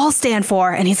on the wall stand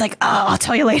for? And he's like, oh, I'll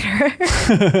tell you later.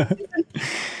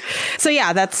 So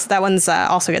yeah, that one's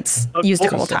also gets used a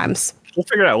couple times. We'll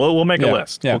figure it out. We'll make a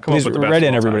list. Yeah, we'll come please up with the best write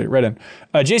in, everybody. Write in.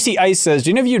 JC Ice says,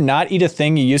 do any of you not eat a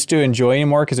thing you used to enjoy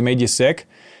anymore because it made you sick?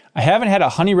 I haven't had a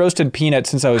honey roasted peanut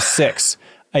since I was 6.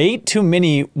 I ate too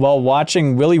many while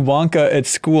watching Willy Wonka at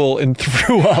school and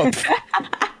threw up.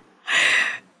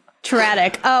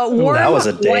 Tragic. Warm that was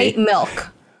a day. white milk.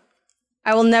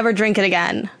 I will never drink it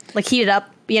again. Like, heat it up.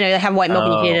 They have white milk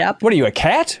and you heat it up. What are you, a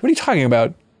cat? What are you talking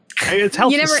about? It's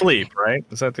helps you sleep, right?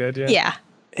 Is that the idea? Yeah.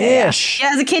 Ish.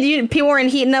 Yeah, as a kid, people weren't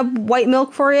heating up white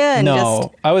milk for you. And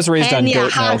No, I was raised on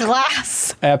goat hot milk.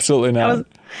 glass. Absolutely not.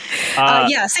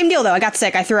 Yeah, same deal though. I got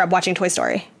sick. I threw up watching Toy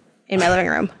Story in my living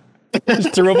room.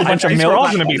 Just threw up a bunch of We're milk. all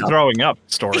going to be throwing up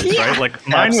stories, right? Like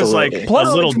mine was like a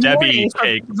Plus, little it's Debbie morning for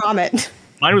cake. Vomit.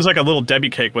 Mine was like a little Debbie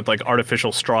cake with like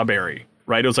artificial strawberry,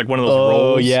 right? It was like one of those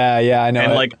rolls. Oh, yeah, I know.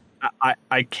 And it. like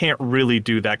I can't really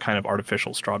do that kind of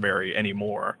artificial strawberry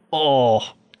anymore.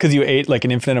 Oh, because you ate like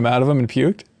an infinite amount of them and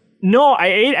puked? No, I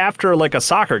ate after like a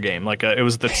soccer game. Like it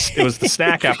was the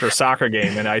snack after a soccer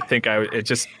game, and I think it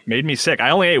just made me sick.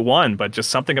 I only ate one, but just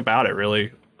something about it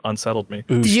really unsettled me.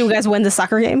 Did you guys win the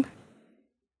soccer game?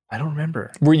 I don't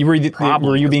remember. Were you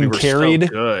Probably, being we were carried so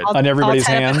good. on everybody's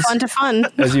hands Fun to fun.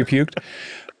 as you puked?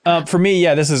 For me,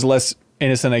 yeah, this is less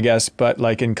innocent, I guess, but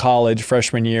like in college,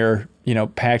 freshman year,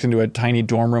 packed into a tiny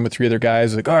dorm room with 3 other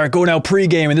guys, like, all right, go now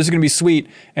pregame, and this is going to be sweet.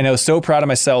 And I was so proud of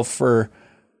myself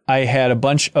I had a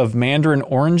bunch of mandarin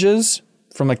oranges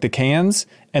from like the cans,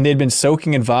 and they'd been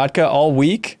soaking in vodka all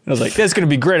week. And I was like, this is going to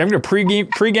be great. I'm going to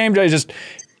pregame. I just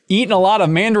eating a lot of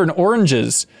mandarin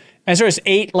oranges. And so I just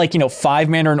ate 5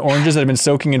 mandarin oranges that had been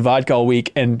soaking in vodka all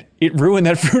week, and it ruined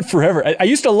that fruit forever. I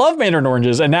used to love mandarin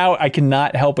oranges, and now I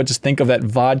cannot help but just think of that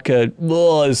vodka.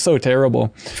 Ugh, it's so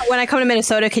terrible. When I come to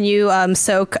Minnesota, can you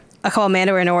soak a couple of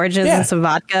mandarin oranges and some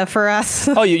vodka for us?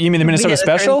 Oh, you mean the Minnesota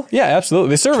Special? Yeah,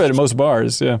 absolutely. They serve it at most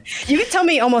bars. Yeah. You could tell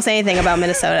me almost anything about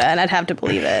Minnesota, and I'd have to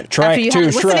believe it. What's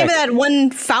the name of that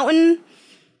one fountain?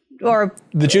 Or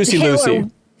the Juicy Lucy.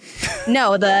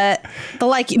 No, the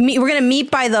we're gonna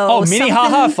meet by the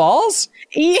Minnehaha Falls.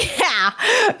 Yeah,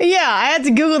 I had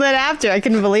to Google that after. I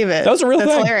couldn't believe it. That was a real thing.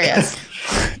 That's hilarious.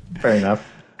 Fair enough.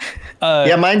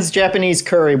 Yeah, mine's Japanese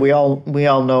curry. We all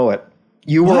know it.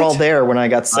 You were all there when I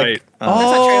got sick. Right.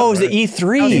 It was the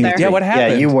E3. Yeah, what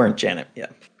happened? Yeah, you weren't, Janet. Yeah.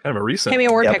 Kind of a recent. Give me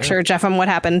a word picture, Jeff, on what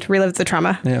happened. Relive the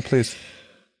trauma. Yeah, please.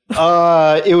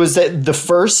 It was the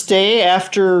first day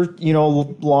after,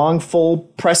 long, full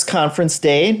press conference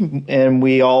day, and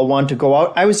we all wanted to go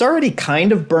out. I was already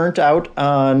kind of burnt out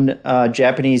on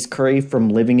Japanese curry from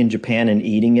living in Japan and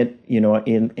eating it,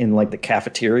 in like the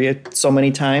cafeteria so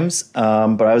many times.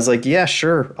 But I was like, yeah,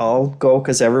 sure, I'll go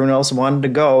because everyone else wanted to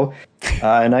go.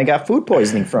 And I got food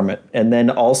poisoning from it. And then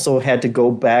also had to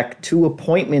go back to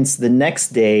appointments the next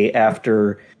day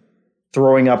after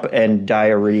throwing up and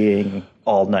diarrheaing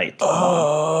all night.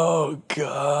 Oh,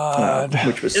 God.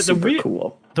 Which was super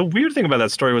cool. The weird thing about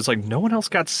that story was no one else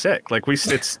got sick.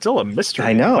 It's still a mystery.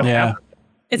 I know. Yeah.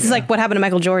 It's like what happened to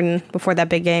Michael Jordan before that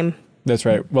big game. That's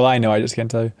right. Well, I know. I just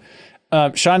can't tell you.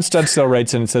 Sean Studstill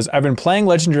writes in and says, I've been playing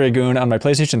Legend of Dragoon on my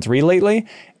PlayStation 3 lately,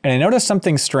 and I noticed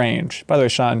something strange. By the way,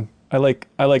 Sean, I like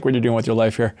what you're doing with your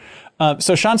life here.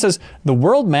 So Sean says, the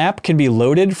world map can be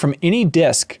loaded from any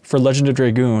disk for Legend of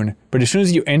Dragoon, but as soon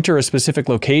as you enter a specific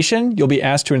location, you'll be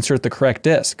asked to insert the correct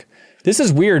disk. This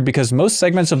is weird because most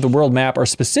segments of the world map are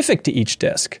specific to each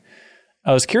disk.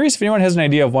 I was curious if anyone has an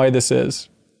idea of why this is.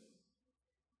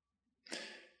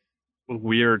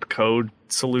 Weird code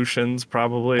solutions,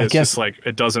 probably. It's just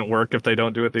it doesn't work if they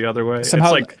don't do it the other way.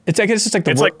 Somehow, it's just like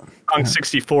like Kong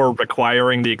 64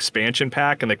 requiring the expansion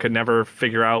pack, and they could never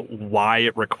figure out why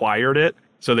it required it,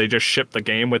 so they just shipped the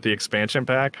game with the expansion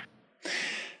pack.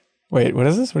 Wait, what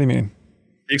is this? What do you mean?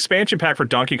 The expansion pack for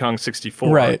Donkey Kong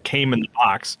 64 came in the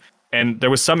box, and there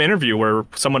was some interview where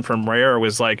someone from Rare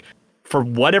was like, for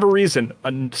whatever reason,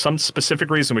 some specific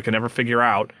reason we can never figure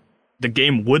out, the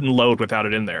game wouldn't load without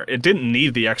it in there. It didn't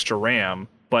need the extra RAM,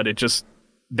 but it just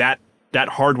that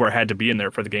hardware had to be in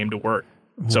there for the game to work.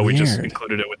 So we just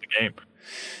included it with the game.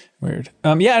 Weird.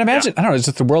 Yeah, I'd imagine, I don't know, it's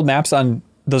just the world maps on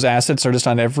those assets are just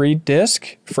on every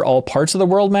disk for all parts of the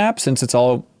world map, since it's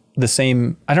all the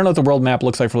same. I don't know what the world map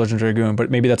looks like for Legend of Dragoon, but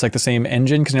maybe that's like the same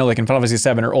engine. Because like in Final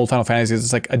Fantasy VII or old Final Fantasy,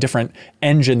 it's like a different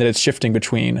engine that it's shifting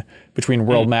between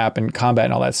world map and combat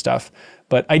and all that stuff.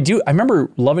 But I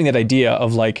remember loving that idea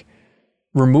of like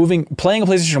playing a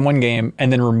PlayStation 1 game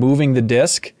and then removing the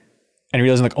disc and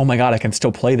realizing like, oh my God, I can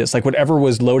still play this. Like whatever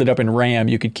was loaded up in RAM,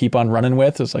 you could keep on running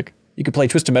with. It's like you could play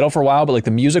Twisted Metal for a while, but like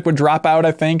the music would drop out,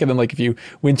 I think. And then like if you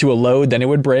went to a load, then it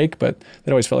would break. But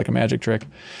that always felt like a magic trick.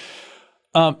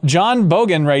 John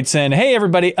Bogan writes in, hey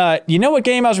everybody, you know what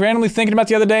game I was randomly thinking about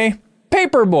the other day?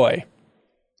 Paperboy.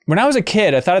 When I was a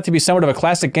kid, I thought it to be somewhat of a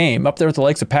classic game, up there with the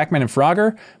likes of Pac-Man and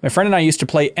Frogger. My friend and I used to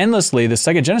play endlessly the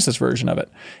Sega Genesis version of it.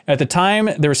 At the time,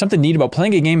 there was something neat about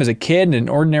playing a game as a kid in an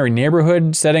ordinary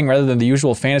neighborhood setting rather than the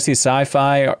usual fantasy,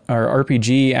 sci-fi, or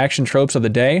RPG action tropes of the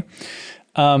day.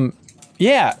 And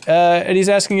he's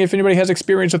asking if anybody has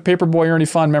experience with Paperboy or any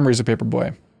fond memories of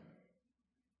Paperboy.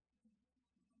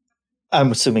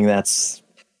 I'm assuming that's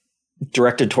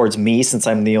directed towards me since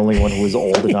I'm the only one who was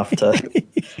old enough to.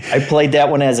 I played that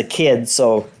one as a kid,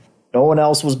 so no one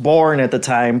else was born at the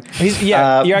time.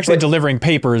 You're actually delivering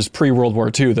papers pre-World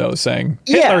War II, though, saying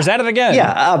Hitler's at it again.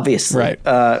 Yeah, obviously. Right.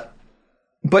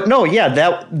 But no,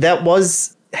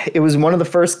 it was one of the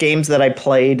first games that I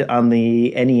played on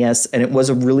the NES, and it was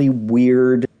a really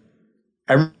weird.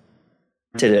 I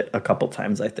did it a couple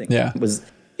times, I think. Yeah.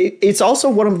 It's also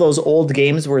one of those old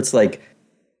games where it's like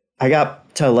I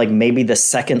got to like maybe the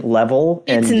second level.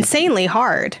 And it's insanely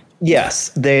hard. Yes,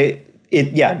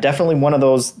 definitely one of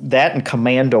those. That and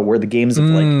Commando were the games of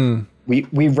like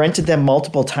we rented them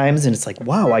multiple times, and it's like,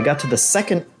 wow, I got to the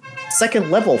second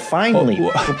level finally.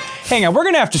 Hang on, we're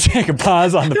gonna have to take a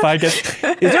pause on the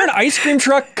podcast. Is there an ice cream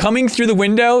truck coming through the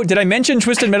window? Did I mention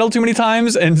Twisted Metal too many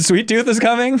times and Sweet Tooth is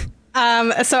coming?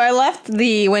 So I left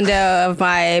the window of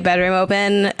my bedroom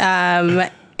open,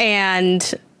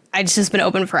 and it's just been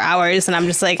open for hours, and I'm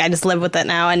just like, I just live with it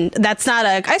now. And that's not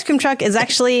an ice cream truck. It's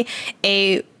actually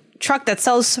a truck that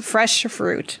sells fresh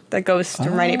fruit that goes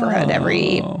through my neighborhood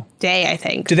every day, I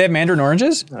think. Do they have mandarin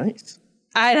oranges? Nice.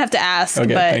 I'd have to ask.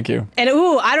 Okay, thank you. And I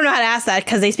don't know how to ask that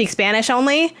because they speak Spanish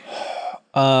only.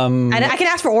 And I can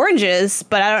ask for oranges,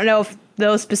 but I don't know if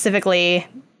those specifically.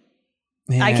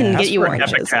 Yeah. I can get you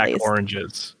oranges. Epicac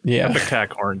oranges. Yeah.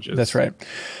 Epicac oranges. That's right.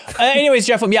 Anyways,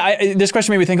 Jeff, this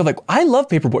question made me think of like, I love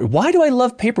Paperboy. Why do I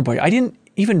love Paperboy? I didn't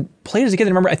even play it as a kid. I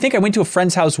remember, I think I went to a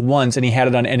friend's house once and he had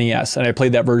it on NES and I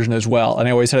played that version as well. And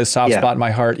I always had a soft spot in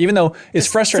my heart, even though it's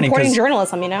frustrating. Supporting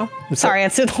journalism, Sorry,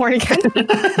 it's the horn again.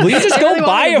 Will you just go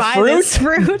buy a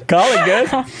fruit? Call it good.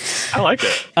 I like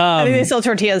it. I think they sell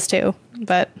tortillas too,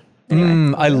 but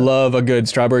anyway. I love a good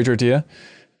strawberry tortilla.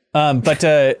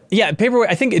 Paperboy,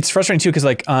 I think it's frustrating too because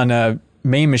like on a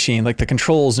main machine, like the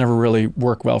controls never really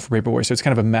work well for Paperboy, so it's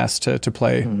kind of a mess to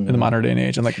play in the modern day and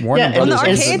age. And like Warner Brothers, in the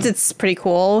arcades, it's pretty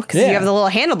cool because you have the little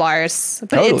handlebars,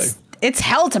 but it's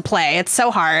hell to play. It's so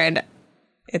hard.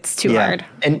 It's too hard.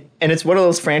 And it's one of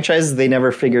those franchises they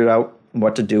never figured out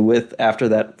what to do with after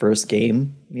that first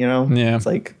game. Yeah, it's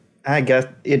like I guess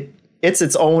it's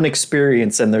its own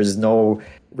experience, and there's no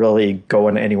really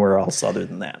going anywhere else other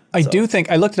than that. I do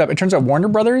think I looked it up. It turns out Warner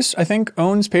Brothers, I think,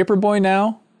 owns Paperboy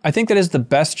now. I think that is the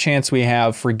best chance we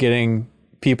have for getting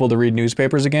people to read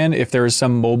newspapers again. If there is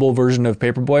some mobile version of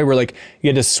Paperboy where like you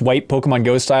had to swipe Pokemon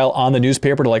Go style on the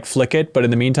newspaper to like flick it, but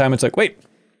in the meantime it's like, wait,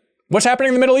 what's happening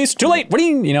in the Middle East? Too late. What do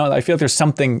you I feel like there's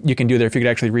something you can do there if you could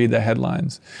actually read the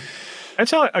headlines. I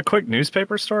tell a quick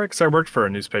newspaper story because I worked for a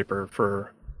newspaper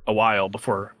for a while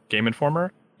before Game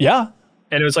Informer. Yeah.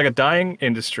 And it was like a dying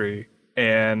industry,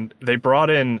 and they brought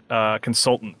in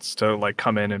consultants to like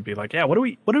come in and be like, yeah, what do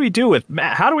we do with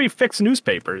how do we fix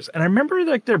newspapers? And I remember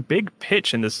like their big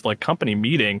pitch in this like company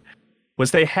meeting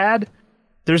was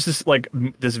there's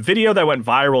this video that went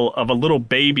viral of a little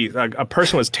baby, like a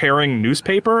person was tearing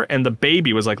newspaper and the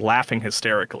baby was like laughing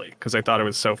hysterically because they thought it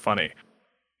was so funny.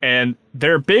 And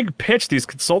their big pitch, these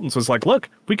consultants, was like, look,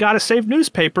 we got to save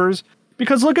newspapers.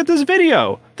 Because look at this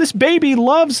video. This baby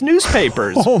loves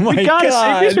newspapers. Oh my God. We gotta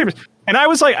save newspapers. And I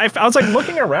was like,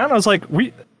 looking around. I was like,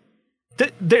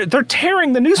 they're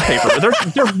tearing the newspaper.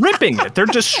 They're ripping it. They're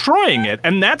destroying it.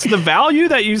 And that's the value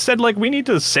that you said like we need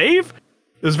to save.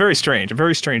 It was very strange. A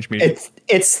very strange meeting.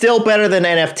 It's still better than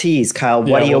NFTs, Kyle.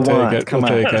 What do you want? Come on.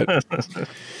 Take it.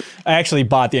 I actually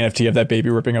bought the NFT of that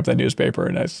baby ripping up that newspaper,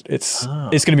 and it's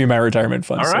going to be my retirement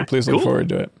fund. So please look forward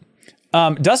to it.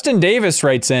 Dustin Davis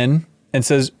writes in and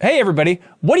says, hey, everybody,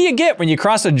 what do you get when you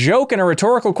cross a joke and a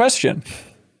rhetorical question?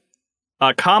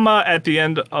 A comma at the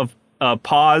end of a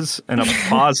pause and a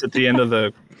pause at the end of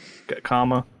the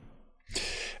comma.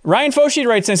 Ryan Foshi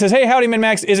writes in and says, hey, howdy,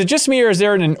 Min-Max. Is it just me or is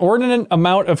there an inordinate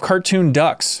amount of cartoon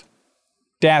ducks?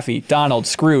 Daffy, Donald,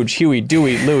 Scrooge, Huey,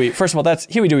 Dewey, Louie. First of all, that's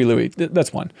Huey, Dewey, Louie.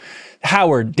 That's one.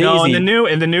 Howard, Daisy. No,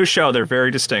 in the new show, they're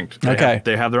very distinct.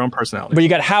 They have their own personality. But you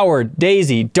got Howard,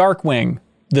 Daisy, Darkwing,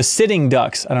 the Sitting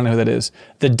Ducks. I don't know who that is.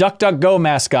 The Duck Duck Go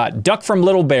mascot, Duck from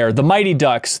Little Bear, the Mighty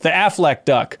Ducks, the Affleck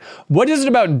Duck. What is it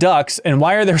about ducks, and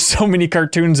why are there so many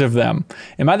cartoons of them?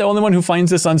 Am I the only one who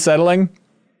finds this unsettling?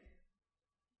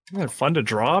 Fun to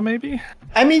draw, maybe?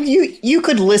 I mean, you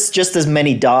could list just as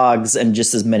many dogs and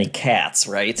just as many cats,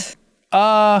 right?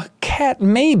 Cat,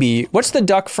 maybe. What's the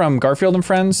duck from Garfield and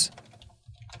Friends?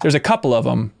 There's a couple of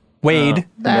them. Wade.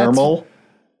 Normal.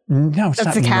 No, it's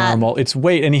not normal. It's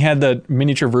Wade, and he had the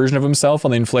miniature version of himself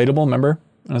on the inflatable, remember?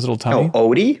 On his little tummy. Oh,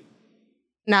 Odie?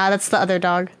 Nah, that's the other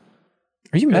dog.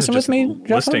 Are you messing with me,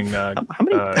 listing how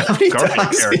many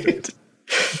dogs?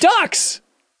 Ducks!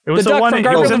 It was the one. It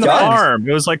was in the farm.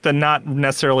 It was like the not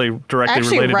necessarily directly related. I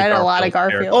actually read a lot of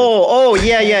Garfield. Oh,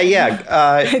 yeah.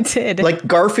 I did. Like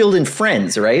Garfield and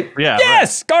Friends, right? Yeah.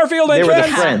 Yes, right. Garfield and Friends. They were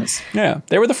the friends. Yeah,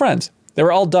 they were the friends. They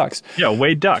were all ducks. Yeah,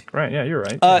 Wade Duck. Right. Yeah, you're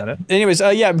right. Anyways,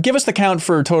 give us the count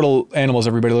for total animals,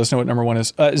 everybody. Let us know what number one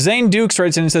is. Zane Dukes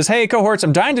writes in and says, hey, cohorts,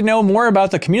 I'm dying to know more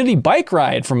about the community bike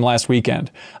ride from last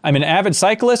weekend. I'm an avid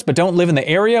cyclist, but don't live in the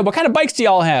area. What kind of bikes do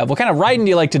y'all have? What kind of riding do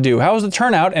you like to do? How was the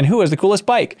turnout, and who has the coolest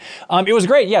bike? It was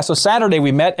great. Yeah, so Saturday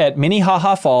we met at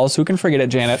Minnehaha Falls. Who can forget it,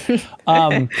 Janet?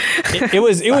 It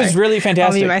was really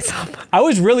fantastic. I'll be myself. I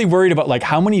was really worried about like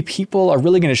how many people are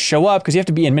really going to show up, because you have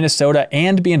to be in Minnesota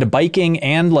and be into biking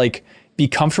and like be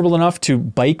comfortable enough to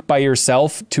bike by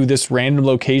yourself to this random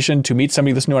location to meet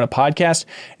somebody listening to on a podcast.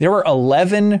 There were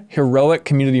 11 heroic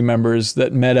community members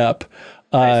that met up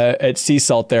at Sea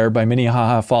Salt there by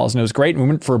Minnehaha Falls, and it was great. And we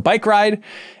went for a bike ride,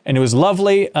 and it was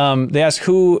lovely. They asked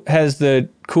who has the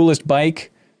coolest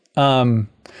bike. I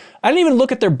didn't even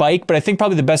look at their bike, but I think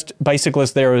probably the best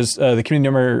bicyclist there was the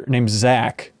community member named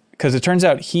Zach, because it turns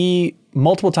out he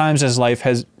multiple times in his life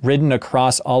has ridden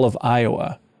across all of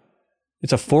Iowa.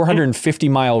 It's a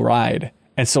 450-mile ride.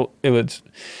 And so it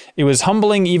was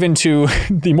humbling even to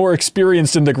the more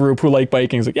experienced in the group who like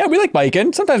biking. It's like, yeah, we like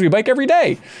biking. Sometimes we bike every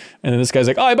day. And then this guy's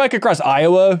like, oh, I bike across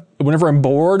Iowa whenever I'm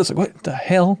bored. It's like, what the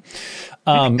hell?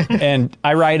 And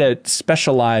I ride a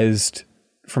Specialized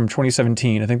from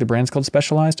 2017. I think the brand's called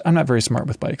Specialized. I'm not very smart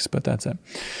with bikes, but that's it.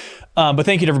 But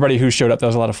thank you to everybody who showed up. That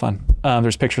was a lot of fun.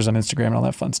 There's pictures on Instagram and all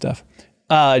that fun stuff.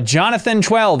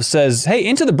 Jonathan12 says, hey,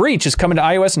 Into the Breach is coming to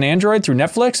iOS and Android through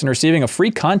Netflix and receiving a free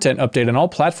content update on all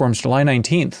platforms July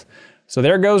 19th. So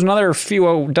there goes another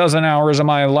few dozen hours of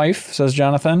my life, says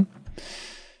Jonathan.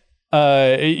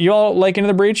 You all like Into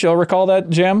the Breach? You all recall that,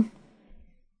 Jam?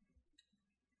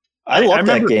 I love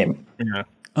that game. Yeah.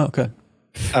 Oh, good.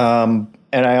 And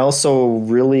I also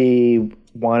really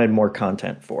wanted more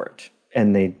content for it.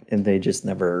 And they just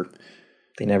never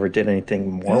did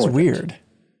anything more. That's weird.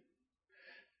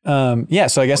 Yeah,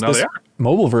 so I guess this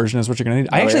mobile version is what you're going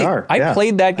to need. I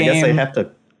played that game. I guess they have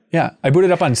to. Yeah, I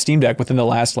booted up on Steam Deck within the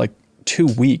last 2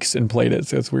 weeks and played it.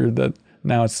 So it's weird that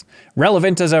now it's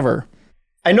relevant as ever.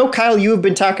 I know, Kyle, you have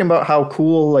been talking about how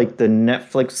cool like the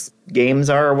Netflix games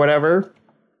are or whatever.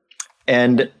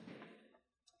 And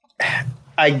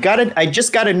I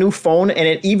just got a new phone, and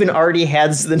it even already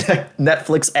has the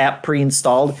Netflix app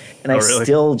pre-installed. And really?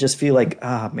 Still just feel like,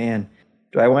 man,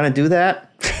 do I want to do that?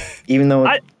 Even though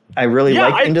I really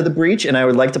like Into the Breach and I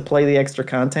would like to play the extra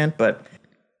content, but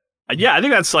yeah, I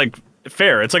think that's like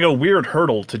fair. It's like a weird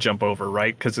hurdle to jump over,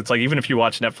 right? Because it's like even if you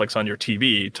watch Netflix on your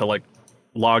TV, to like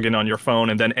log in on your phone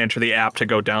and then enter the app to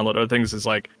go download other things is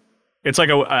like it's like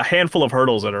a handful of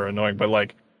hurdles that are annoying. But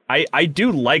like I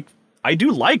do like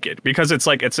it because it's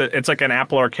like an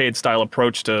Apple Arcade style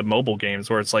approach to mobile games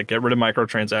where it's like get rid of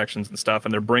microtransactions and stuff,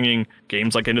 and they're bringing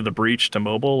games like Into the Breach to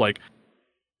mobile. Like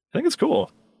I think it's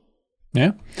cool.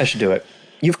 Yeah, I should do it.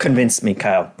 You've convinced me,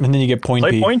 Kyle. And then you get Point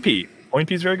P. Point P. Point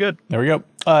P is very good. There we go.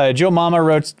 Joe Mama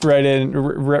wrote in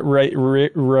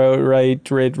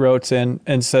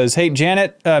and says, "Hey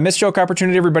Janet, missed joke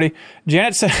opportunity, everybody.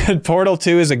 Janet said Portal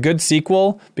 2 is a good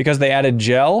sequel because they added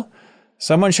gel.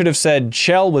 Someone should have said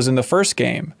Chell was in the first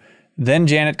game. Then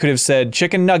Janet could have said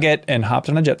chicken nugget and hopped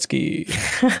on a jet ski."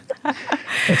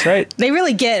 That's right. They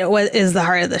really get what is the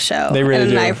heart of the show. They really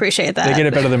do. I appreciate that. They get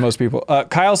it better than most people.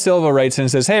 Kyle Silva writes in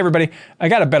and says, "Hey everybody, I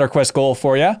got a better Quest goal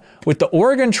for you. With the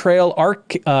Oregon Trail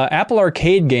Apple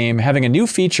Arcade game having a new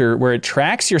feature where it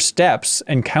tracks your steps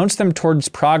and counts them towards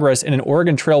progress in an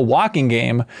Oregon Trail walking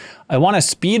game, I want to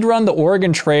speed run the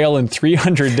Oregon Trail in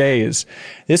 300 days.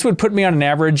 This would put me on an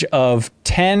average of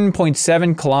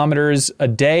 10.7 kilometers a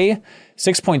day,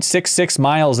 6.66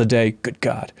 miles a day. Good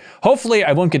God. Hopefully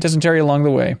I won't get dysentery along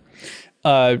the way."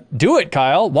 Do it,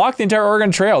 Kyle. Walk the entire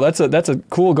Oregon Trail. That's a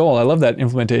cool goal. I love that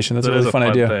implementation. That's a really fun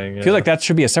idea. Thing, yeah. I feel like that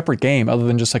should be a separate game other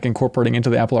than just like incorporating into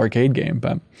the Apple Arcade game.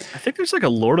 But I think there's like a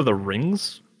Lord of the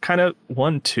Rings kind of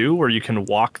one too, where you can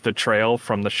walk the trail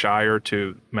from the Shire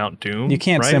to Mount Doom. you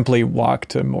can't simply walk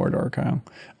to Mordor, Kyle.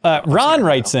 Ron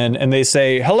writes in and they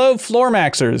say, "Hello, Floor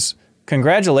Maxers.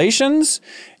 Congratulations.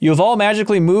 You have all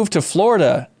magically moved to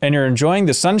Florida and you're enjoying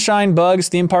the sunshine, bugs,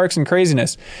 theme parks, and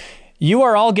craziness. You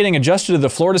are all getting adjusted to the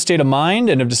Florida state of mind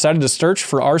and have decided to search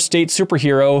for our state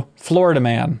superhero, Florida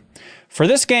Man. For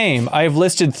this game, I have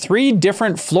listed 3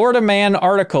 different Florida Man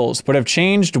articles, but have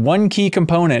changed one key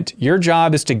component. Your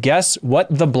job is to guess what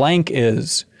the blank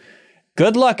is.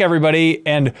 Good luck, everybody,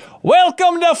 and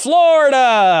welcome to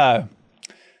Florida!"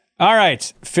 All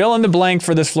right, fill in the blank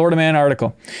for this Florida Man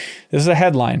article. This is a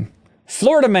headline.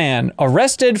 Florida Man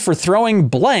arrested for throwing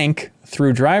blank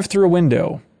through drive-through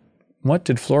window. What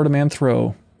did Florida Man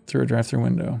throw through a drive-through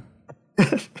window?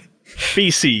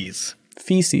 Feces.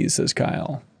 Feces, says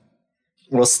Kyle.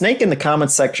 Well, Snake in the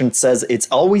comments section says it's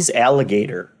always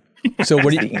alligator. So what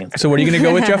are you going to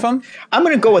go with, Jeff? I'm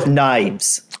going to go with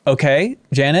knives. Okay,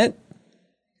 Janet?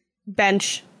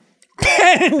 Bench.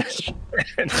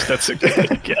 That's a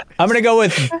good guess. I'm going to go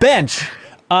with bench.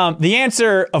 The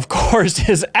answer, of course,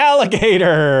 is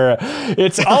alligator.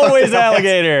 It's always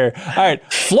alligator. All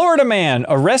right. Florida man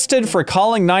arrested for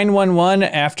calling 911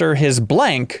 after his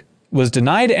blank was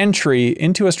denied entry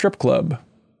into a strip club.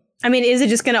 I mean, is it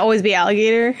just going to always be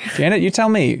alligator? Janet, you tell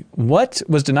me. What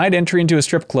was denied entry into a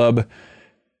strip club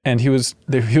and he was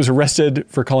arrested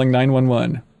for calling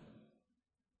 911?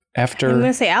 After I'm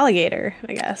gonna say alligator,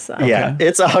 I guess. So. Yeah,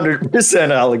 it's 100%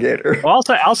 alligator. Well,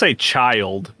 I'll say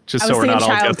child, just so we're not all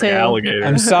guessing alligator.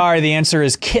 I'm sorry, the answer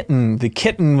is kitten. The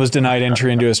kitten was denied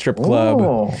entry into a strip club.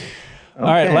 Oh, okay. All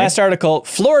right, last article.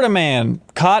 Florida man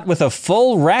caught with a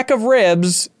full rack of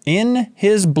ribs in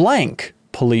his blank,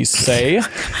 police say.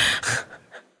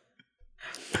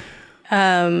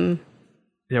 Yeah,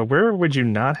 where are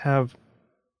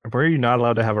you not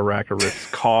allowed to have a rack of ribs?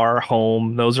 Car,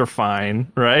 home, those are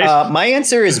fine, right? My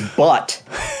answer is butt.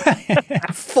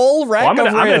 Full rack of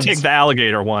ribs. I'm gonna take the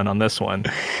alligator one on this one.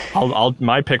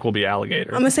 My pick will be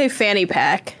alligator. I'm gonna say fanny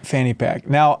pack. Fanny pack.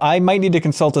 Now, I might need to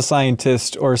consult a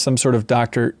scientist or some sort of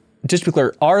doctor. Just to be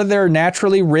clear, are there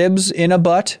naturally ribs in a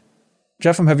butt?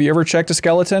 Jeffem, have you ever checked a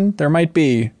skeleton? There might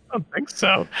be. I don't think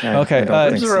so. Okay.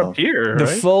 Ribs are up here, The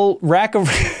right? full rack of...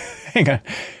 Hang on.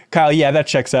 Kyle, yeah, that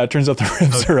checks out. Turns out the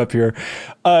ribs are up here.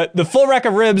 The full rack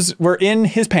of ribs were in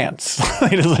his pants,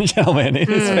 ladies and gentlemen, in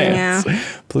his pants.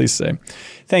 Yeah. Please say.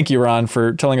 Thank you, Ron,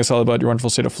 for telling us all about your wonderful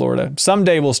state of Florida.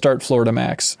 Someday we'll start Florida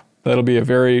Max. That'll be a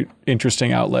very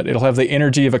interesting outlet. It'll have the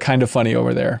energy of a Kind of Funny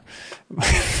over there.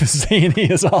 Zany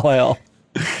as all hell.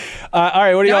 All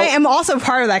right, what do you? I am also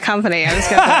part of that company. I'm just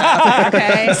gonna put that out there,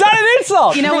 okay? It's not an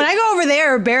insult. You know, when I go over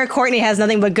there, Barrett Courtney has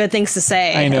nothing but good things to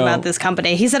say about this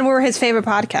company. He said we're his favorite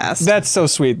podcast. That's so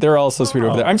sweet. They're all so sweet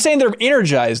over there. I'm saying they're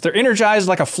energized. They're energized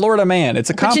like a Florida man. It's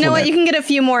a compliment. But you know what? You can get a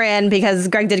few more in because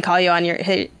Greg did call you on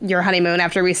your honeymoon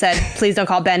after we said, please don't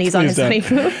call Ben. He's on his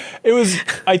honeymoon.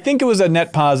 I think it was a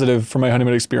net positive for my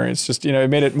honeymoon experience. Just, it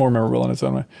made it more memorable in its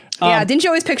own way. Yeah. Didn't you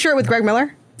always picture it with Greg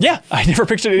Miller? Yeah, I never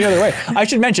pictured it any other way. I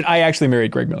should mention, I actually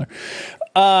married Greg Miller.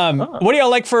 What do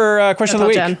y'all like for question of the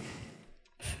week? Jen.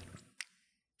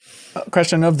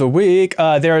 Question of the week.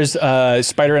 There's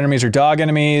spider enemies or dog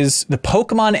enemies. The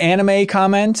Pokemon anime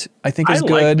comment, I think, is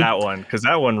good. I like that one, because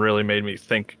that one really made me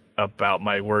think about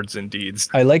my words and deeds.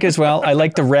 I like it as well. I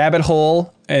like the rabbit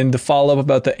hole and the follow-up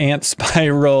about the ant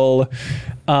spiral.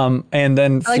 And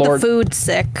then I like the food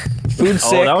sick. Food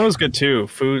sick. Oh, that one was good too.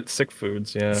 Sick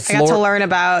foods, yeah. I got to learn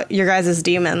about your guys'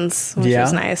 demons, which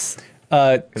was nice.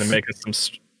 Gonna make us some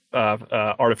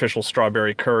artificial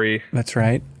strawberry curry. That's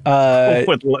right.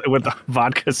 With the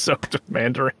vodka soaked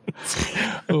mandarins.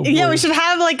 Yeah, we should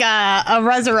have like a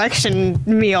resurrection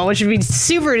meal, which would be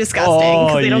super disgusting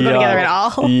because they don't go together at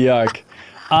all. Yuck.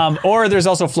 Or there's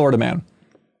also Florida Man.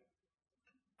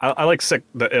 I like sick,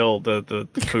 the ill, the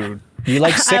food. You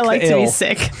like sick, I like the to ill. be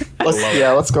sick.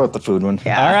 Let's go with the food one.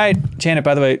 Yeah. All right, Janet.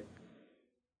 By the way,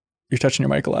 you're touching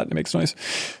your mic a lot. It makes noise.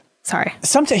 Sorry.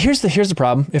 Sometimes here's the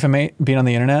problem. If I may, being on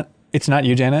the internet, it's not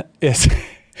you, Janet. It's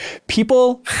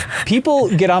people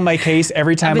get on my case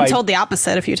every time. I've been told the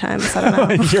opposite a few times. I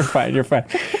don't know. You're fine.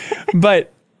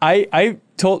 But I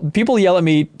told people yell at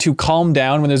me to calm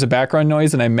down when there's a background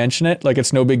noise and I mention it like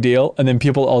it's no big deal, and then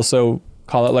people also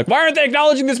call it like, why aren't they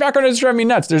acknowledging this background? It's driving me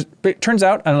nuts. It turns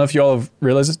out, I don't know if you all have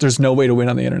realized this, there's no way to win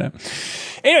on the internet.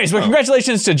 Anyways, but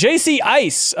congratulations to JC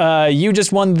Ice. You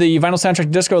just won the vinyl soundtrack to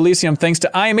Disco Elysium thanks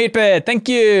to I Am 8-Bit. Thank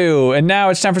you. And now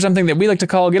it's time for something that we like to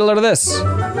call Get a Load of This.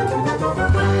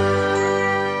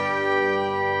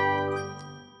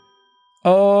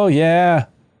 Oh, yeah.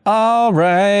 All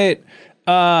right.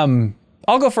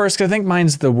 I'll go first because I think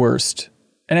mine's the worst.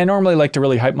 And I normally like to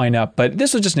really hype mine up, but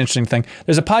this was just an interesting thing.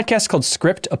 There's a podcast called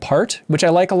Script Apart, which I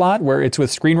like a lot, where it's with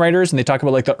screenwriters and they talk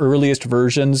about like the earliest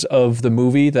versions of the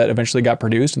movie that eventually got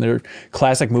produced. And they're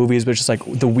classic movies, but it's just like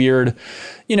the weird,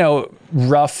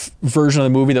 rough version of the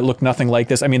movie that looked nothing like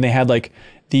this. I mean, they had like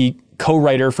the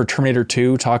co-writer for Terminator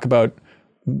 2 talk about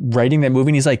writing that movie.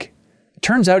 And he's like,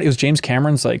 turns out it was James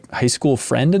Cameron's like high school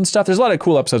friend and stuff. There's a lot of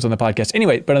cool episodes on the podcast.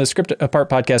 Anyway, but on the Script Apart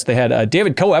podcast, they had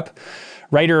David Coep,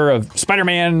 writer of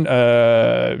Spider-Man,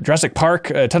 Jurassic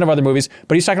Park, a ton of other movies,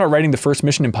 but he's talking about writing the first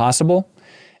Mission Impossible.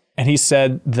 And he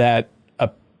said that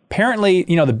apparently,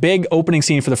 the big opening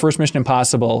scene for the first Mission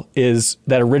Impossible is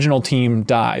that original team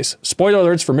dies. Spoiler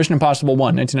alerts for Mission Impossible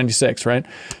 1, 1996, right?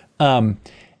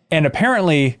 And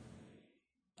apparently,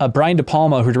 Brian De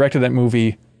Palma, who directed that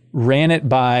movie, ran it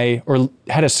by, or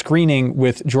had a screening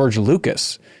with George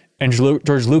Lucas. And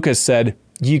George Lucas said,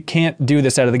 you can't do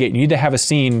this out of the gate. You need to have a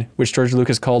scene, which George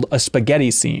Lucas called a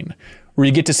spaghetti scene, where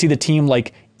you get to see the team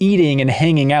like eating and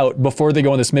hanging out before they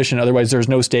go on this mission. Otherwise, there's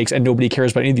no stakes and nobody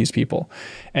cares about any of these people.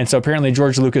 And so apparently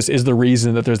George Lucas is the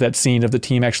reason that there's that scene of the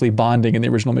team actually bonding in the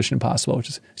original Mission Impossible, which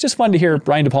is it's just fun to hear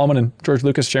Brian De Palma and George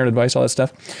Lucas sharing advice, all that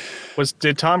stuff.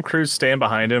 Did Tom Cruise stand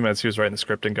behind him as he was writing the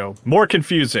script and go, more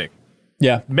confusing?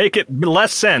 Yeah. Make it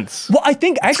less sense. Well, I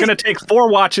think it's going to take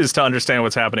 4 watches to understand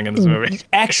what's happening in this movie.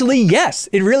 Actually, yes,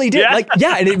 it really did.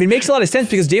 Yeah. And it makes a lot of sense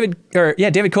because David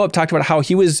Coep talked about how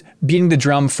he was beating the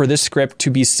drum for this script to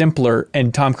be simpler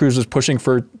and Tom Cruise was pushing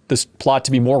for this plot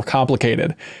to be more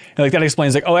complicated. And like that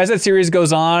explains as that series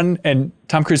goes on and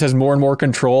Tom Cruise has more and more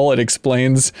control, it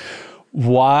explains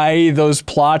why those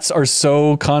plots are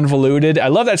so convoluted. I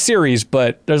love that series,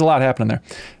 but there's a lot happening there.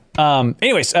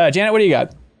 Anyways, Janet, what do you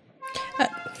got?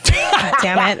 God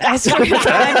damn it. I swear to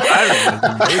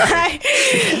God.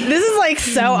 This is like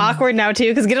so awkward now too,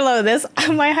 because get a load of this.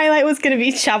 My highlight was going to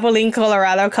be Chapulín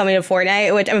Colorado coming to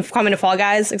Fortnite, which I'm coming to Fall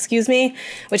Guys,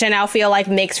 which I now feel like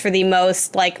makes for the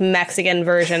most like Mexican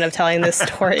version of telling this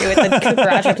story with the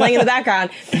garage playing in the background.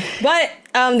 But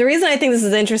the reason I think this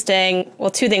is interesting,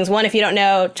 well, 2 things. One, if you don't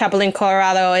know, Chapulín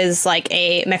Colorado is like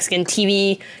a Mexican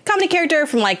TV comedy character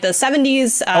from like the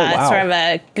 70s. Wow. Sort of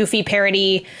a goofy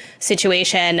parody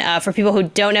situation. For people who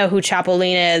don't know who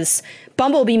Chapulín is,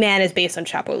 Bumblebee Man is based on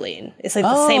Chapulín. It's like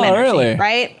the same energy, really?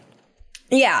 Right?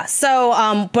 Yeah.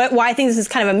 So, but why I think this is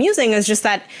kind of amusing is just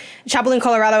that Chapulín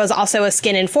Colorado is also a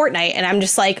skin in Fortnite. And I'm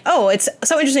just like, it's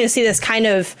so interesting to see this kind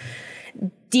of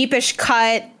deepish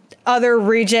cut, other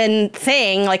region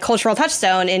thing, like cultural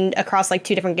touchstone across like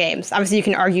 2 different games. Obviously, you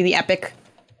can argue the epic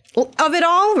of it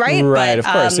all, right? Right, of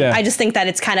course, yeah. I just think that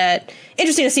it's kind of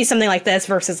interesting to see something like this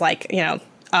versus like,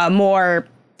 more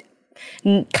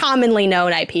commonly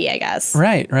known IP, I guess.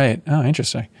 Right. Oh,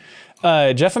 interesting.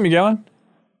 Jeff, let me going?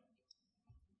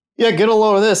 Yeah, get a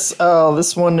load of this.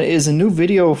 This one is a new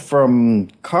video from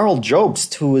Carl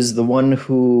Jobst, who is the one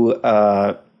who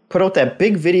put out that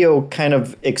big video kind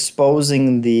of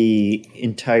exposing the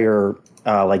entire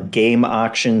like game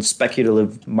auction,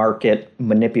 speculative market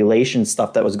manipulation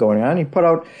stuff that was going on. He put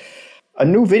out a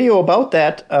new video about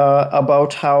that,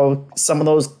 about how some of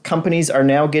those companies are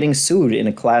now getting sued in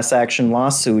a class action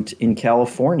lawsuit in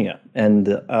California.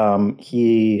 And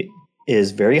he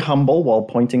is very humble while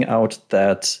pointing out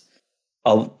that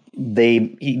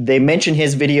they mention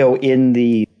his video in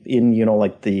the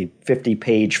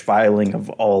 50-page filing of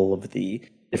all of the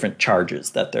different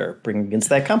charges that they're bringing against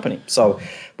that company. So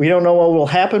we don't know what will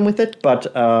happen with it, but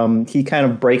he kind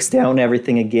of breaks down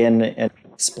everything again and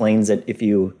explains it if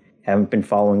you haven't been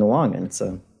following along. And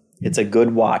it's a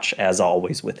good watch, as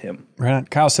always, with him. Right.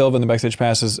 Kyle Silva in the Backstage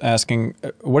Pass is asking,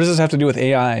 what does this have to do with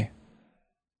AI?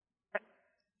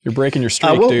 You're breaking your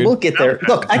streak, dude. We'll get there.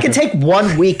 Look, I can take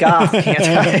 1 week off, can't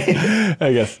I?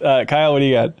 I guess. Kyle, what do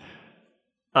you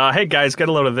got? Hey, guys, get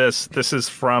a load of this. This is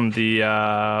from the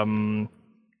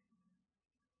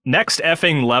Next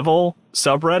Effing Level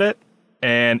subreddit,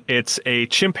 and it's a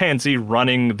chimpanzee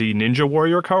running the Ninja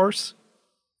Warrior course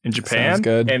in Japan. Sounds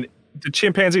good. And the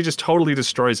chimpanzee just totally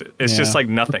destroys it. It's just like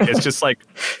nothing. It's just like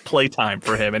playtime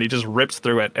for him, and he just rips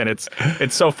through it, and it's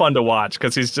so fun to watch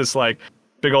because he's just like,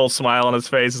 big old smile on his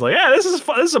face. He's like, yeah, this is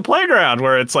fun. This is a playground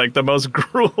where it's like the most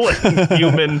grueling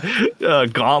human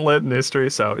gauntlet in history.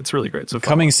 So it's really great. So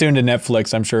coming soon to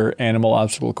Netflix, I'm sure. Animal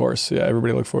Obstacle Course. Yeah,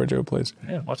 everybody look forward to it, please.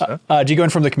 Yeah, watch that. Did you go in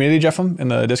from the community, Jeff, in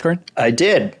the Discord? I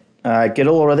did. Get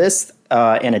a load of this.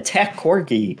 And Attack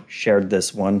Corgi shared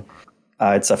this one.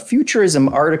 It's a Futurism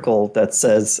article that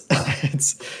says,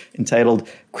 it's entitled,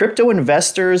 Crypto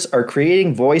Investors Are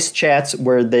Creating Voice Chats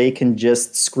Where They Can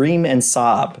Just Scream and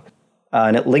Sob.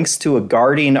 And it links to a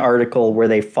Guardian article where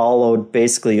they followed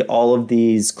basically all of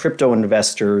these crypto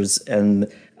investors.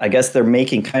 And I guess they're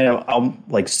making kind of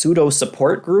like pseudo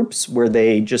support groups where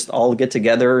they just all get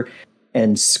together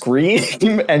and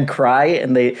scream and cry.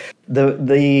 And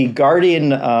the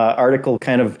Guardian article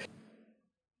kind of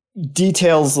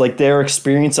details like their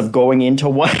experience of going into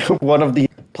one of the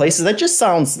places. That just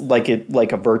sounds like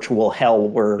a virtual hell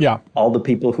where all the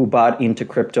people who bought into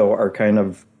crypto are kind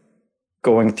of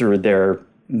going through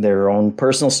their own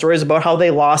personal stories about how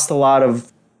they lost a lot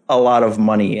of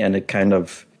money, and it kind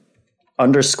of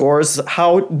underscores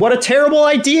what a terrible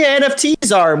idea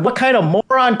NFTs are, and what kind of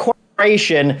moron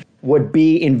corporation would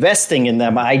be investing in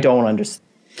them. I don't understand.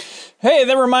 Hey,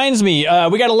 that reminds me,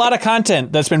 we got a lot of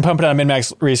content that's been pumping out on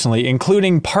MinnMax recently,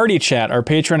 including Party Chat, our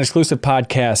Patreon exclusive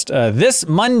podcast. This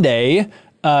Monday,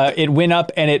 it went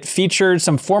up and it featured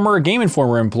some former Game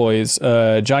Informer employees,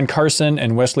 John Carson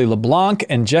and Wesley LeBlanc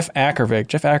and Jeff Ackervik.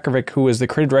 Jeff Ackervik, who was the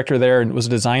creative director there and was a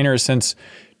designer since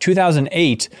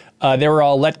 2008. They were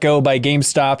all let go by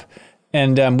GameStop.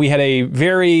 And we had a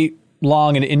very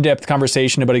long and in-depth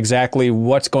conversation about exactly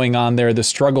what's going on there, the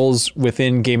struggles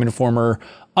within Game Informer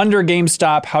under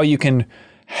GameStop, how you can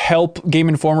help Game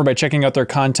Informer by checking out their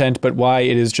content, but why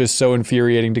it is just so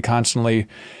infuriating to constantly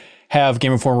have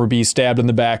Game Informer be stabbed in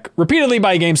the back repeatedly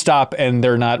by GameStop, and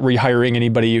they're not rehiring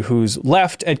anybody who's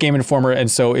left at Game Informer. And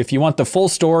so if you want the full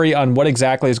story on what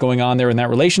exactly is going on there in that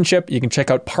relationship, you can check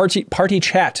out Party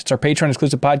Chat. It's our Patreon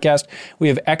exclusive podcast. We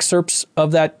have excerpts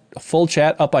of that full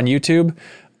chat up on YouTube.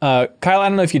 Kyle, I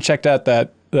don't know if you checked out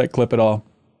that clip at all.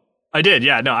 I did,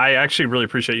 yeah. No, I actually really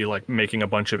appreciate you like making a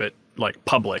bunch of it like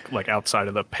public, like outside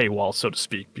of the paywall, so to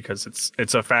speak, because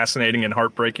it's a fascinating and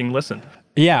heartbreaking listen.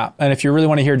 Yeah, and if you really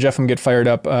want to hear Jeffem get fired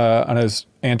up on his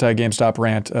anti-GameStop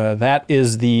rant, that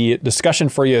is the discussion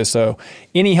for you. So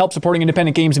any help supporting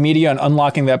independent games media and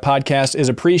unlocking that podcast is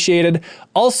appreciated.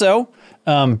 Also,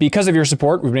 because of your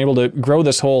support, we've been able to grow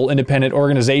this whole independent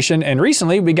organization. And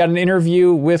recently, we got an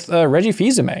interview with Reggie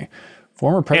Fils-Aimé,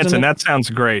 former president. Hanson, that sounds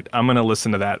great. I'm going to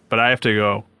listen to that, but I have to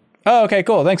go. Oh, okay,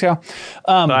 cool. Thanks, Kyle.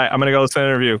 Bye. I'm going to go listen to the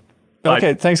interview. Bye.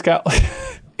 Okay, thanks, Kyle.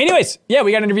 Anyways, yeah,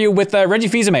 we got an interview with Reggie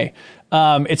Fils-Aimé.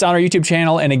 It's on our YouTube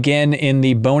channel, and again, in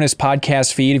the bonus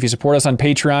podcast feed. If you support us on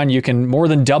Patreon, you can more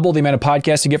than double the amount of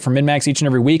podcasts you get from MinnMax each and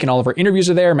every week, and all of our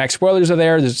interviews are there. Max spoilers are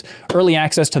there. There's early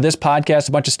access to this podcast,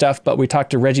 a bunch of stuff, but we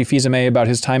talked to Reggie Fils-Aimé about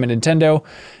his time at Nintendo,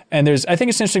 and I think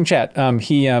it's an interesting chat.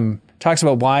 He talks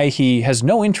about why he has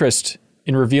no interest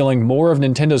in revealing more of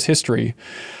Nintendo's history.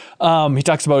 He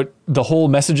talks about the whole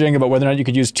messaging about whether or not you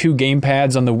could use 2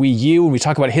 gamepads on the Wii U. And we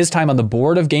talk about his time on the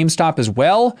board of GameStop as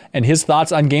well and his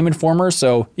thoughts on Game Informer.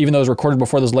 So even though it was recorded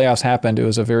before those layoffs happened, it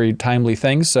was a very timely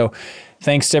thing. So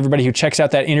thanks to everybody who checks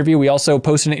out that interview. We also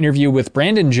posted an interview with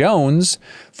Brandon Jones,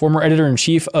 former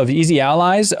editor-in-chief of Easy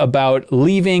Allies, about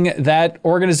leaving that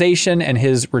organization and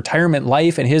his retirement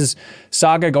life and his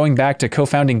saga going back to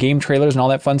co-founding Game Trailers and all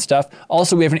that fun stuff.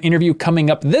 Also, we have an interview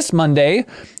coming up this Monday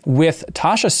with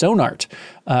Tasha Sonart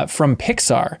from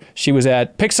Pixar. She was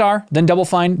at Pixar, then Double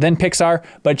Fine, then Pixar,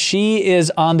 but she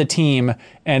is on the team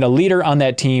and a leader on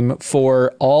that team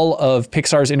for all of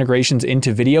Pixar's integrations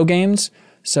into video games.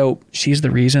 So she's the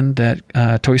reason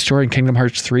that Toy Story and Kingdom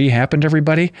Hearts 3 happened,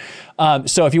 everybody.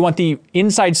 So if you want the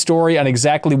inside story on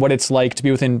exactly what it's like to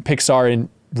be within Pixar and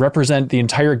represent the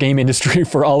entire game industry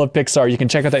for all of Pixar, you can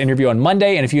check out that interview on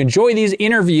Monday. And if you enjoy these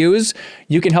interviews,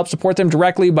 you can help support them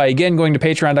directly by, again, going to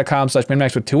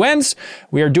patreon.com/MinnMax with 2 N's.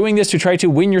 We are doing this to try to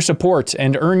win your support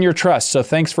and earn your trust. So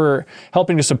thanks for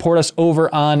helping to support us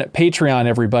over on Patreon,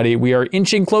 everybody. We are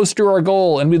inching close to our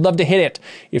goal, and we'd love to hit it.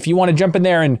 If you want to jump in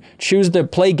there and choose the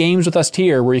Play Games with Us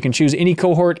tier, where you can choose any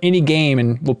cohort, any game,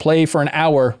 and we'll play for an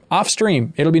hour off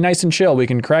stream. It'll be nice and chill. We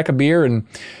can crack a beer and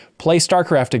play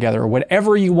StarCraft together, or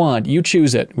whatever you want. You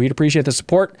choose it. We'd appreciate the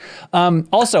support.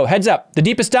 Also, heads up, The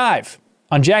Deepest Dive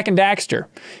on Jak and Daxter,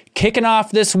 kicking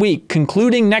off this week,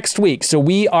 concluding next week. So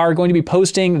we are going to be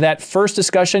posting that first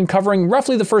discussion covering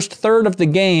roughly the first third of the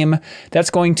game. That's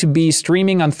going to be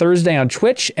streaming on Thursday on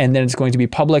Twitch, and then it's going to be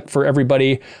public for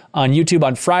everybody on YouTube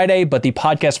on Friday. But the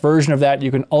podcast version of that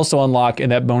you can also unlock in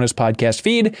that bonus podcast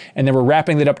feed. And then we're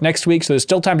wrapping that up next week. So there's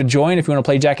still time to join if you want to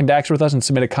play Jak and Daxter with us and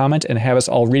submit a comment and have us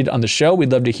all read it on the show.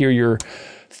 We'd love to hear your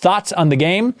thoughts on the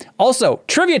game. Also,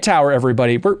 Trivia Tower,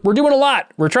 everybody. We're doing a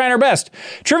lot. We're trying our best.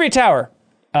 Trivia Tower.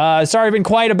 Sorry I've been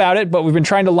quiet about it, but we've been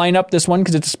trying to line up this one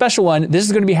because it's a special one. This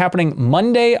is going to be happening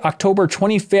Monday, October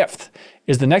 25th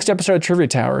is the next episode of Trivia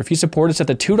Tower. If you support us at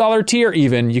the $2 tier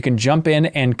even, you can jump in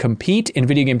and compete in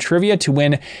video game trivia to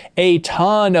win a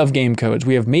ton of game codes.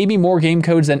 We have maybe more game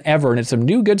codes than ever, and it's some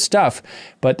new good stuff.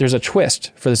 But there's a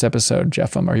twist for this episode,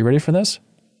 Jeffem. Are you ready for this?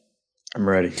 I'm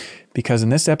ready. Because in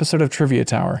this episode of Trivia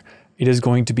Tower, it is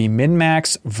going to be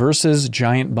MinMax versus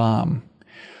Giant Bomb.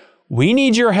 We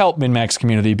need your help, MinMax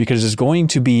community, because it's going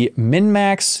to be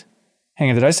MinMax. Hang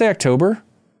on, did I say October?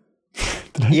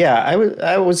 Yeah,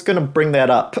 I was going to bring that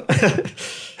up.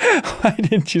 Why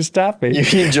didn't you stop me? You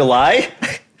mean July?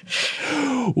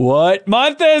 What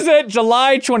month is it?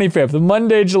 July 25th.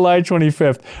 Monday, July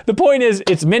 25th. The point is,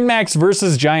 it's MinMax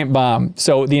versus Giant Bomb.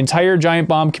 So the entire Giant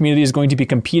Bomb community is going to be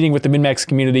competing with the MinMax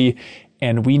community,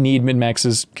 and we need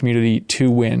MinMax's community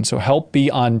to win. So help be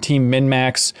on Team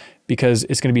MinMax, because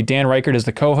it's going to be Dan Reichert as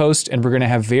the co-host, and we're going to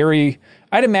have very,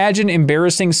 I'd imagine,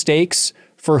 embarrassing stakes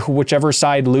for whichever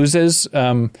side loses.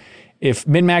 If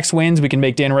MinMax wins, we can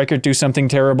make Dan Reichert do something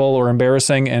terrible or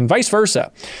embarrassing, and vice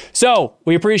versa. So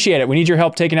we appreciate it. We need your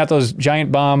help taking out those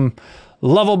Giant Bomb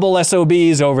lovable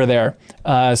SOBs over there.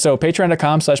 So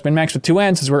patreon.com/MinMax with 2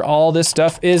 N's is where all this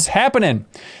stuff is happening.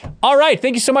 All right.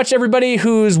 Thank you so much, everybody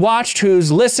who's watched,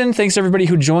 who's listened. Thanks, everybody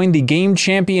who joined the Game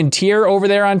Champion tier over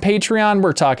there on Patreon.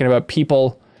 We're talking about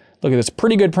people. Look at this.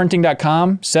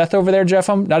 Prettygoodprinting.com. Seth over there,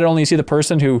 Jeffem. Not only is he the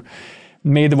person who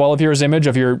made the Wall of Heroes image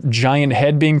of your giant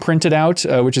head being printed out,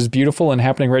 which is beautiful and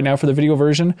happening right now for the video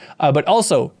version. But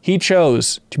also, he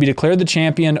chose to be declared the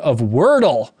champion of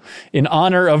Wordle in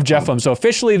honor of Jeffem. So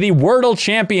officially, the Wordle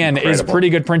champion is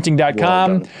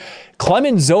prettygoodprinting.com. Well,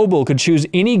 Clement Zobel could choose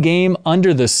any game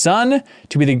under the sun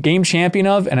to be the game champion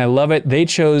of, and I love it. They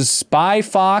chose Spy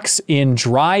Fox in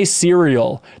Dry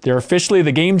Cereal. They're officially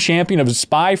the game champion of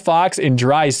Spy Fox in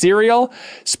Dry Cereal.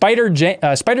 Spider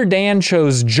Dan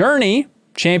chose Journey.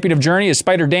 Champion of Journey is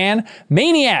Spider Dan.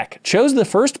 Maniac chose the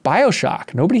first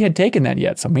BioShock. Nobody had taken that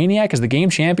yet, so Maniac is the game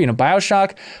champion of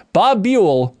BioShock. Bob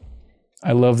Buell,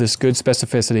 I love this good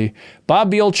specificity. Bob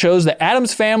Buell chose the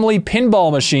Addams Family Pinball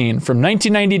Machine from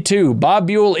 1992. Bob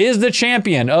Buell is the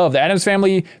champion of the Addams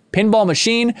Family Pinball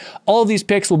Machine. All of these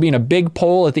picks will be in a big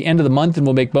poll at the end of the month, and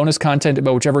we'll make bonus content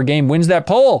about whichever game wins that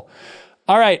poll.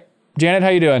 All right, Janet, how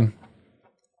you doing?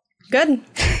 Good.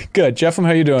 Good. Jeffem,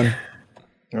 how you doing?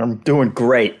 I'm doing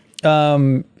great.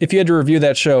 If you had to review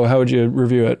that show, how would you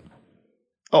review it?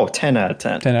 Oh, 10 out of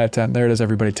 10. 10 out of 10. There it is,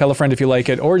 everybody. Tell a friend if you like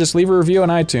it, or just leave a review on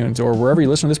iTunes or wherever you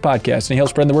listen to this podcast. And help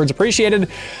spread the words appreciated.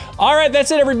 All right,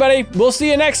 that's it, everybody. We'll see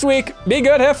you next week. Be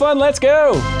good. Have fun. Let's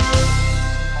go.